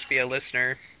might just be a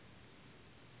listener.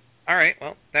 All right,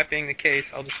 well, that being the case,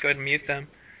 I'll just go ahead and mute them.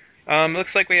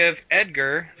 Looks like we have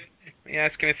Edgar. Let me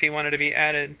ask him if he wanted to be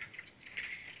added.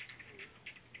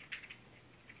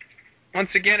 Once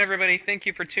again, everybody, thank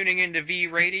you for tuning in to V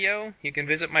Radio. You can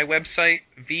visit my website,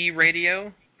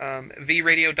 vradio.org,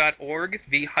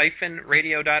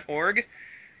 v-radio.org.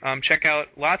 Check out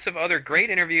lots of other great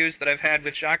interviews that I've had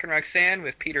with Jacques and Roxanne,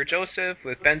 with Peter Joseph,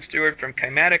 with Ben Stewart from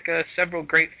Kymatica, several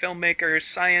great filmmakers,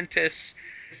 scientists,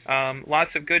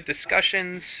 lots of good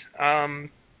discussions,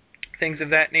 things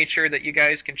of that nature that you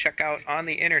guys can check out on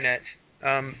the internet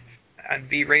on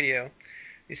V Radio.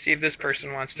 You see if this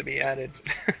person wants to be added.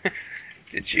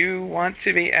 Did you want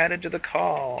to be added to the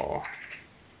call?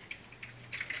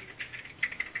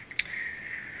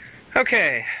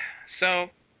 Okay, so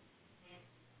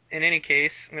in any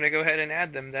case, I'm going to go ahead and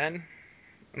add them then.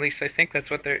 At least I think that's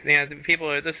what they're... Yeah, the people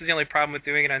are... This is the only problem with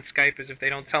doing it on Skype is if they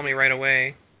don't tell me right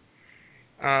away.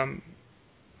 I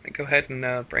go ahead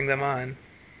and bring them on.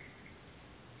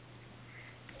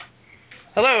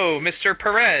 Hello, Mr.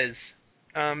 Perez.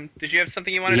 Did you have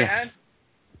something you wanted to add?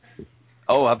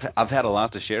 Oh, I've had a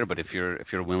lot to share, but if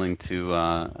you're willing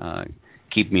to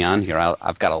keep me on here,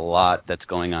 I've got a lot that's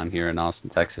going on here in Austin,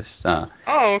 Texas.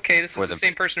 Oh, okay. This is the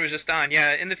same person who was just on.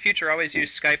 Yeah, in the future, always use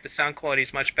Skype. The sound quality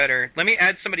is much better. Let me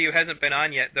add somebody who hasn't been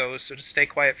on yet, though, so just stay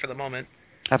quiet for the moment.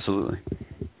 Absolutely.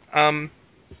 All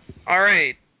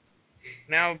right.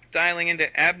 Now dialing into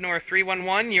Abnor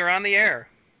 311. You're on the air.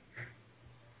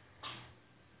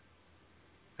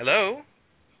 Hello?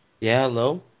 Yeah,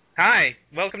 hello. Hi.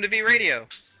 Welcome to V Radio.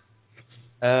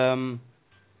 I'm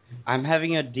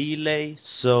having a delay,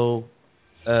 so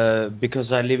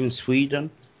because I live in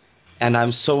Sweden, and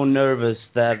I'm so nervous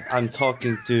that I'm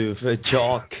talking to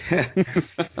Jacques.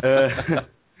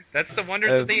 That's the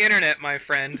wonders of the internet, my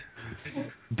friend.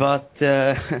 But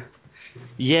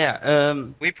yeah.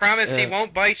 We promise he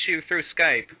won't bite you through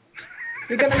Skype.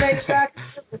 You're gonna make Jacques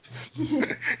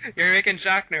nervous. You're making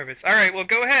Jacques nervous. All right, well,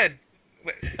 go ahead.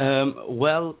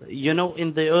 Well,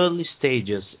 in the early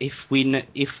stages, if we now,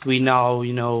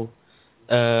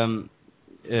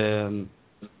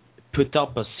 put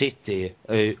up a city,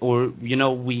 or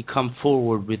we come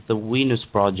forward with the Venus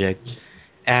Project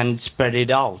and spread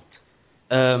it out.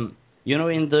 In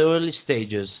the early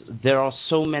stages, there are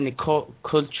so many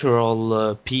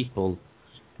cultural people,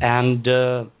 and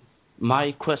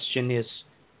my question is,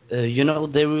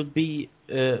 there will be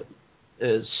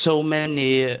so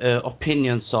many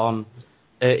opinions on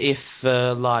if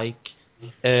a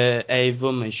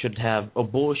woman should have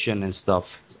abortion and stuff.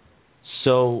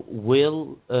 So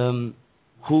who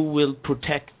will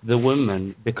protect the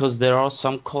women? Because there are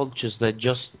some cultures that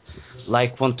just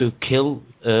want to kill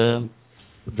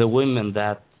the women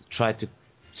that try to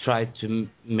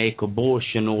make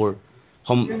abortion, or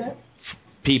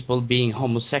people being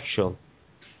homosexual.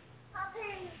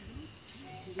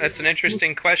 That's an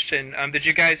interesting question. Did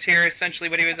you guys hear essentially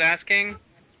what he was asking?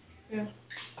 Yeah.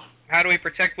 How do we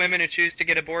protect women who choose to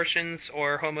get abortions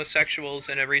or homosexuals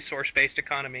in a resource-based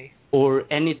economy? Or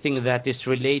anything that is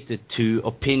related to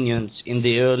opinions in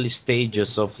the early stages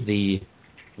of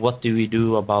what do we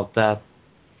do about that?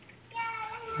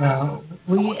 Well,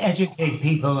 we educate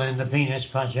people in the Venus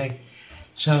Project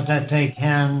so that they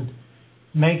can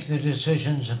make the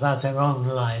decisions about their own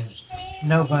lives.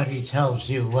 Nobody tells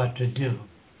you what to do.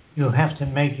 You have to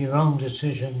make your own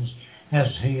decisions as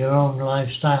to your own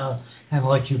lifestyle and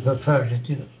what you prefer to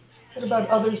do. What about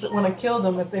others that want to kill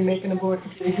them if they make an abortion?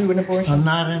 If they do an abortion? Well,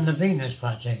 not in the Venus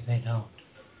Project, they don't.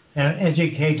 They're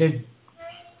educated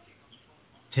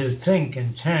to think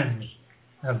in terms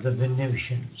of the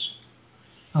Venusians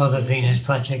or the Venus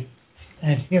Project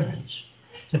adherents.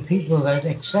 The people that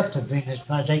accept the Venus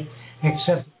Project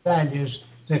accept the values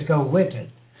that go with it.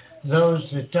 Those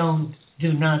that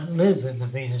do not live in the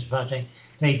Venus Project,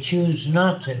 they choose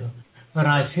not to. But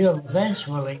I feel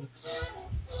eventually...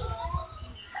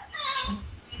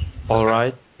 All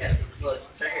right.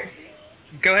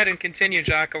 Go ahead and continue,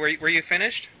 Jocko. Were you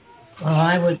finished? Well,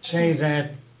 I would say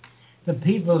that the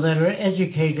people that are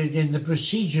educated in the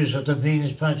procedures of the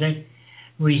Venus Project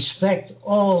respect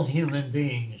all human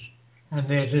beings and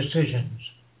their decisions.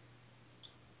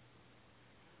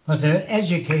 But they're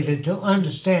educated to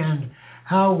understand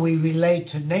how we relate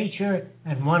to nature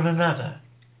and one another.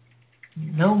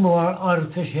 No more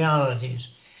artificialities.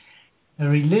 The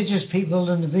religious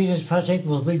people in the Venus Project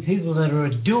will be people that are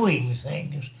doing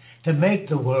things to make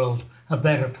the world a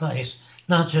better place,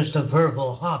 not just a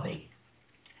verbal hobby.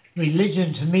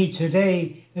 Religion to me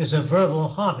today is a verbal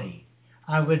hobby.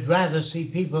 I would rather see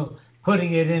people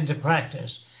putting it into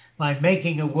practice by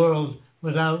making a world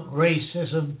without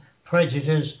racism,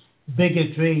 prejudice,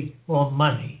 bigotry, or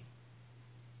money.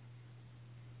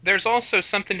 There's also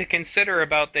something to consider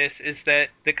about this, is that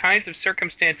the kinds of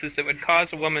circumstances that would cause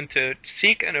a woman to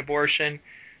seek an abortion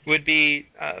would be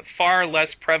far less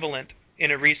prevalent in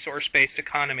a resource-based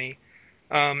economy.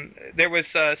 There was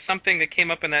something that came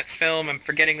up in that film, I'm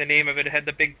forgetting the name of it, it had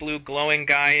the big blue glowing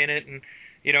guy in it, and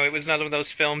You know, it was another of those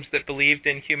films that believed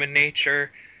in human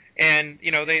nature. And,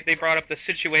 you know, they brought up the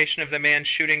situation of the man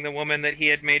shooting the woman that he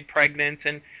had made pregnant.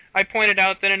 And I pointed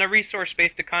out that in a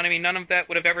resource-based economy, none of that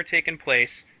would have ever taken place.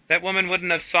 That woman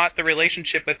wouldn't have sought the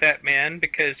relationship with that man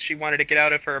because she wanted to get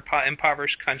out of her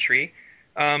impoverished country.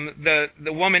 The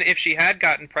woman, if she had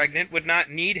gotten pregnant, would not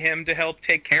need him to help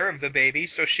take care of the baby,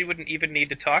 so she wouldn't even need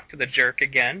to talk to the jerk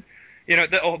again. You know,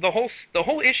 the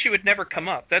whole issue would never come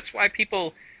up. That's why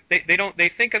people they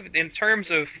think of it in terms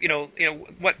of you know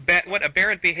what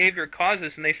aberrant behavior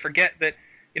causes, and they forget that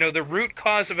the root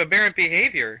cause of aberrant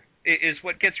behavior is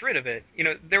what gets rid of it. You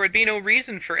know, there would be no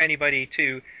reason for anybody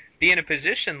to be in a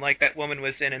position like that woman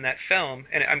was in that film.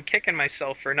 And I'm kicking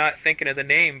myself for not thinking of the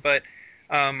name, but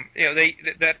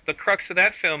the crux of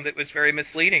that film that was very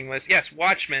misleading was, yes,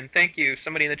 Watchmen. Thank you.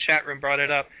 Somebody in the chat room brought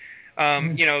it up.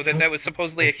 That was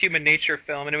supposedly a human nature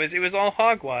film, and it was all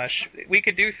hogwash. We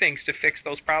could do things to fix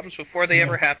those problems before they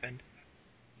ever happened.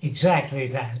 Exactly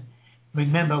that.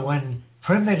 Remember when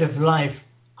primitive life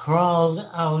crawled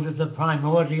out of the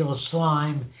primordial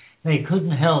slime, they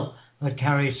couldn't help but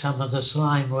carry some of the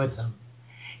slime with them.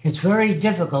 It's very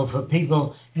difficult for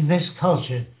people in this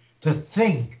culture to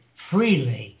think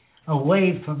freely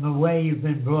away from the way you've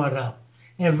been brought up.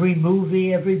 Every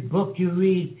movie, every book you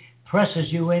read presses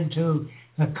you into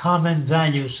the common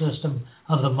value system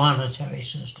of the monetary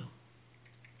system.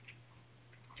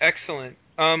 Excellent.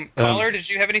 Caller, did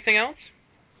you have anything else?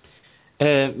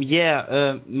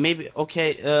 Maybe.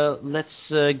 Okay, let's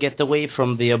get away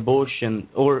from the abortion.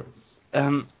 Or,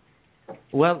 I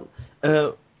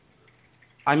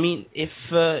mean, if,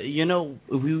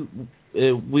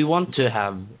 we want to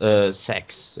have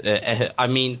sex. I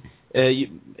mean,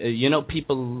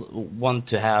 people want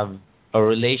to have a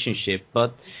relationship,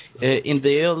 but in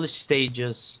the early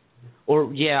stages,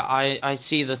 I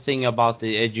see the thing about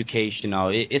the education now.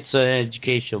 It's an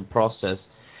educational process.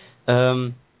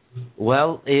 If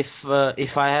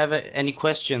I have any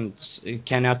questions,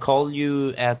 can I call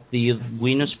you at the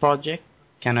Venus Project?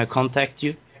 Can I contact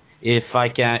you if I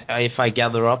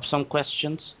gather up some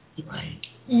questions?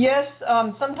 Yes,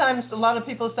 sometimes a lot of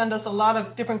people send us a lot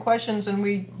of different questions, and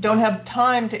we don't have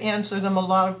time to answer them a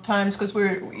lot of times because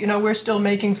we're still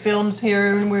making films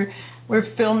here, and we're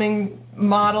filming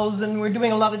models, and we're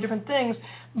doing a lot of different things.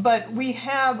 But we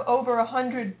have over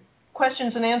 100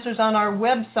 questions and answers on our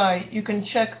website. You can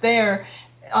check there.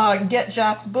 Get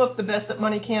Jacques' book, The Best That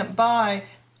Money Can't Buy.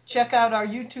 Check out our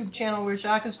YouTube channel where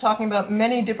Jacques is talking about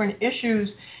many different issues.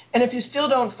 And if you still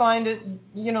don't find it,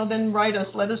 then write us.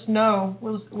 Let us know.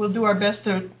 We'll do our best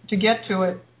to get to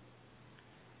it.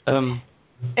 And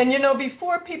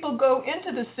before people go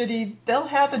into the city, they'll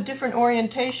have a different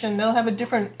orientation. They'll have a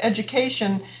different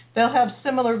education. They'll have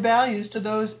similar values to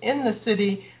those in the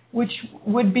city, which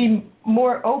would be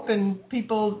more open.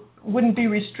 People wouldn't be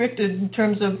restricted in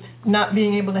terms of not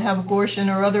being able to have abortion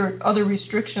or other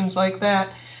restrictions like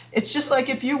that. It's just like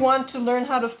if you want to learn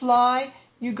how to fly,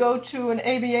 you go to an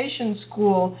aviation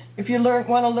school. If you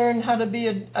want to learn how to be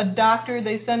a doctor,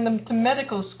 they send them to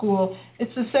medical school.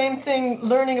 It's the same thing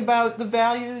learning about the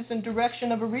values and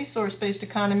direction of a resource-based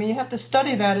economy. You have to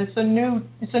study that. It's a new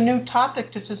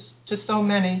topic to so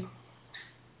many.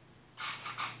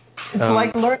 It's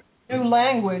like learning a new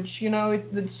language.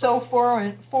 It's so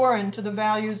foreign to the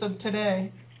values of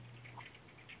today.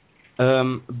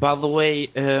 By the way,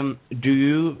 do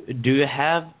you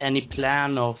have any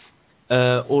plan of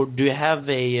or do you have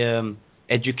a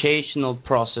educational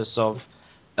process of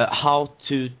how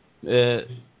to,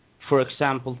 for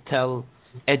example,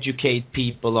 educate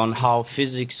people on how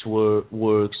physics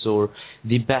works, or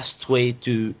the best way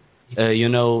to,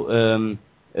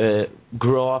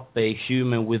 grow up a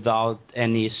human without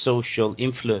any social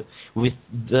influence, with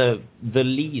the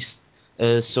least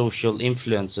social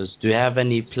influences? Do you have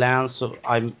any plans? Do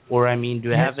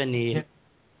you have any?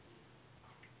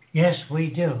 Yes, we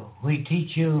do. We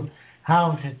teach you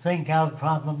how to think out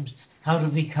problems, how to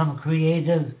become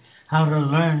creative, how to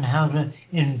learn how to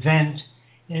invent.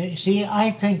 See,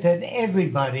 I think that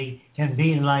everybody can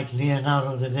be like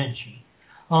Leonardo da Vinci.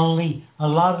 Only a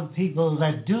lot of people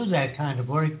that do that kind of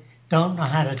work don't know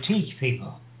how to teach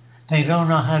people. They don't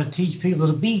know how to teach people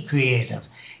to be creative.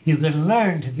 You can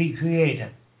learn to be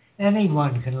creative.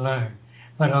 Anyone can learn.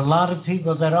 But a lot of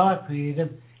people that are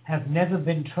creative have never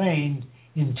been trained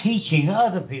in teaching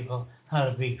other people how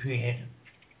to be creative.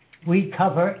 We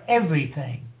cover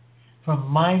everything, from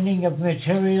mining of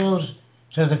materials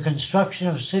to the construction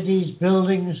of cities,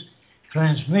 buildings,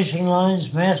 transmission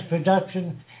lines, mass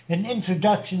production, and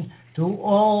introduction to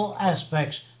all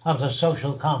aspects of the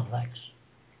social complex.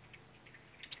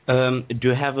 Do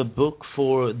you have a book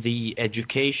for the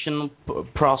educational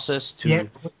process to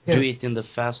do it in the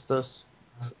fastest?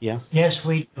 Yeah. Yes,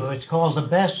 we do. It's called The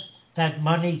Best That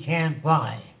Money Can't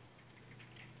Buy.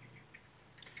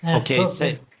 Okay.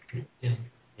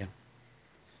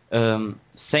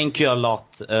 Thank you a lot.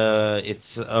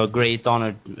 It's a great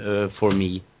honor for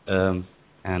me.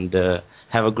 And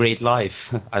have a great life,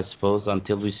 I suppose,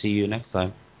 until we see you next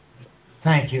time.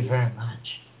 Thank you very much.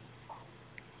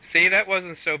 See, that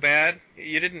wasn't so bad.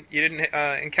 You didn't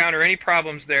encounter any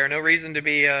problems there. No reason to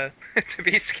be to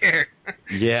be scared.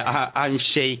 Yeah, I'm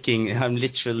shaking. I'm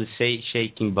literally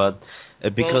shaking, but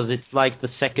because it's like the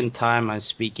second time I'm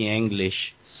speaking English.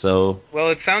 So.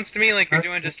 Well, it sounds to me like you're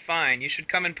doing just fine. You should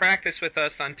come and practice with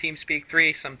us on TeamSpeak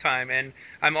 3 sometime. And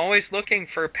I'm always looking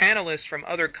for panelists from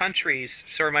other countries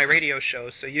for my radio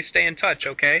shows. So you stay in touch,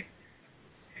 okay?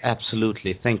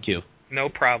 Absolutely. Thank you. No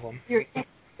problem. Your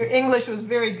English was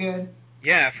very good.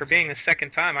 Yeah, for being the second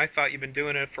time, I thought you've been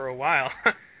doing it for a while.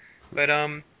 But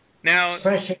now.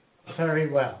 Expressing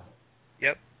very well.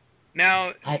 Yep.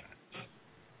 Now.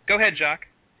 Go ahead, Jacques.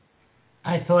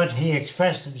 I thought he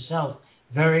expressed himself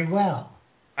very well.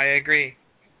 I agree.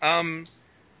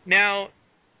 Now,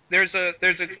 there's a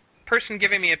person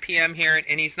giving me a PM here,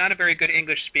 and he's not a very good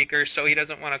English speaker, so he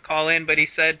doesn't want to call in. But he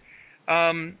said,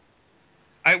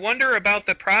 I wonder about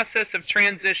the process of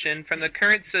transition from the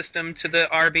current system to the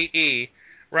RBE.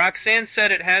 Roxanne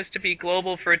said it has to be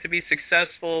global for it to be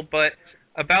successful, but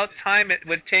about time it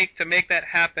would take to make that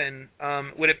happen.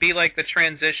 Would it be like the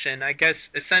transition? I guess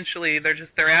essentially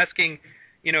they're asking,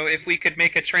 if we could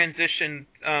make a transition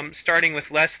starting with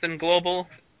less than global.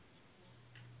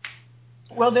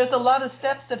 Well, there's a lot of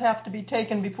steps that have to be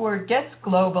taken before it gets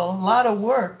global, a lot of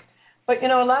work. But,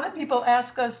 a lot of people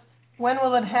ask us, when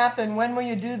will it happen? When will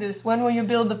you do this? When will you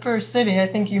build the first city?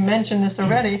 I think you mentioned this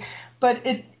already. But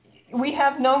we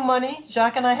have no money.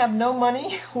 Jacques and I have no money.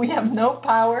 We have no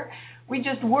power. We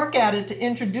just work at it to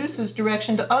introduce this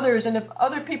direction to others. And if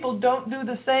other people don't do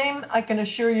the same, I can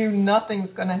assure you nothing's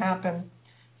going to happen.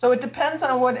 So it depends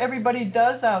on what everybody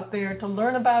does out there to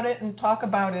learn about it and talk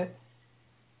about it.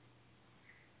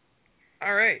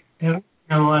 All right. There's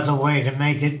no other way to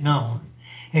make it known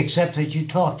except that you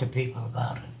talk to people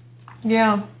about it.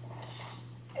 Yeah.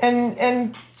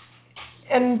 And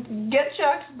get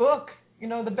Jacques' book,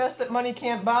 The Best That Money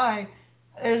Can't Buy.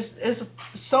 There's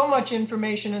so much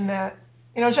information in that.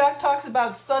 Jacques talks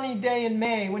about Sunny Day in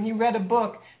May when he read a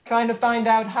book trying to find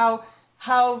out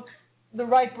how the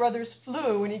Wright brothers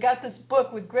flew, and he got this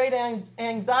book with great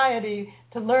anxiety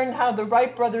to learn how the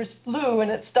Wright brothers flew, and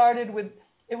it started with,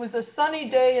 it was a sunny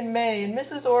day in May, and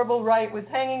Mrs. Orville Wright was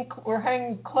hanging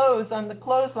clothes on the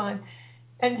clothesline,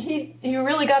 and he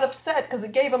really got upset because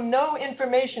it gave him no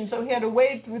information, so he had to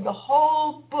wade through the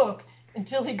whole book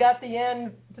until he got to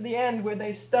the end where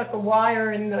they stuck a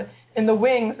wire in the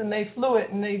wings and they flew it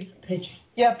and they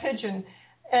pigeon.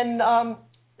 And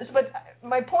but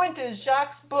my point is,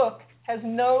 Jacques' book has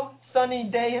no sunny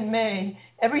day in May.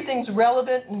 Everything's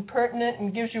relevant and pertinent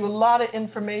and gives you a lot of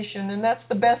information, and that's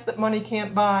the best that money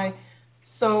can't buy.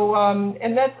 So,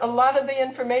 and that's a lot of the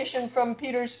information from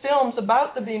Peter's films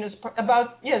about the Venus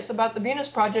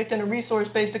Project and a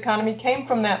resource-based economy came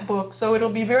from that book. So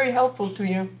it'll be very helpful to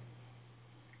you.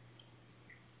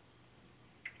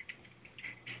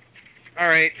 All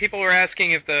right. People were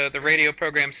asking if the radio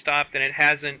program stopped, and it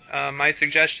hasn't. My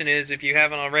suggestion is, if you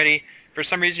haven't already, for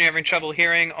some reason you're having trouble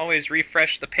hearing, always refresh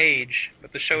the page.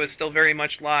 But the show is still very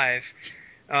much live.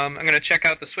 I'm going to check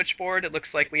out the switchboard. It looks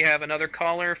like we have another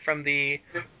caller from the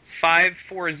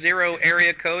 540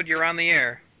 area code. You're on the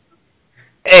air.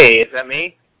 Hey, is that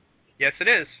me? Yes, it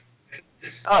is.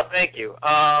 Oh, thank you.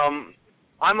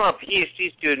 I'm a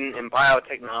PhD student in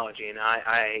biotechnology, and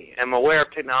I am aware of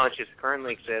technologies that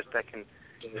currently exist that can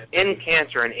end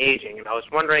cancer and aging. And I was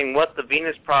wondering what the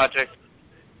Venus Project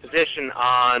position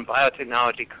on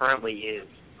biotechnology currently is.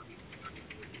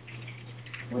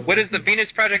 What is the Venus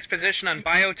Project's position on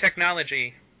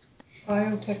biotechnology?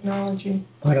 Biotechnology.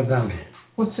 What about it?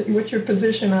 What's your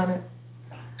position on it?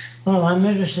 Well, I'm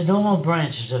interested in all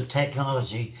branches of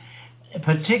technology,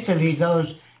 particularly those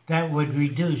that would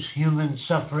reduce human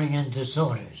suffering and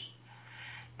disorders.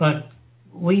 But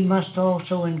we must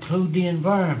also include the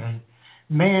environment.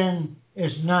 Man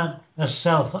is not a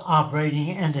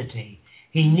self-operating entity.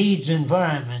 He needs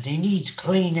environment. He needs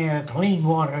clean air, clean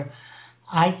water.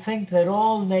 I think that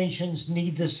all nations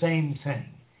need the same thing.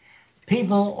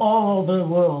 People all over the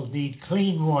world need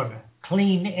clean water,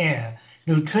 clean air,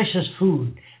 nutritious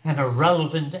food, and a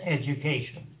relevant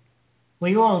education.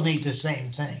 We all need the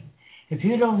same thing. If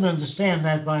you don't understand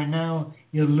that by now,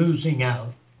 you're losing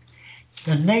out.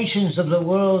 The nations of the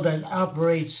world that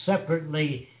operate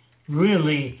separately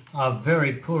really are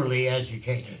very poorly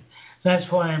educated. That's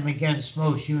why I'm against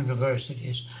most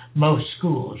universities, most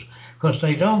schools, because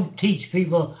they don't teach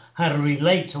people how to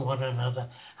relate to one another,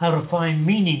 how to find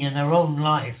meaning in their own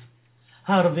life,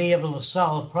 how to be able to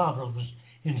solve problems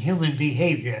in human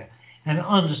behavior and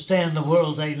understand the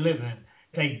world they live in.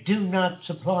 They do not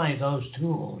supply those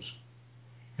tools.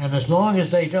 And as long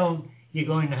as they don't, you're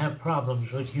going to have problems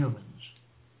with humans.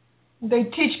 They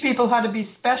teach people how to be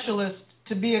specialists,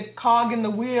 to be a cog in the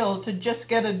wheel, to just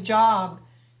get a job.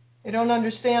 They don't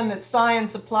understand that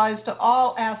science applies to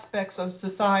all aspects of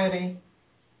society.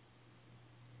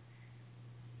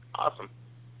 Awesome.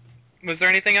 Was there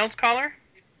anything else, caller?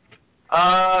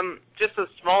 Just a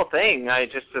small thing.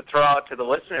 Just to throw out to the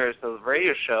listeners of the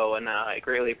radio show, and I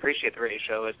greatly appreciate the radio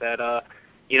show, is that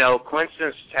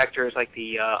coincidence detectors like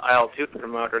the IL-2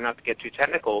 promoter, not to get too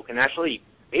technical, can actually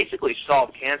basically solve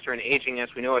cancer and aging as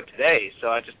we know it today. So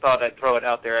I just thought I'd throw it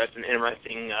out there as an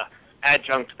interesting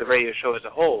adjunct to the radio show as a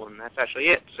whole, and that's actually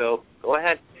it. So go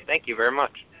ahead. Thank you very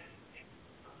much.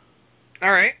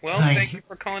 All right. Well, thank you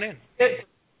for calling in.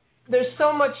 There's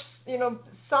so much,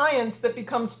 science that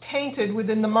becomes tainted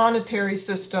within the monetary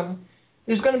system.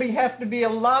 There's going to have to be a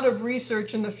lot of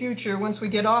research in the future once we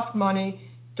get off money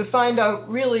to find out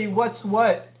really what's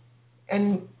what,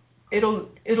 and it'll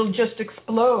just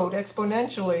explode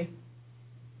exponentially.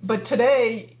 But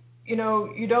today, you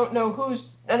don't know who's,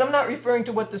 and I'm not referring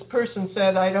to what this person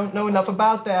said, I don't know enough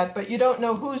about that, but you don't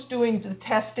know who's doing the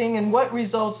testing and what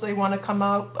results they want to come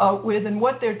out with and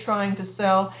what they're trying to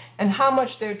sell and how much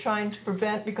they're trying to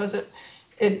prevent, because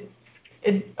it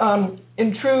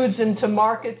intrudes into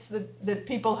markets that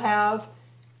people have.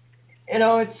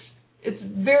 It's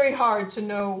very hard to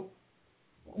know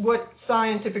what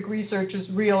scientific research is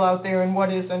real out there and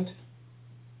what isn't.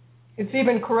 It's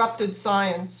even corrupted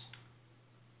science.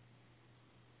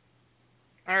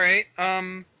 All right.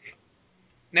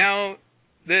 Now,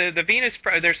 the Venus,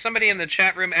 there's somebody in the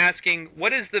chat room asking,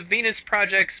 what is the Venus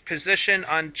Project's position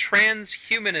on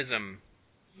transhumanism?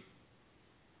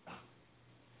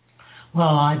 Well,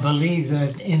 I believe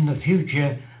that in the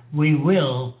future we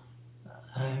will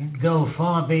go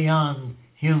far beyond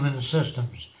human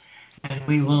systems, and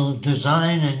we will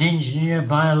design and engineer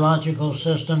biological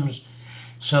systems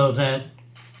so that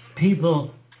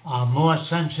people are more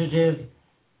sensitive,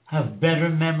 have better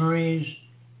memories,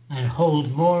 and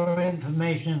hold more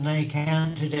information than they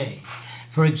can today.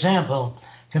 For example,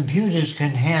 computers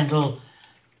can handle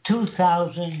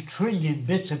 2,000 trillion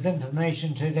bits of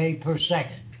information today per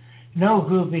second. No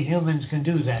group of humans can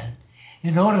do that.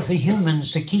 In order for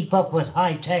humans to keep up with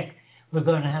high tech, we're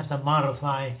going to have to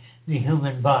modify the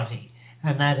human body,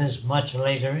 and that is much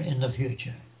later in the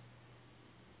future.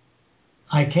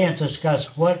 I can't discuss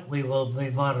what we will be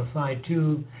modified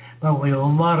to, but we will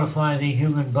modify the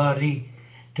human body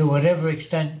to whatever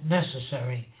extent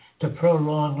necessary to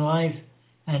prolong life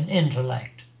and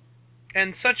intellect.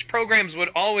 And such programs would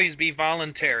always be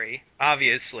voluntary,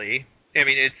 obviously. I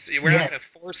mean, we're not going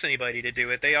to force anybody to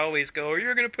do it. They always go,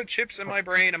 you're going to put chips in my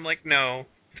brain. I'm like, no.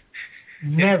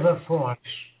 Never force.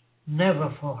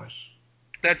 Never force.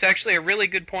 That's actually a really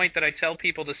good point that I tell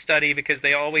people to study, because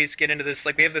they always get into this.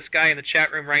 Like, we have this guy in the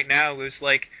chat room right now who's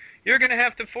like, you're going to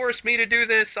have to force me to do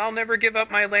this. I'll never give up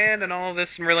my land and all of this.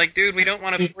 And we're like, dude, we don't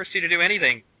want to force you to do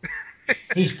anything.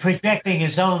 He's projecting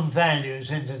his own values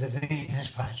into the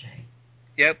Venus Project.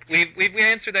 Yep, we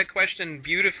answered that question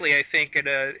beautifully, I think, at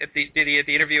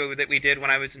the interview that we did when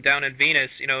I was down in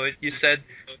Venus. You said,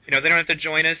 they don't have to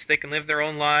join us; they can live their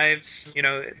own lives. We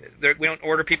don't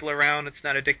order people around; it's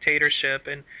not a dictatorship.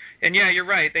 And yeah, you're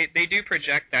right. They do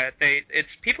project that.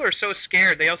 People are so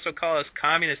scared. They also call us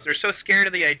communists. They're so scared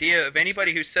of the idea of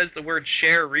anybody who says the word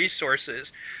share resources.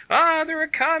 They're a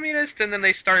communist, and then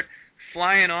they start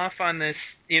flying off on this.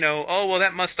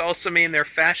 That must also mean they're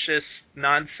fascist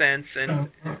nonsense, and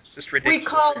it's just ridiculous. We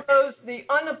call those the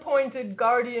unappointed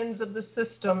guardians of the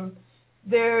system.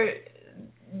 They're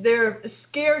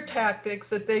scare tactics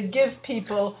that they give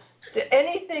people.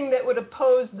 Anything that would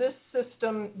oppose this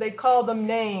system, they call them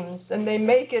names, and they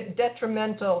make it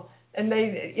detrimental. And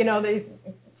they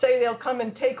say they'll come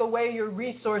and take away your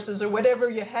resources or whatever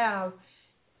you have.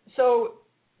 So.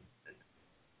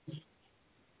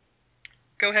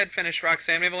 Go ahead, finish,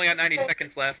 Roxanne. We've only got 90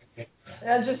 seconds left.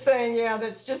 I was just saying,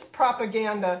 that's just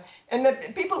propaganda. And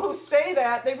the people who say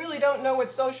that, they really don't know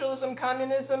what socialism,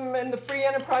 communism, and the free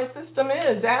enterprise system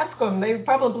is. Ask them. They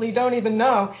probably don't even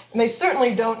know. And they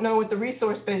certainly don't know what the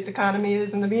resource-based economy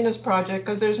is in the Venus Project,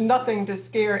 because there's nothing to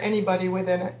scare anybody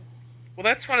within it. Well,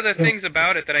 that's one of the things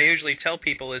about it that I usually tell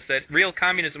people is that real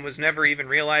communism was never even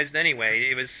realized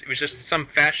anyway. It was just some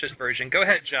fascist version. Go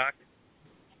ahead, Jock.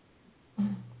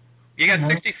 You got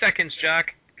 60 seconds,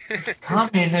 Jock.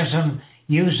 Communism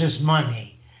uses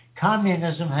money.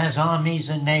 Communism has armies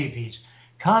and navies.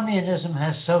 Communism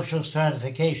has social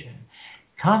stratification.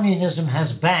 Communism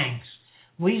has banks.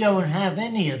 We don't have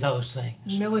any of those things.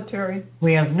 Military.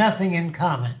 We have nothing in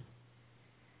common.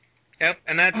 Yep,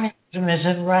 and that's... Communism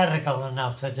isn't radical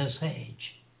enough at this age.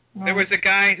 There was a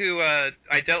guy who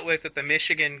I dealt with at the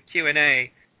Michigan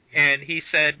Q&A, and he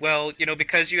said, well,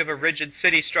 because you have a rigid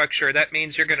city structure, that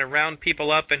means you're going to round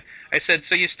people up. And I said,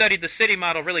 so you studied the city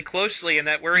model really closely, and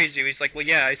that worries you. He's like, well,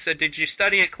 yeah. I said, did you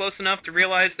study it close enough to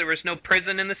realize there was no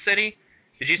prison in the city?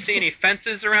 Did you see any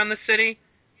fences around the city?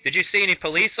 Did you see any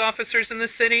police officers in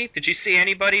the city? Did you see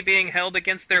anybody being held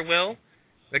against their will?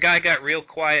 The guy got real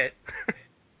quiet.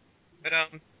 But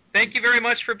thank you very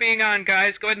much for being on,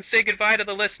 guys. Go ahead and say goodbye to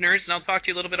the listeners, and I'll talk to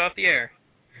you a little bit off the air.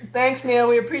 Thanks, Neil.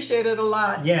 We appreciate it a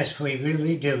lot. Yes, we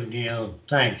really do, Neil.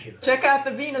 Thank you. Check out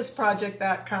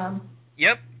thevenusproject.com.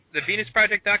 Yep,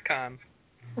 thevenusproject.com.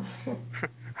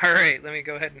 All right, let me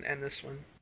go ahead and end this one.